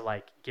try to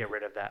like get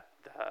rid of that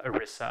the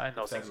ERISA and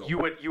those things.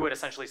 Federal. You would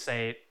essentially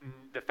say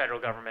the federal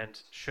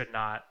government should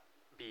not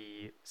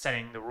be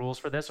setting the rules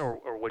for this, or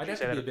would I'd you have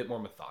say to be that? a bit more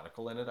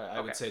methodical in it. I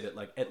would say that,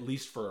 like, at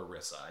least for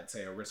ERISA, I'd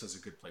say ERISA is a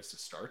good place to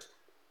start.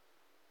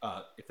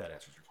 If that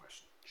answers your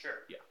question.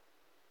 Sure. Yeah.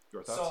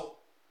 Your thoughts? So,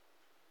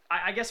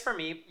 I guess for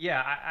me,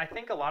 yeah, I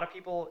think a lot of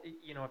people,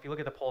 you know, if you look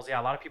at the polls, yeah,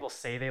 a lot of people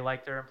say they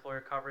like their employer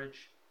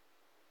coverage.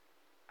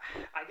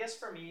 I guess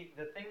for me,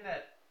 the thing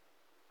that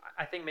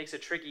I think makes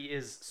it tricky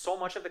is so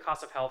much of the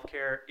cost of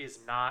healthcare is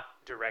not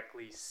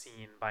directly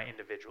seen by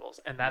individuals,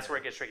 and that's where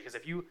it gets tricky. Because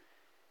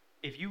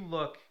if you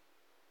look,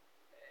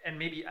 and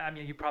maybe, I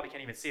mean, you probably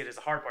can't even see it as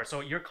a hard part.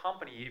 So your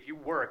company, if you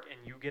work and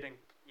you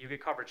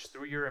get coverage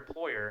through your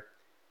employer,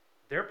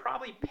 they're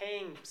probably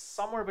paying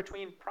somewhere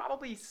between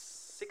probably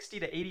 60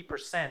 to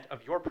 80%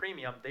 of your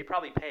premium. They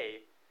probably pay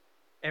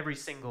every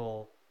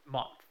single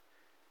month,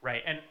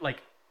 right? And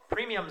like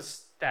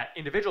premiums that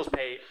individuals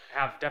pay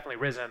have definitely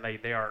risen.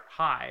 They are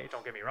high,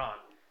 don't get me wrong,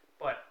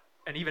 but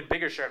an even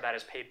bigger share of that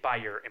is paid by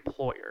your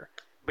employer.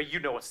 But you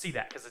don't see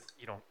that because it's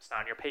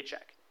not in your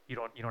paycheck. You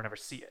don't ever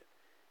see it.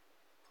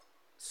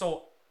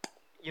 So,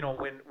 you know,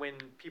 when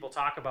people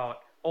talk about,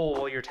 oh,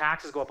 well, your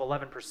taxes go up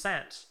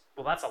 11%,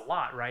 well, that's a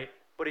lot, right?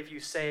 But if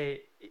you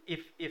say,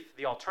 if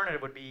the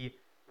alternative would be,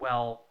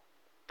 well,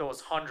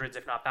 those hundreds,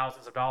 if not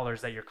thousands of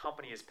dollars that your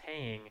company is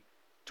paying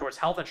towards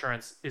health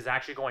insurance is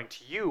actually going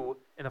to you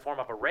in the form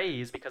of a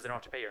raise because they don't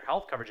have to pay your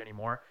health coverage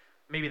anymore,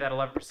 maybe that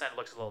 11%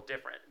 looks a little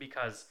different.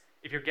 Because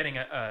if you're getting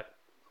a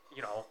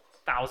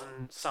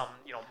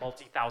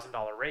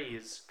multi-$1,000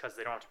 raise because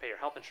they don't have to pay your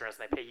health insurance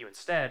and they pay you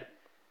instead,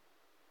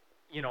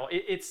 you know,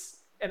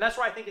 and that's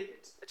why I think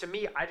to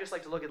me, I just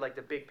like to look at like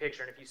the big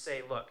picture. And if you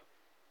say, look,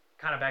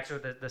 kind of back to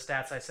the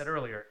stats I said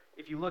earlier,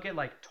 if you look at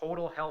like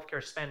total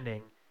healthcare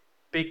spending,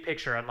 big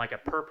picture on like a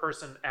per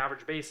person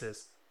average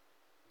basis,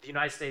 the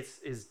United States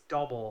is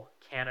double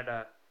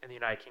Canada and the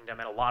United Kingdom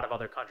and a lot of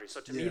other countries. So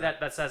to me,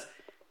 that says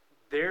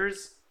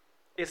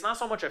it's not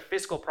so much a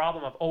fiscal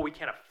problem of, oh, we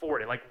can't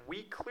afford it. Like,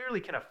 we clearly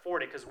can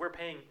afford it because we're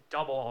paying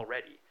double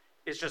already.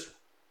 It's just,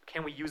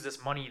 can we use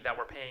this money that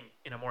we're paying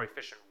in a more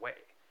efficient way?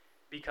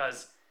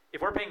 Because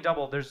if we're paying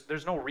double,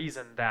 there's no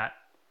reason that,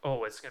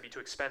 oh, it's going to be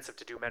too expensive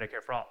to do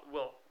Medicare for all.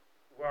 Well,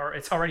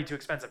 it's already too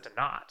expensive to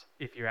not,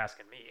 if you're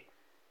asking me.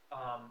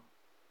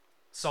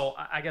 So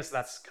I guess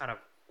that's kind of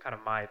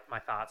my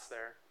thoughts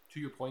there. To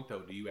your point,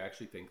 though, do you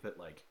actually think that,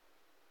 like,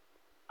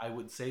 I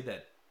would say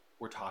that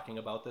we're talking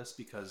about this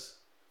because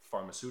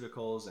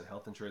pharmaceuticals and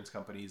health insurance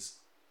companies,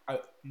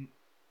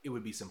 it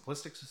would be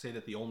simplistic to say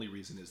that the only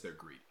reason is they're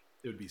greedy.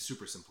 It would be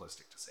super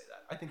simplistic to say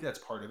that. I think that's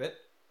part of it,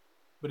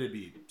 but it'd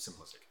be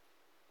simplistic.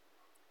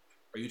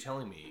 Are you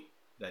telling me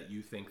that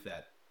you think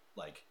that,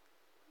 like,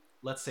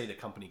 let's say the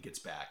company gets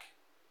back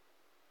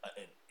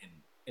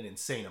an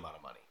insane amount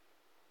of money?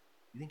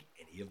 Do you think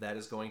any of that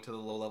is going to the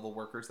low-level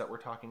workers that we're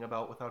talking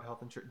about without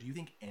health insurance? Do you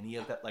think any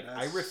of that? Like,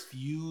 I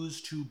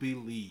refuse to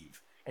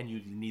believe, and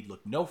you need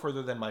look no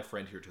further than my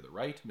friend here to the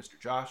right, Mr.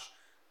 Josh,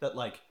 that,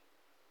 like,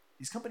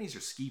 these companies are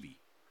skeevy.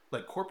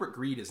 Like, corporate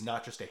greed is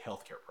not just a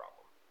healthcare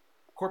problem.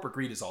 Corporate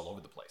greed is all over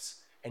the place.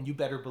 And you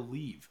better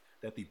believe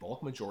that the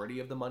bulk majority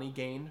of the money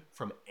gained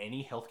from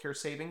any healthcare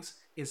savings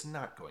is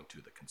not going to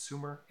the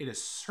consumer. It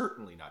is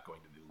certainly not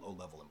going to the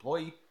low-level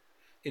employee.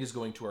 It is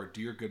going to our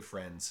dear good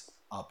friends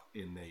up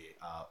in the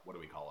what do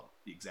we call them?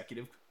 The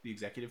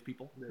executive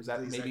people. Is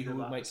that maybe who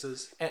might?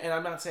 And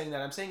I'm not saying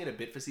that. I'm saying it a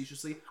bit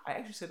facetiously. I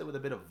actually say that with a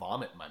bit of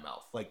vomit in my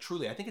mouth. Like,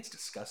 truly, I think it's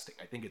disgusting.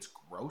 I think it's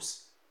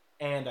gross,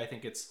 and I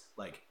think it's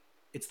like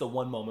it's the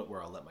one moment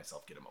where I'll let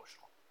myself get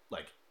emotional.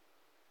 Like,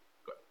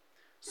 go ahead.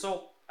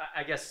 So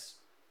I guess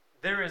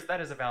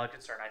that is a valid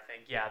concern. I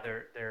think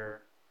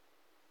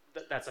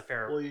that's a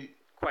fair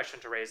question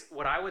to raise.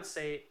 What I would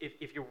say,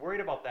 if you're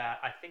worried about that,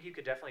 I think you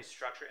could definitely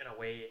structure it in a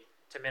way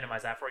to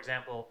minimize that. For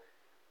example,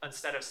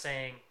 instead of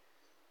saying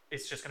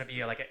it's just going to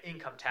be like an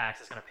income tax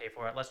that's going to pay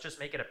for it, let's just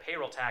make it a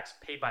payroll tax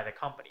paid by the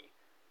company.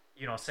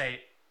 You know, say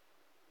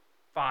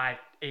 5,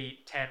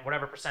 8, 10,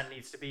 whatever percent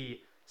needs to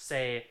be.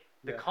 Say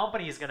the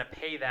company is going to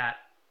pay that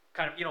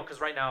kind of, you know,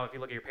 because right now if you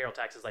look at your payroll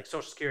taxes like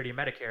Social Security and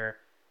Medicare,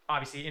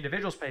 obviously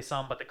individuals pay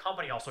some, but the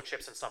company also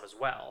chips in some as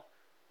well.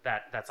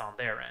 That's on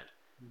their end.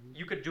 Mm-hmm.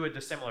 You could do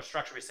a similar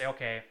structure. We say,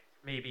 okay,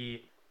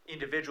 maybe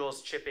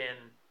individuals chip in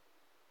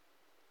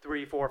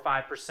 3, 4,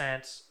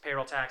 5%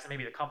 payroll tax, and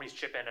maybe the companies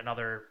chip in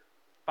another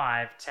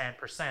 5,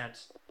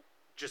 10%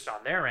 just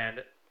on their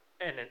end.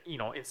 And you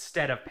know,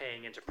 instead of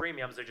paying into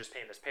premiums, they're just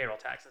paying this payroll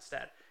tax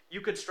instead.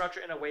 You could structure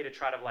it in a way to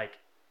try to like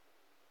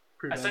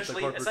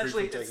essentially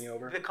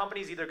the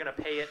company's either going to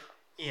pay it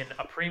in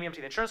a premium to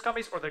the insurance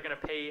companies, or they're going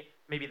to pay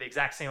maybe the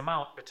exact same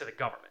amount but to the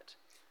government.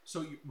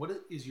 So what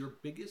is your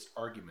biggest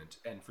argument,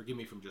 and forgive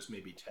me from just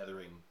maybe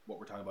tethering what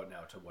we're talking about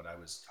now to what I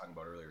was talking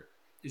about earlier,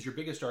 is your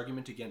biggest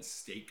argument against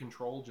state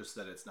control just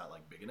that it's not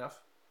like big enough?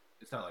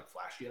 It's not like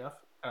flashy enough?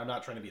 And I'm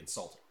not trying to be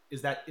insulting.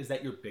 Is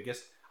that your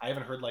biggest? I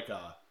haven't heard like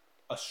a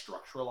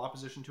structural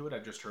opposition to it.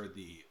 I've just heard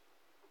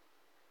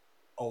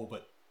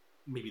but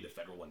maybe the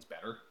federal one's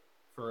better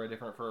for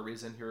a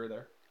reason here or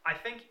there. I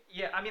think,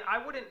 yeah, I mean,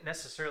 I wouldn't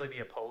necessarily be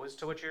opposed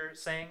to what you're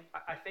saying.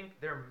 I think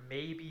there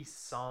may be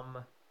some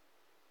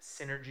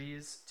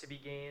synergies to be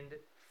gained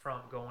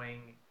from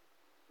going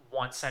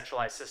one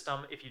centralized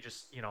system. If you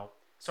just,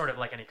 sort of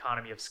like an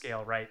economy of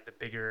scale, right? The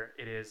bigger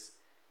it is,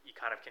 you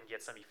kind of can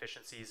get some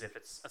efficiencies if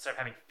it's, instead of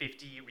having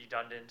 50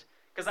 redundant,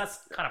 because that's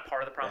kind of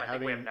part of the problem I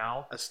think we have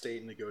now. A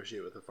state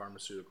negotiate with a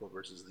pharmaceutical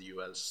versus the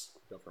U.S.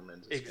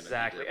 government is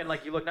exactly. And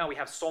like you look now, we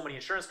have so many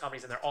insurance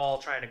companies and they're all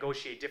trying to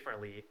negotiate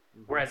differently.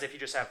 Whereas if you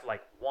just have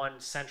like one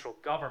central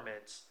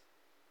government,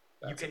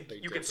 you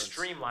can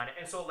streamline it.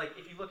 And so like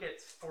if you look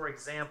at, for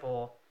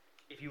example,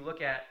 if you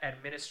look at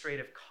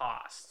administrative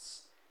costs,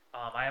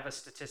 I have a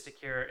statistic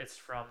here. It's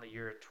from the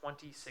year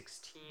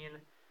 2016.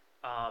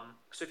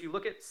 So if you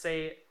look at,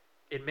 say,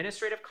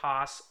 administrative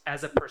costs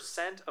as a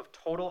percent of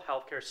total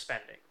healthcare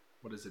spending.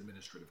 What is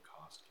administrative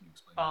cost? Can you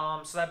explain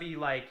that? So that'd be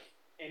like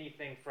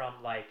anything from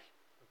like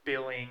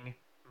billing,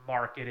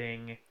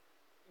 marketing,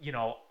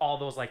 all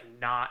those like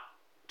not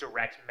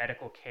direct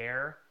medical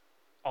care,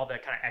 all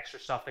that kind of extra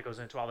stuff that goes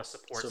into all the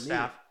support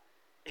staff.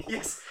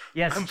 Yes,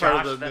 I'm Josh,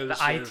 part of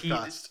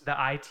the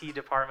IT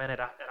department at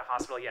a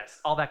hospital. Yes,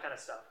 all that kind of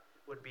stuff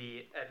would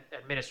be an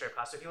administrative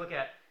cost. So if you look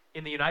at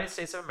in the United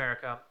States of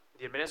America,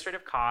 the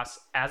administrative costs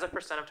as a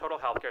percent of total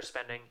healthcare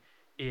spending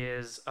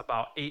is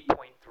about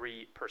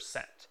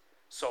 8.3%.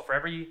 So for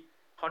every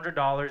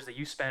 $100 that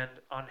you spend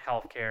on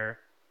healthcare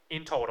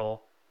in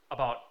total,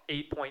 about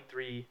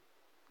 $8.3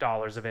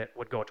 of it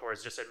would go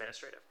towards just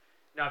administrative.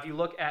 Now, if you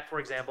look at, for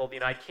example, the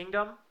United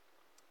Kingdom,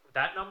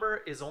 that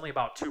number is only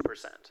about 2%.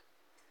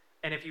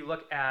 And if you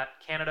look at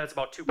Canada, it's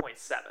about 2.7.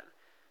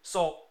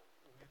 So,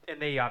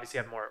 and they obviously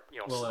have more,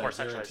 more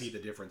centralized. Guarantee the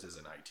difference is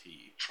in IT.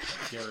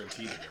 I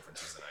guarantee the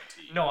difference is in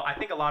IT. No, I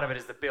think a lot of it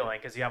is the billing,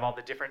 because you have all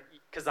the different,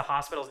 because the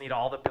hospitals need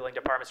all the billing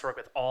departments to work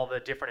with all the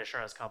different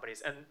insurance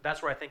companies. And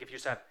that's where I think if you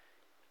just have,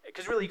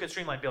 because really you can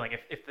streamline billing.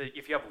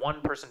 If you have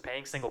one person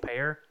paying single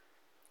payer,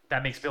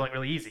 that makes billing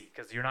really easy,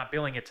 because you're not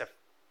billing it to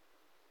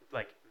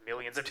like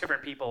millions of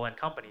different people and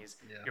companies.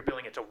 Yeah. You're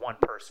billing it to one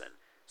person.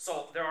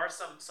 So there are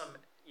some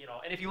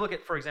and if you look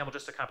at, for example,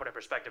 just to kind of put in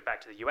perspective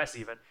back to the U.S.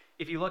 even,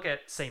 if you look at,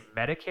 say,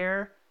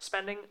 Medicare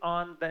spending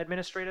on the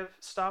administrative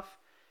stuff,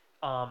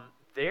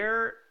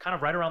 they're kind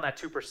of right around that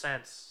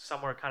 2%,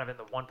 somewhere kind of in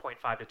the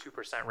 1.5 to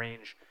 2%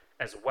 range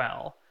as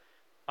well.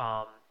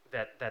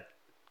 That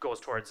goes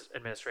towards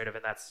administrative,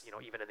 and that's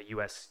even in the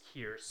U.S.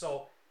 here.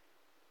 So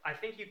I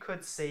think you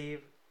could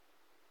save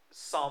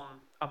some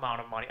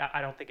amount of money. I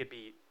don't think it'd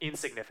be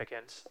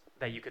insignificant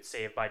that you could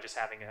save by just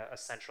having a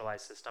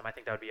centralized system. I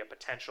think that would be a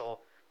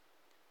potential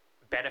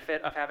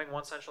benefit of having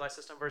one centralized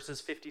system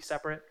versus 50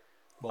 separate.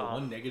 Well,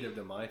 one negative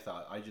to my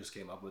thought, I just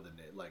came up with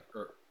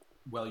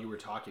while you were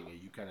talking,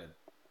 you kind of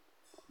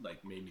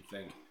like made me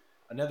think.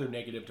 Another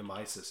negative to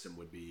my system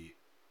would be,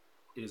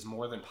 it is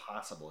more than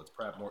possible, it's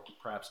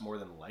perhaps more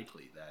than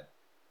likely that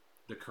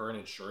the current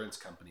insurance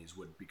companies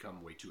would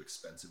become way too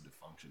expensive to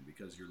function,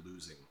 because you're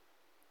losing,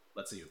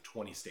 let's say you have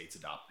 20 states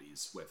adopt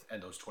these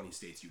and those 20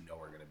 states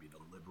are going to be the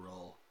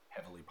liberal,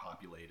 heavily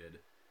populated.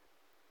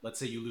 Let's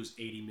say you lose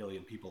 80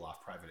 million people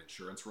off private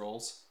insurance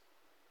rolls.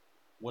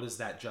 What does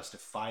that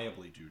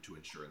justifiably do to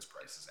insurance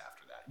prices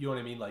after that? You know what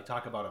I mean? Like,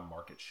 talk about a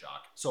market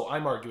shock. So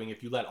I'm arguing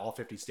if you let all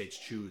 50 states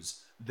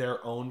choose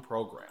their own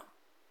program,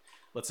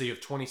 let's say you have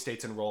 20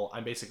 states enroll,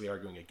 I'm basically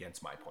arguing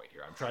against my point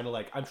here. I'm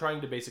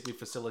trying to basically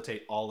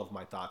facilitate all of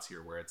my thoughts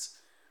here, where it's,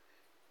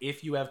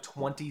 if you have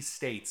 20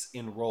 states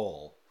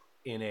enroll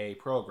in a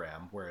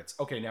program where it's,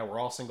 okay, now we're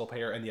all single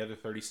payer and the other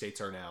 30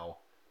 states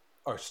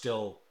are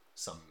still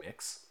some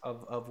mix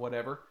of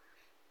whatever,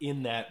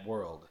 in that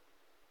world,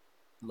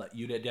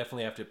 you'd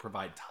definitely have to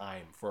provide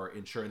time for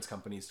insurance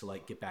companies to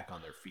get back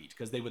on their feet,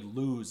 because they would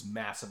lose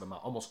massive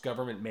amount, almost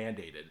government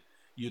mandated.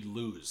 You'd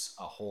lose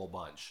a whole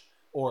bunch,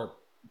 or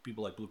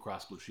people like Blue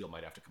Cross Blue Shield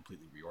might have to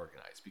completely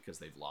reorganize because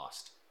they've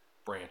lost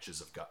branches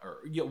of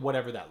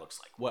whatever that looks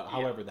like.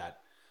 However that.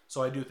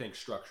 So I do think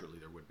structurally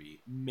there would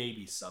be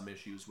maybe some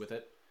issues with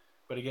it,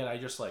 but again,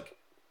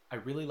 I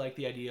really like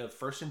the idea of,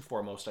 first and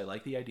foremost, I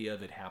like the idea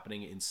of it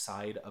happening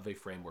inside of a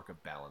framework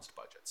of balanced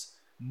budgets.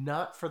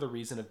 Not for the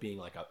reason of being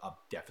like a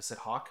deficit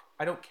hawk.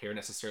 I don't care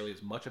necessarily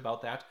as much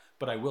about that,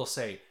 but I will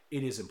say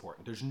it is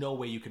important. There's no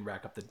way you can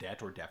rack up the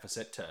debt or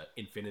deficit to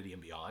infinity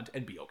and beyond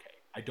and be okay.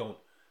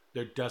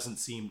 That doesn't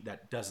seem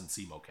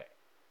okay.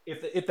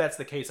 If that's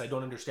the case, I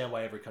don't understand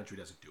why every country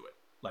doesn't do it.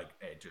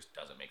 It just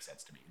doesn't make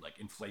sense to me.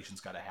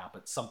 Inflation's got to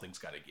happen. Something's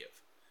got to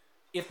give.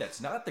 If that's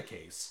not the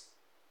case,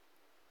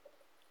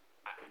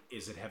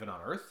 is it heaven on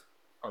earth?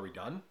 Are we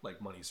done?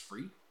 Money's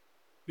free?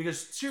 Because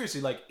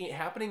seriously, it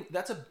happening,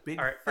 that's a big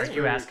thing. Are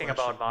you asking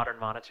about modern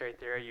monetary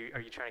theory? Are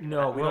you trying to?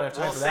 No, we don't have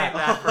time for that.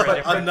 We'll save that for a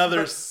different.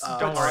 Another.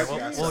 Don't worry,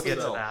 we'll get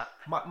to that.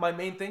 My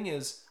main thing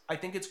is, I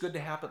think it's good to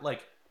happen.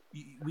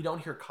 We don't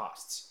hear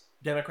costs.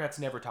 Democrats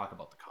never talk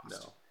about the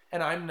cost. No.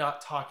 And I'm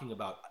not talking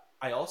about.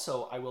 I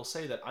will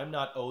say that I'm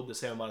not owed the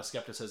same amount of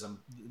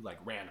skepticism like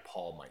Rand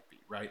Paul might be,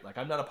 right?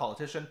 I'm not a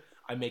politician.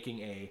 I'm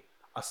making a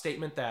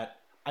statement that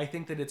I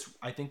think that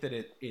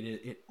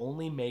it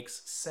only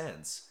makes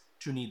sense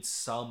to need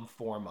some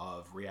form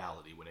of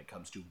reality when it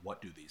comes to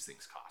what do these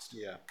things cost.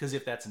 Yeah. Because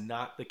if that's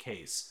not the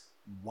case,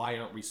 why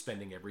aren't we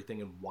spending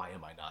everything, and why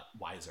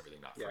is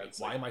everything not free?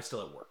 Why am I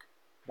still at work?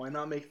 Why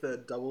not make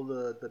double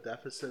the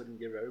deficit and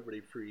give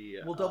everybody free?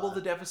 We'll double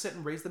the deficit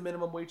and raise the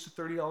minimum wage to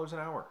 $30 an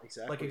hour.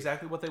 Exactly. Like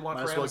exactly what they want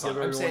Might for as well Amazon.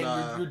 give I'm saying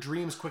everyone, your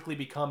dreams quickly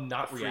become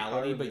not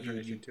reality, but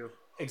you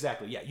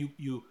exactly, yeah.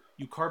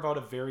 You carve out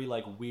a very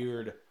like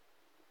weird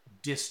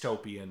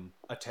dystopian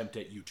attempt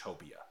at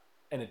utopia,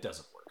 and it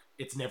doesn't work.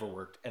 It's never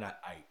worked, and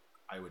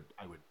I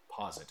would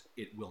posit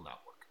it will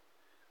not work.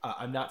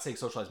 I'm not saying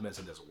socialized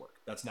medicine doesn't work.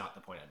 That's not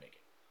the point I'm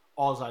making.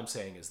 All I'm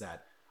saying is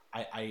that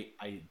I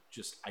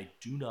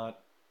do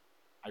not.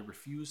 I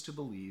refuse to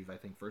believe, I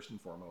think first and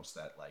foremost,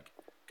 that like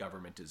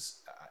government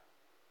is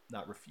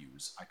not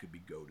refuse. I could be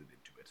goaded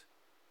into it.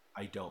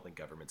 I don't think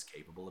government's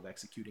capable of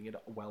executing it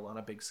well on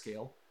a big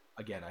scale.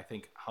 Again, I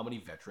think how many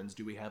veterans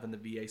do we have in the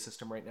VA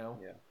system right now?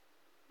 Yeah.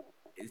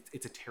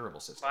 It's a terrible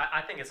system. Well,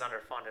 I think it's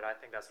underfunded. I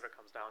think that's what it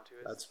comes down to.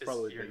 That's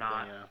probably you're big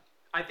not. thing, yeah.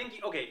 I think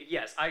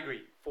yes, I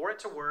agree. For it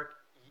to work,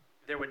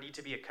 there would need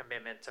to be a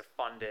commitment to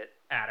fund it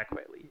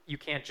adequately. You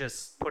can't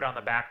just put on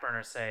the back burner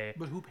and say,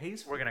 but who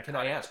pays for we're going to Can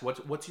I ask,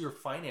 what's your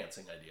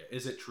financing idea?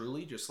 Is it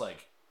truly just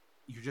like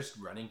you're just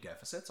running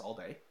deficits all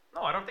day?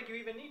 No, I don't think you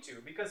even need to,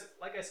 because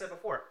like I said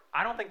before,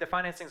 I don't think the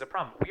financing is a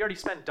problem. We already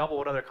spend double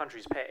what other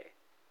countries pay.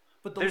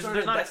 But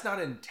that's not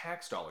in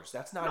tax dollars.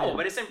 That's not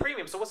but it's in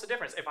premium. So what's the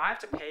difference? If I have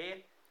to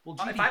pay... Well,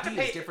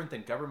 GDP is different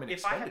than government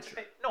expenditure.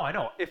 I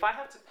know. If I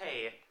have to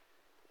pay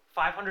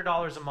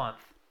 $500 a month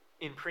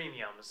in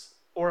premiums,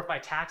 or if my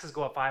taxes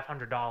go up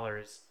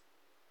 $500,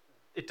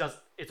 it's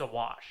a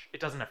wash. It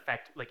doesn't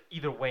affect, like,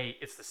 either way,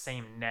 it's the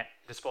same net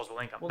disposable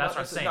income. Well, that's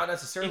what I'm saying. Not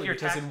necessarily,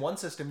 because in one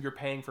system you're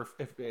paying for,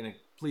 and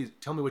please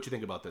tell me what you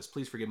think about this.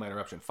 Please forgive my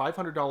interruption.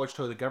 $500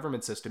 to the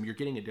government system, you're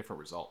getting a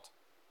different result.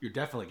 You're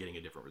definitely getting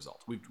a different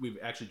result. We've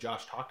actually,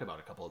 Josh talked about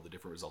a couple of the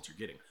different results you're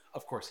getting.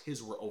 Of course,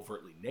 his were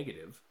overtly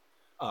negative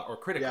or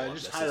critical. Yeah,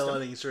 just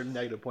highlighting certain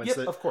negative points. Yep,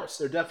 that of course.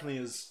 There definitely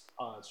is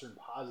certain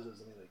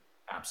positives. I mean, like,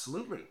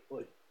 absolutely.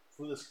 Like,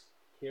 for this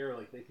care,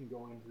 like, they can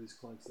go into these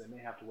clinics. They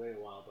may have to wait a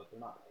while, but they're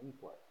not paying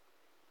for it.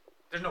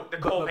 There's no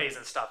co-pays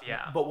and stuff,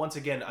 yeah. But once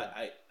again,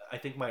 I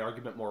think my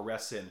argument more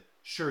rests in,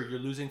 sure, you're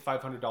losing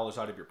 $500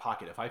 out of your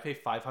pocket. If I pay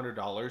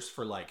 $500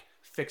 for, like,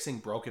 fixing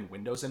broken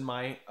windows in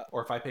my,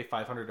 or if I pay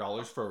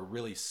 $500 for a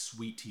really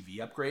sweet TV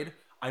upgrade,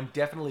 I'm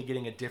definitely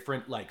getting a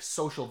different, like,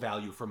 social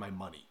value for my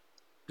money.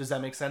 Does that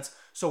make sense?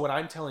 So what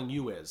I'm telling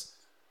you is,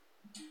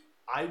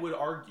 I would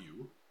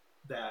argue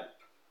that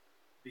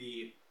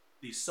the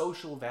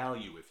social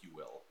value, if you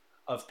will,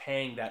 of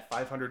paying that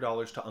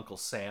 $500 to Uncle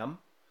Sam,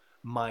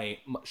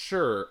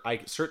 sure, I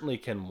certainly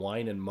can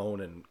whine and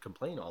moan and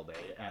complain all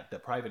day at the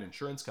private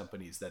insurance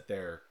companies that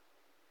they're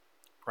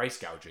price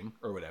gouging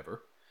or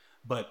whatever,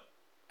 but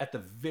at the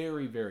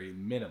very, very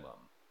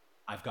minimum,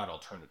 I've got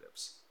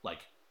alternatives. Like,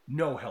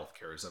 no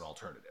healthcare is an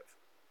alternative.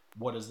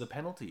 What is the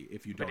penalty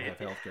if you don't have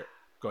healthcare?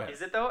 Go ahead.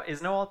 Is it though?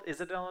 Is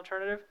it an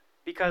alternative?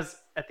 Because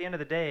at the end of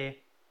the day,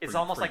 it's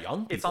almost like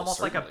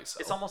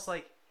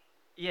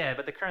yeah,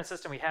 but the current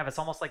system we have, it's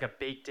almost like a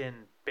baked-in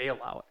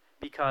bailout,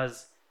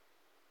 because,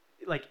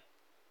 like,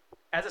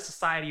 as a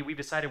society, we've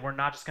decided we're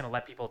not just going to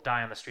let people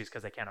die on the streets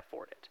because they can't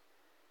afford it.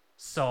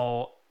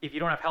 So if you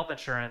don't have health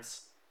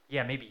insurance,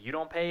 yeah, maybe you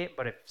don't pay it,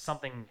 but if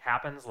something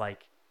happens,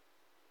 like,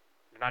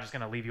 they're not just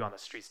going to leave you on the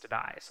streets to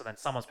die. So then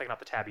someone's picking up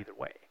the tab either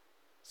way,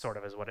 sort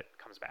of is what it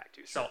comes back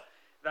to. So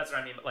that's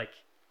what I mean. Like,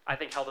 I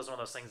think health is one of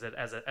those things that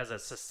as a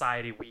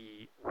society,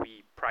 we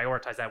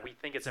prioritize that. We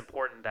think it's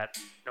important that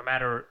no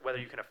matter whether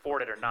you can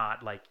afford it or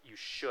not, like, you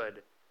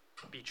should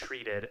be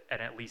treated in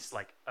at least,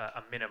 like,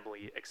 a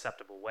minimally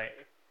acceptable way.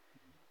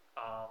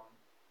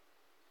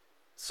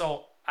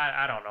 So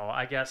I don't know.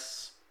 I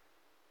guess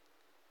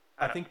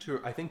I think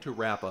to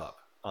wrap up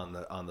on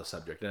the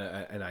subject,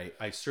 and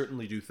I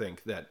certainly do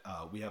think that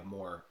we have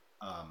more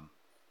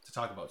to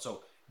talk about.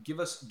 So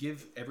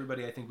give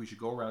everybody. I think we should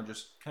go around,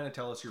 just kind of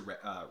tell us your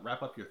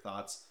wrap up your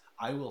thoughts.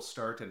 I will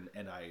start,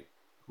 and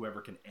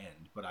whoever can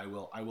end, but I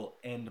will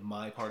end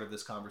my part of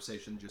this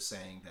conversation just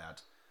saying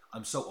that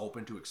I'm so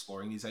open to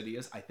exploring these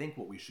ideas. I think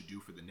what we should do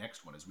for the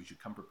next one is we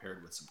should come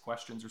prepared with some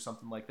questions or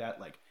something like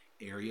that, like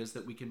areas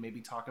that we can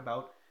maybe talk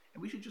about.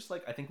 And we should just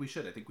I think we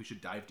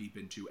should dive deep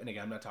into, and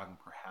again, I'm not talking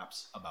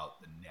perhaps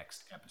about the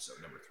next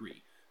episode, number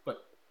 3,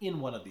 but in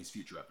one of these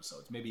future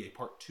episodes, maybe a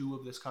part 2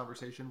 of this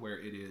conversation where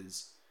it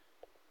is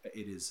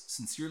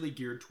sincerely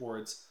geared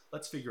towards,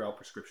 let's figure out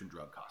prescription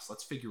drug costs.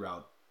 Let's figure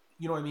out,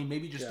 you know what I mean?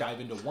 Maybe just dive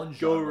into one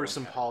genre. Go over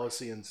some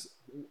policy and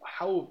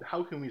how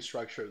can we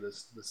structure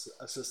this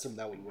a system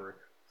that would work.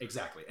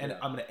 Exactly. And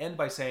I'm going to end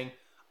by saying,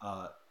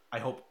 I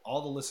hope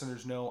all the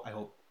listeners know, I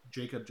hope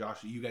Jacob,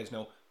 Josh, you guys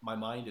know, my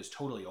mind is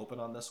totally open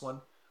on this one.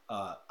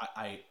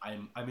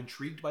 I'm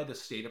intrigued by the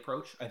state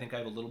approach. I think I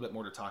have a little bit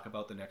more to talk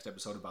about the next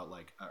episode about,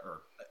 like,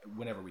 or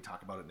whenever we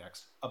talk about it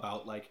next,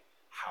 about, like,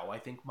 how I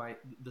think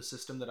the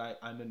system that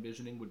I'm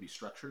envisioning would be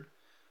structured.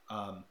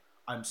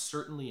 I'm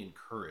certainly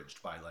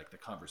encouraged by like the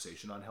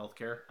conversation on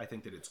healthcare. I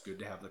think that it's good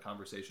to have the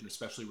conversation,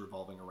 especially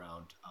revolving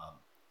around.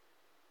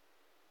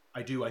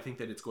 I think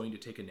that it's going to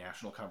take a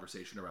national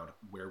conversation around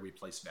where we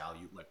place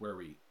value, like where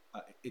we.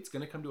 It's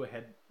going to come to a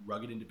head: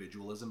 rugged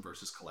individualism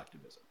versus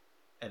collectivism,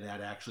 and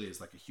that actually is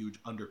like a huge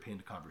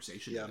underpinned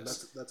conversation. Yeah,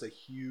 that's a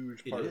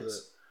huge part of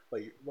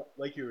it.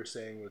 Like you were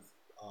saying with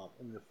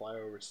in the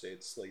flyover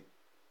states, like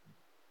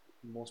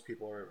most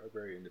people are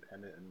very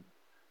independent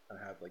and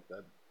have like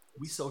that.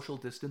 We social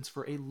distance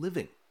for a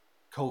living.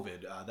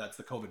 COVID. That's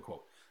the COVID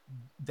quote.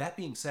 That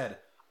being said,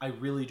 I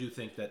really do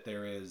think that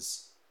there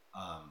is.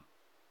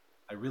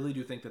 I really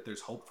do think that there's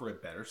hope for a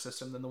better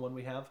system than the one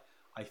we have.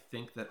 I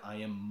think that I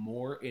am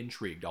more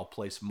intrigued. I'll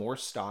place more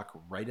stock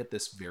right at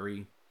this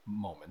very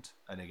moment.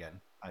 And again,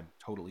 I'm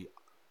totally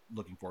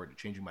looking forward to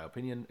changing my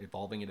opinion,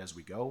 evolving it as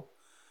we go.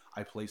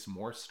 I place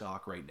more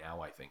stock right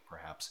now, I think,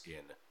 perhaps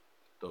in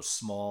those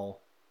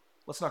small,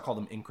 let's not call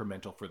them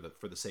incremental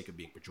for the sake of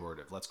being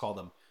pejorative. Let's call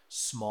them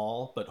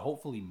small but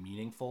hopefully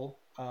meaningful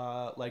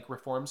like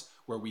reforms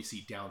where we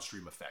see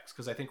downstream effects.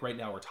 Because I think right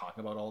now we're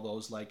talking about all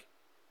those like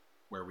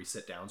where we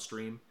sit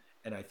downstream.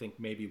 And I think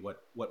maybe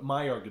what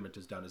my argument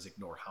has done is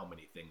ignore how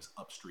many things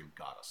upstream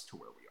got us to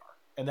where we are.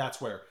 And that's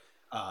where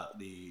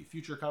the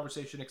future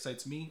conversation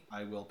excites me.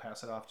 I will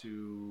pass it off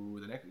to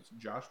the next.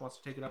 Josh wants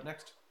to take it up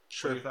next.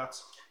 Sure. What are your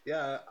thoughts?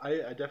 Yeah,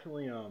 I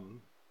definitely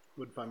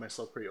would find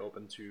myself pretty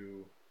open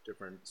to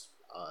different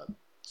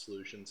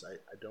solutions.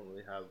 I don't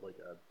really have like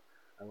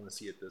I want to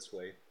see it this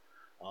way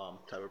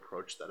type of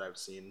approach that I've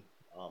seen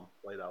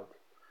laid out.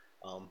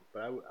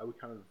 But I would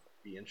kind of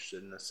be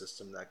interested in a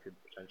system that could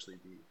potentially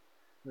be,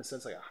 in a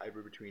sense, like a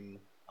hybrid between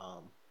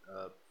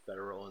a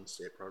federal and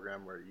state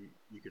program where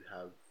you could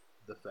have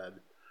the Fed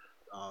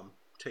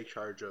take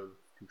charge of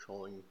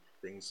controlling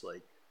things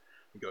like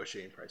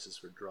negotiating prices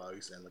for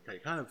drugs and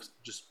like kind of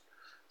just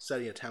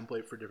setting a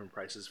template for different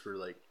prices for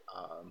like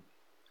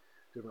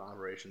different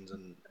operations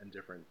and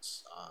different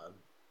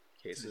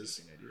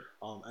cases,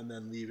 and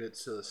then leave it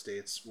to the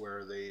states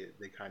where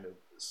they kind of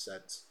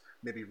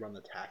maybe run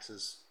the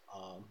taxes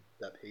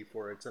that pay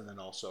for it, and then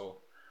also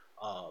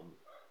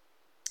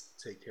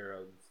take care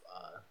of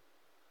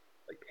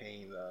like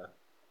paying the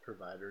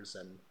providers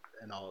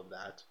and all of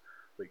that.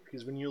 Like,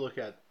 because when you look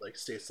at like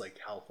states like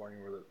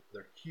California where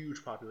they're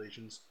huge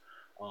populations,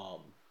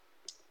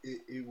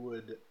 it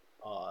would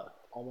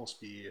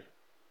almost be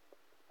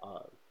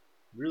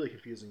really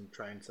confusing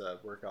trying to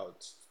work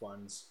out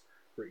funds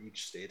for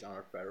each state on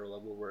a federal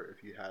level, where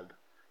if you had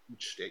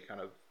each state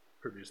kind of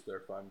produce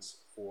their funds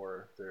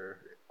for their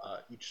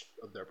each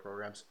of their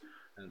programs.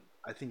 And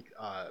I think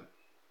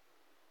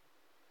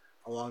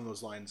along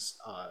those lines,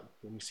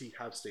 when we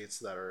have states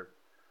that are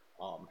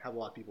have a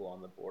lot of people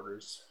on the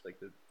borders, like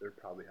there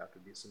probably have to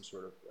be some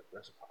sort of like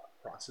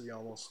reciprocity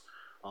almost,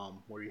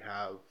 where you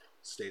have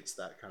states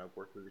that kind of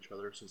work with each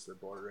other since they're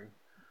bordering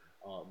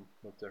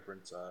with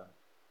different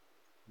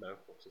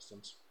medical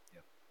systems.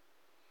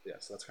 Yeah,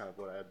 so that's kind of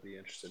what I'd be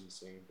interested in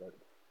seeing, but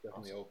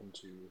definitely open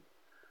to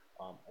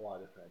a lot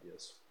of different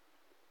ideas.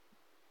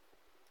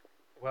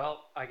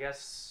 Well, I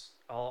guess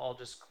I'll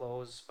just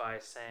close by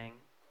saying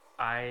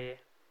I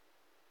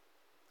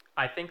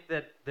think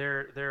that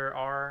there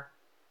are,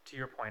 to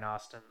your point,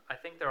 Austin, I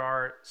think there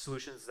are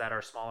solutions that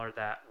are smaller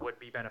that would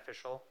be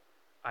beneficial.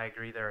 I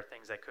agree there are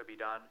things that could be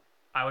done.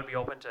 I would be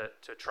open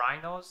to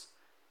trying those.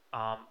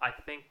 I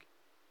think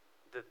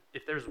that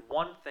if there's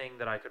one thing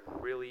that I could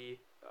really,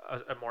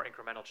 a more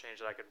incremental change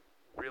that I could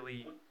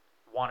really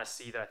want to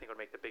see that I think would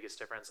make the biggest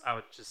difference, I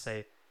would just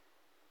say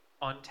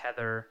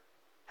untether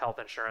health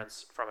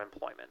insurance from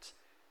employment.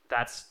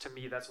 That's, to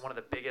me, that's one of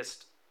the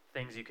biggest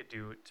things you could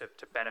do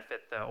to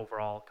benefit the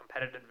overall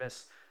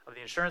competitiveness of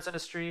the insurance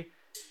industry,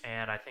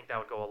 and I think that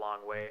would go a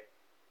long way.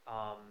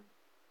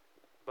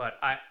 But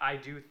I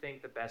do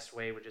think the best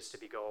way would just to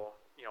be go,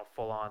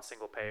 full on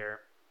single payer.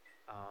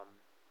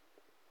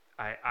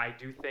 I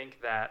do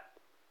think that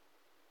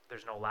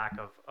there's no lack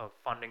of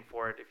funding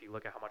for it. If you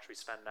look at how much we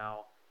spend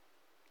now,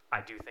 I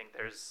do think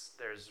there's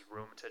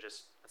room to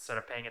just, instead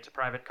of paying it to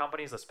private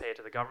companies, let's pay it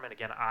to the government.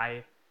 Again,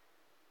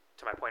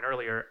 to my point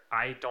earlier,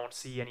 I don't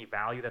see any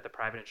value that the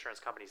private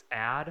insurance companies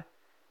add.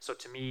 So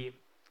to me,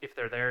 if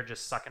they're there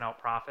just sucking out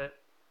profit,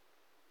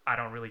 I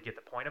don't really get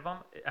the point of them.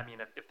 I mean,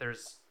 if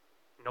there's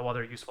no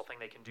other useful thing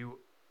they can do,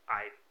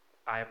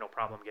 I have no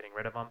problem getting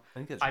rid of them. I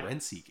think that's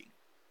rent seeking.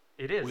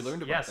 It is. We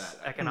learned about yes,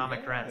 that.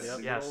 Economic rents.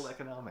 Yes, old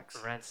economics.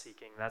 Rent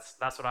seeking. That's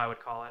what I would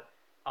call it.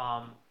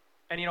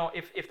 And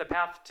if the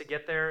path to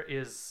get there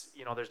is,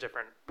 there's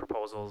different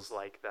proposals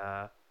like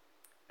the,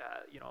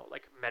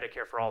 like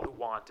Medicare for all who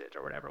want it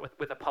or whatever,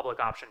 with a public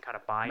option kind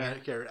of buy-in.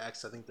 Medicare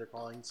X, I think they're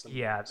calling some.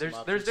 Yeah,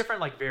 there's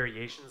different like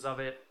variations of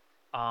it.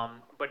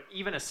 But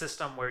even a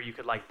system where you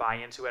could like buy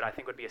into it, I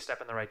think would be a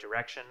step in the right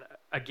direction.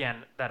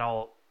 Again, that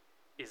all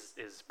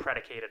is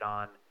predicated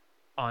on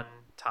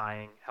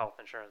untying health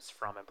insurance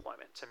from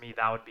employment. To me,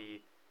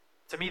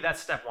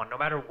 that's step one. No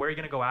matter where you're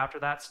going to go after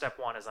that, step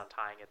one is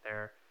untying it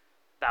there.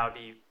 That would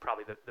be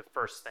probably the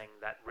first thing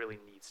that really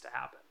needs to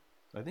happen.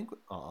 I think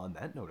on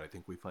that note, I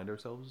think we find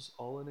ourselves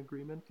all in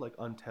agreement, like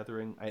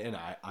untethering. I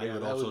Yeah,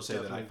 would that also would say that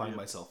I definitely find be a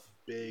myself,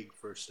 big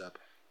first step.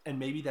 and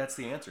maybe that's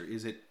the answer.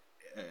 Is it?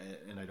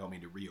 And I don't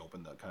mean to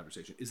reopen the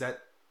conversation. Is that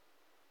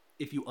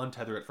if you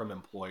untether it from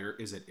employer,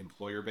 is it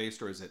employer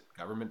based or is it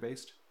government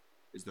based?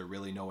 Is there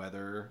really no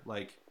other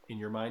like in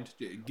your mind?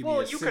 Give me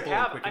Well, as you could simple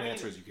and have. quick I an mean,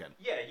 answer as you can.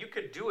 yeah, you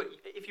could do it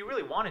if you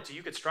really wanted to.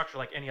 You could structure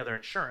like any other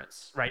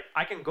insurance, right?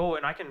 I can go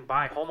and I can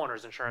buy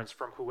homeowners insurance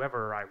from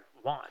whoever I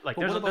want. Like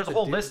But there's what a, about there's a the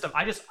whole list of.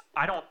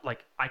 I don't like.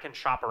 I can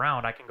shop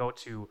around. I can go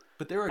to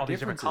But there are all these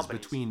different differences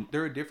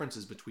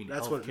companies. between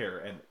That's what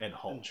healthcare and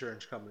home.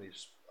 Insurance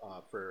companies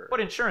for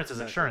But insurance is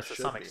medical insurance to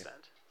should some be. extent.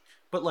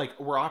 But like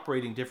we're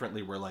operating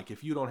differently. Where like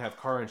if you don't have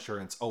car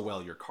insurance, oh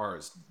well, your car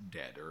is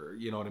dead, or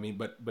you know what I mean.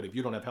 But if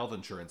you don't have health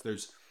insurance,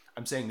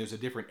 I'm saying there's a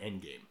different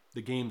end game.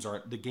 The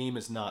game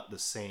is not the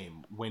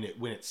same when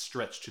it's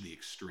stretched to the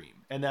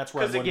extreme, and that's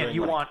where I'm Because again,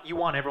 wondering, like, you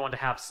want everyone to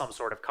have some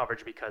sort of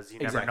coverage because you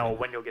never Exactly. know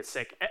when you'll get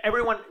sick.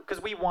 Everyone,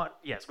 because we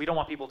don't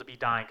want people to be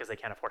dying because they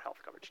can't afford health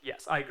coverage.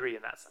 Yes, I agree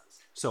in that sense.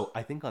 So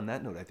I think on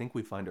that note, I think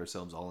we find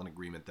ourselves all in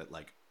agreement that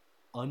like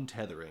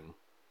untethering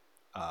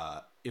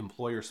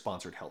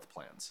employer-sponsored health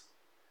plans,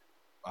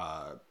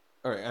 or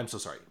I'm so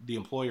sorry, the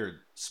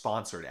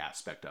employer-sponsored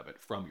aspect of it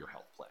from your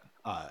health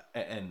plan,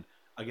 and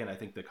again, I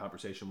think the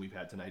conversation we've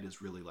had tonight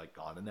has really like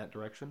gone in that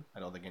direction. I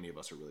don't think any of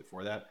us are really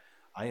for that.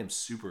 I am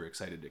super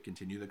excited to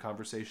continue the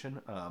conversation.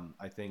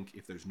 I think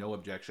if there's no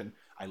objection,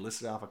 I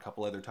listed off a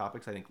couple other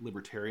topics. I think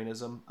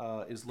libertarianism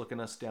is looking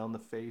us down the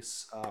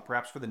face,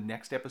 perhaps for the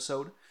next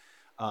episode.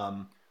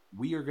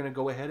 We are going to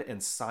go ahead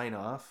and sign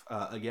off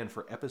again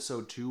for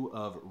episode 2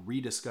 of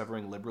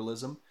Rediscovering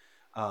Liberalism.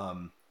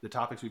 The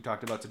topics we've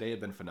talked about today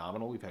have been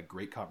phenomenal. We've had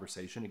great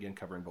conversation, again,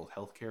 covering both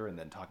healthcare and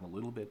then talking a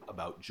little bit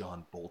about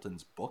John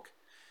Bolton's book,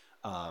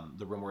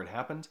 The Room Where It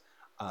Happened.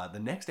 The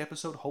next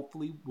episode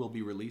hopefully will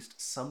be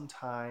released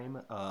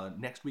sometime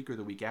next week or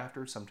the week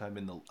after, sometime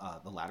in the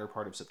latter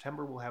part of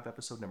September. We'll have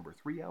episode number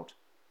 3 out,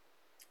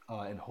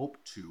 and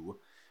hope to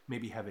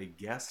maybe have a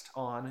guest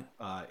on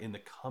in the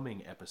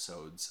coming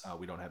episodes.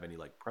 We don't have any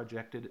like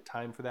projected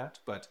time for that,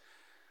 but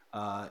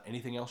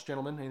anything else,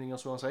 gentlemen? Anything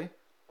else we want to say?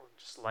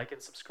 Just like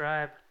and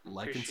subscribe.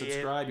 Like and Appreciate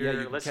subscribe. Your Yeah,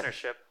 you can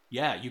listenership.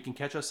 Yeah, you can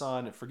catch us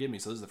on, forgive me,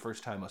 so this is the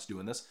first time us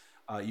doing this.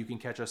 You can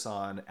catch us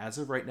on, as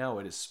of right now,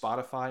 it is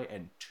Spotify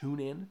and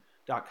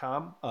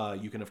TuneIn.com.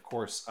 You can, of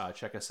course,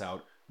 check us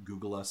out,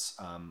 Google us.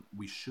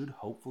 We should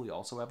hopefully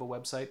also have a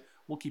website.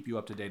 We'll keep you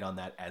up to date on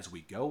that as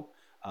we go.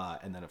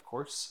 And then, of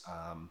course,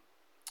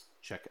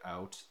 check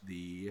out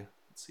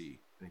let's see,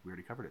 I think we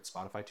already covered it,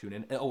 Spotify,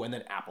 TuneIn. Oh, and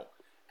then Apple.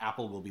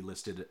 Apple will be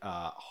listed.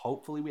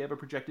 Hopefully we have a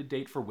projected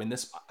date for when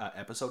this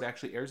episode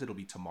actually airs. It'll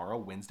be tomorrow,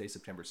 Wednesday,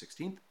 September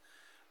 16th.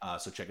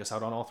 So check us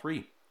out on all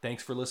 3.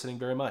 Thanks for listening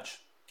very much.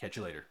 Catch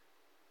you later.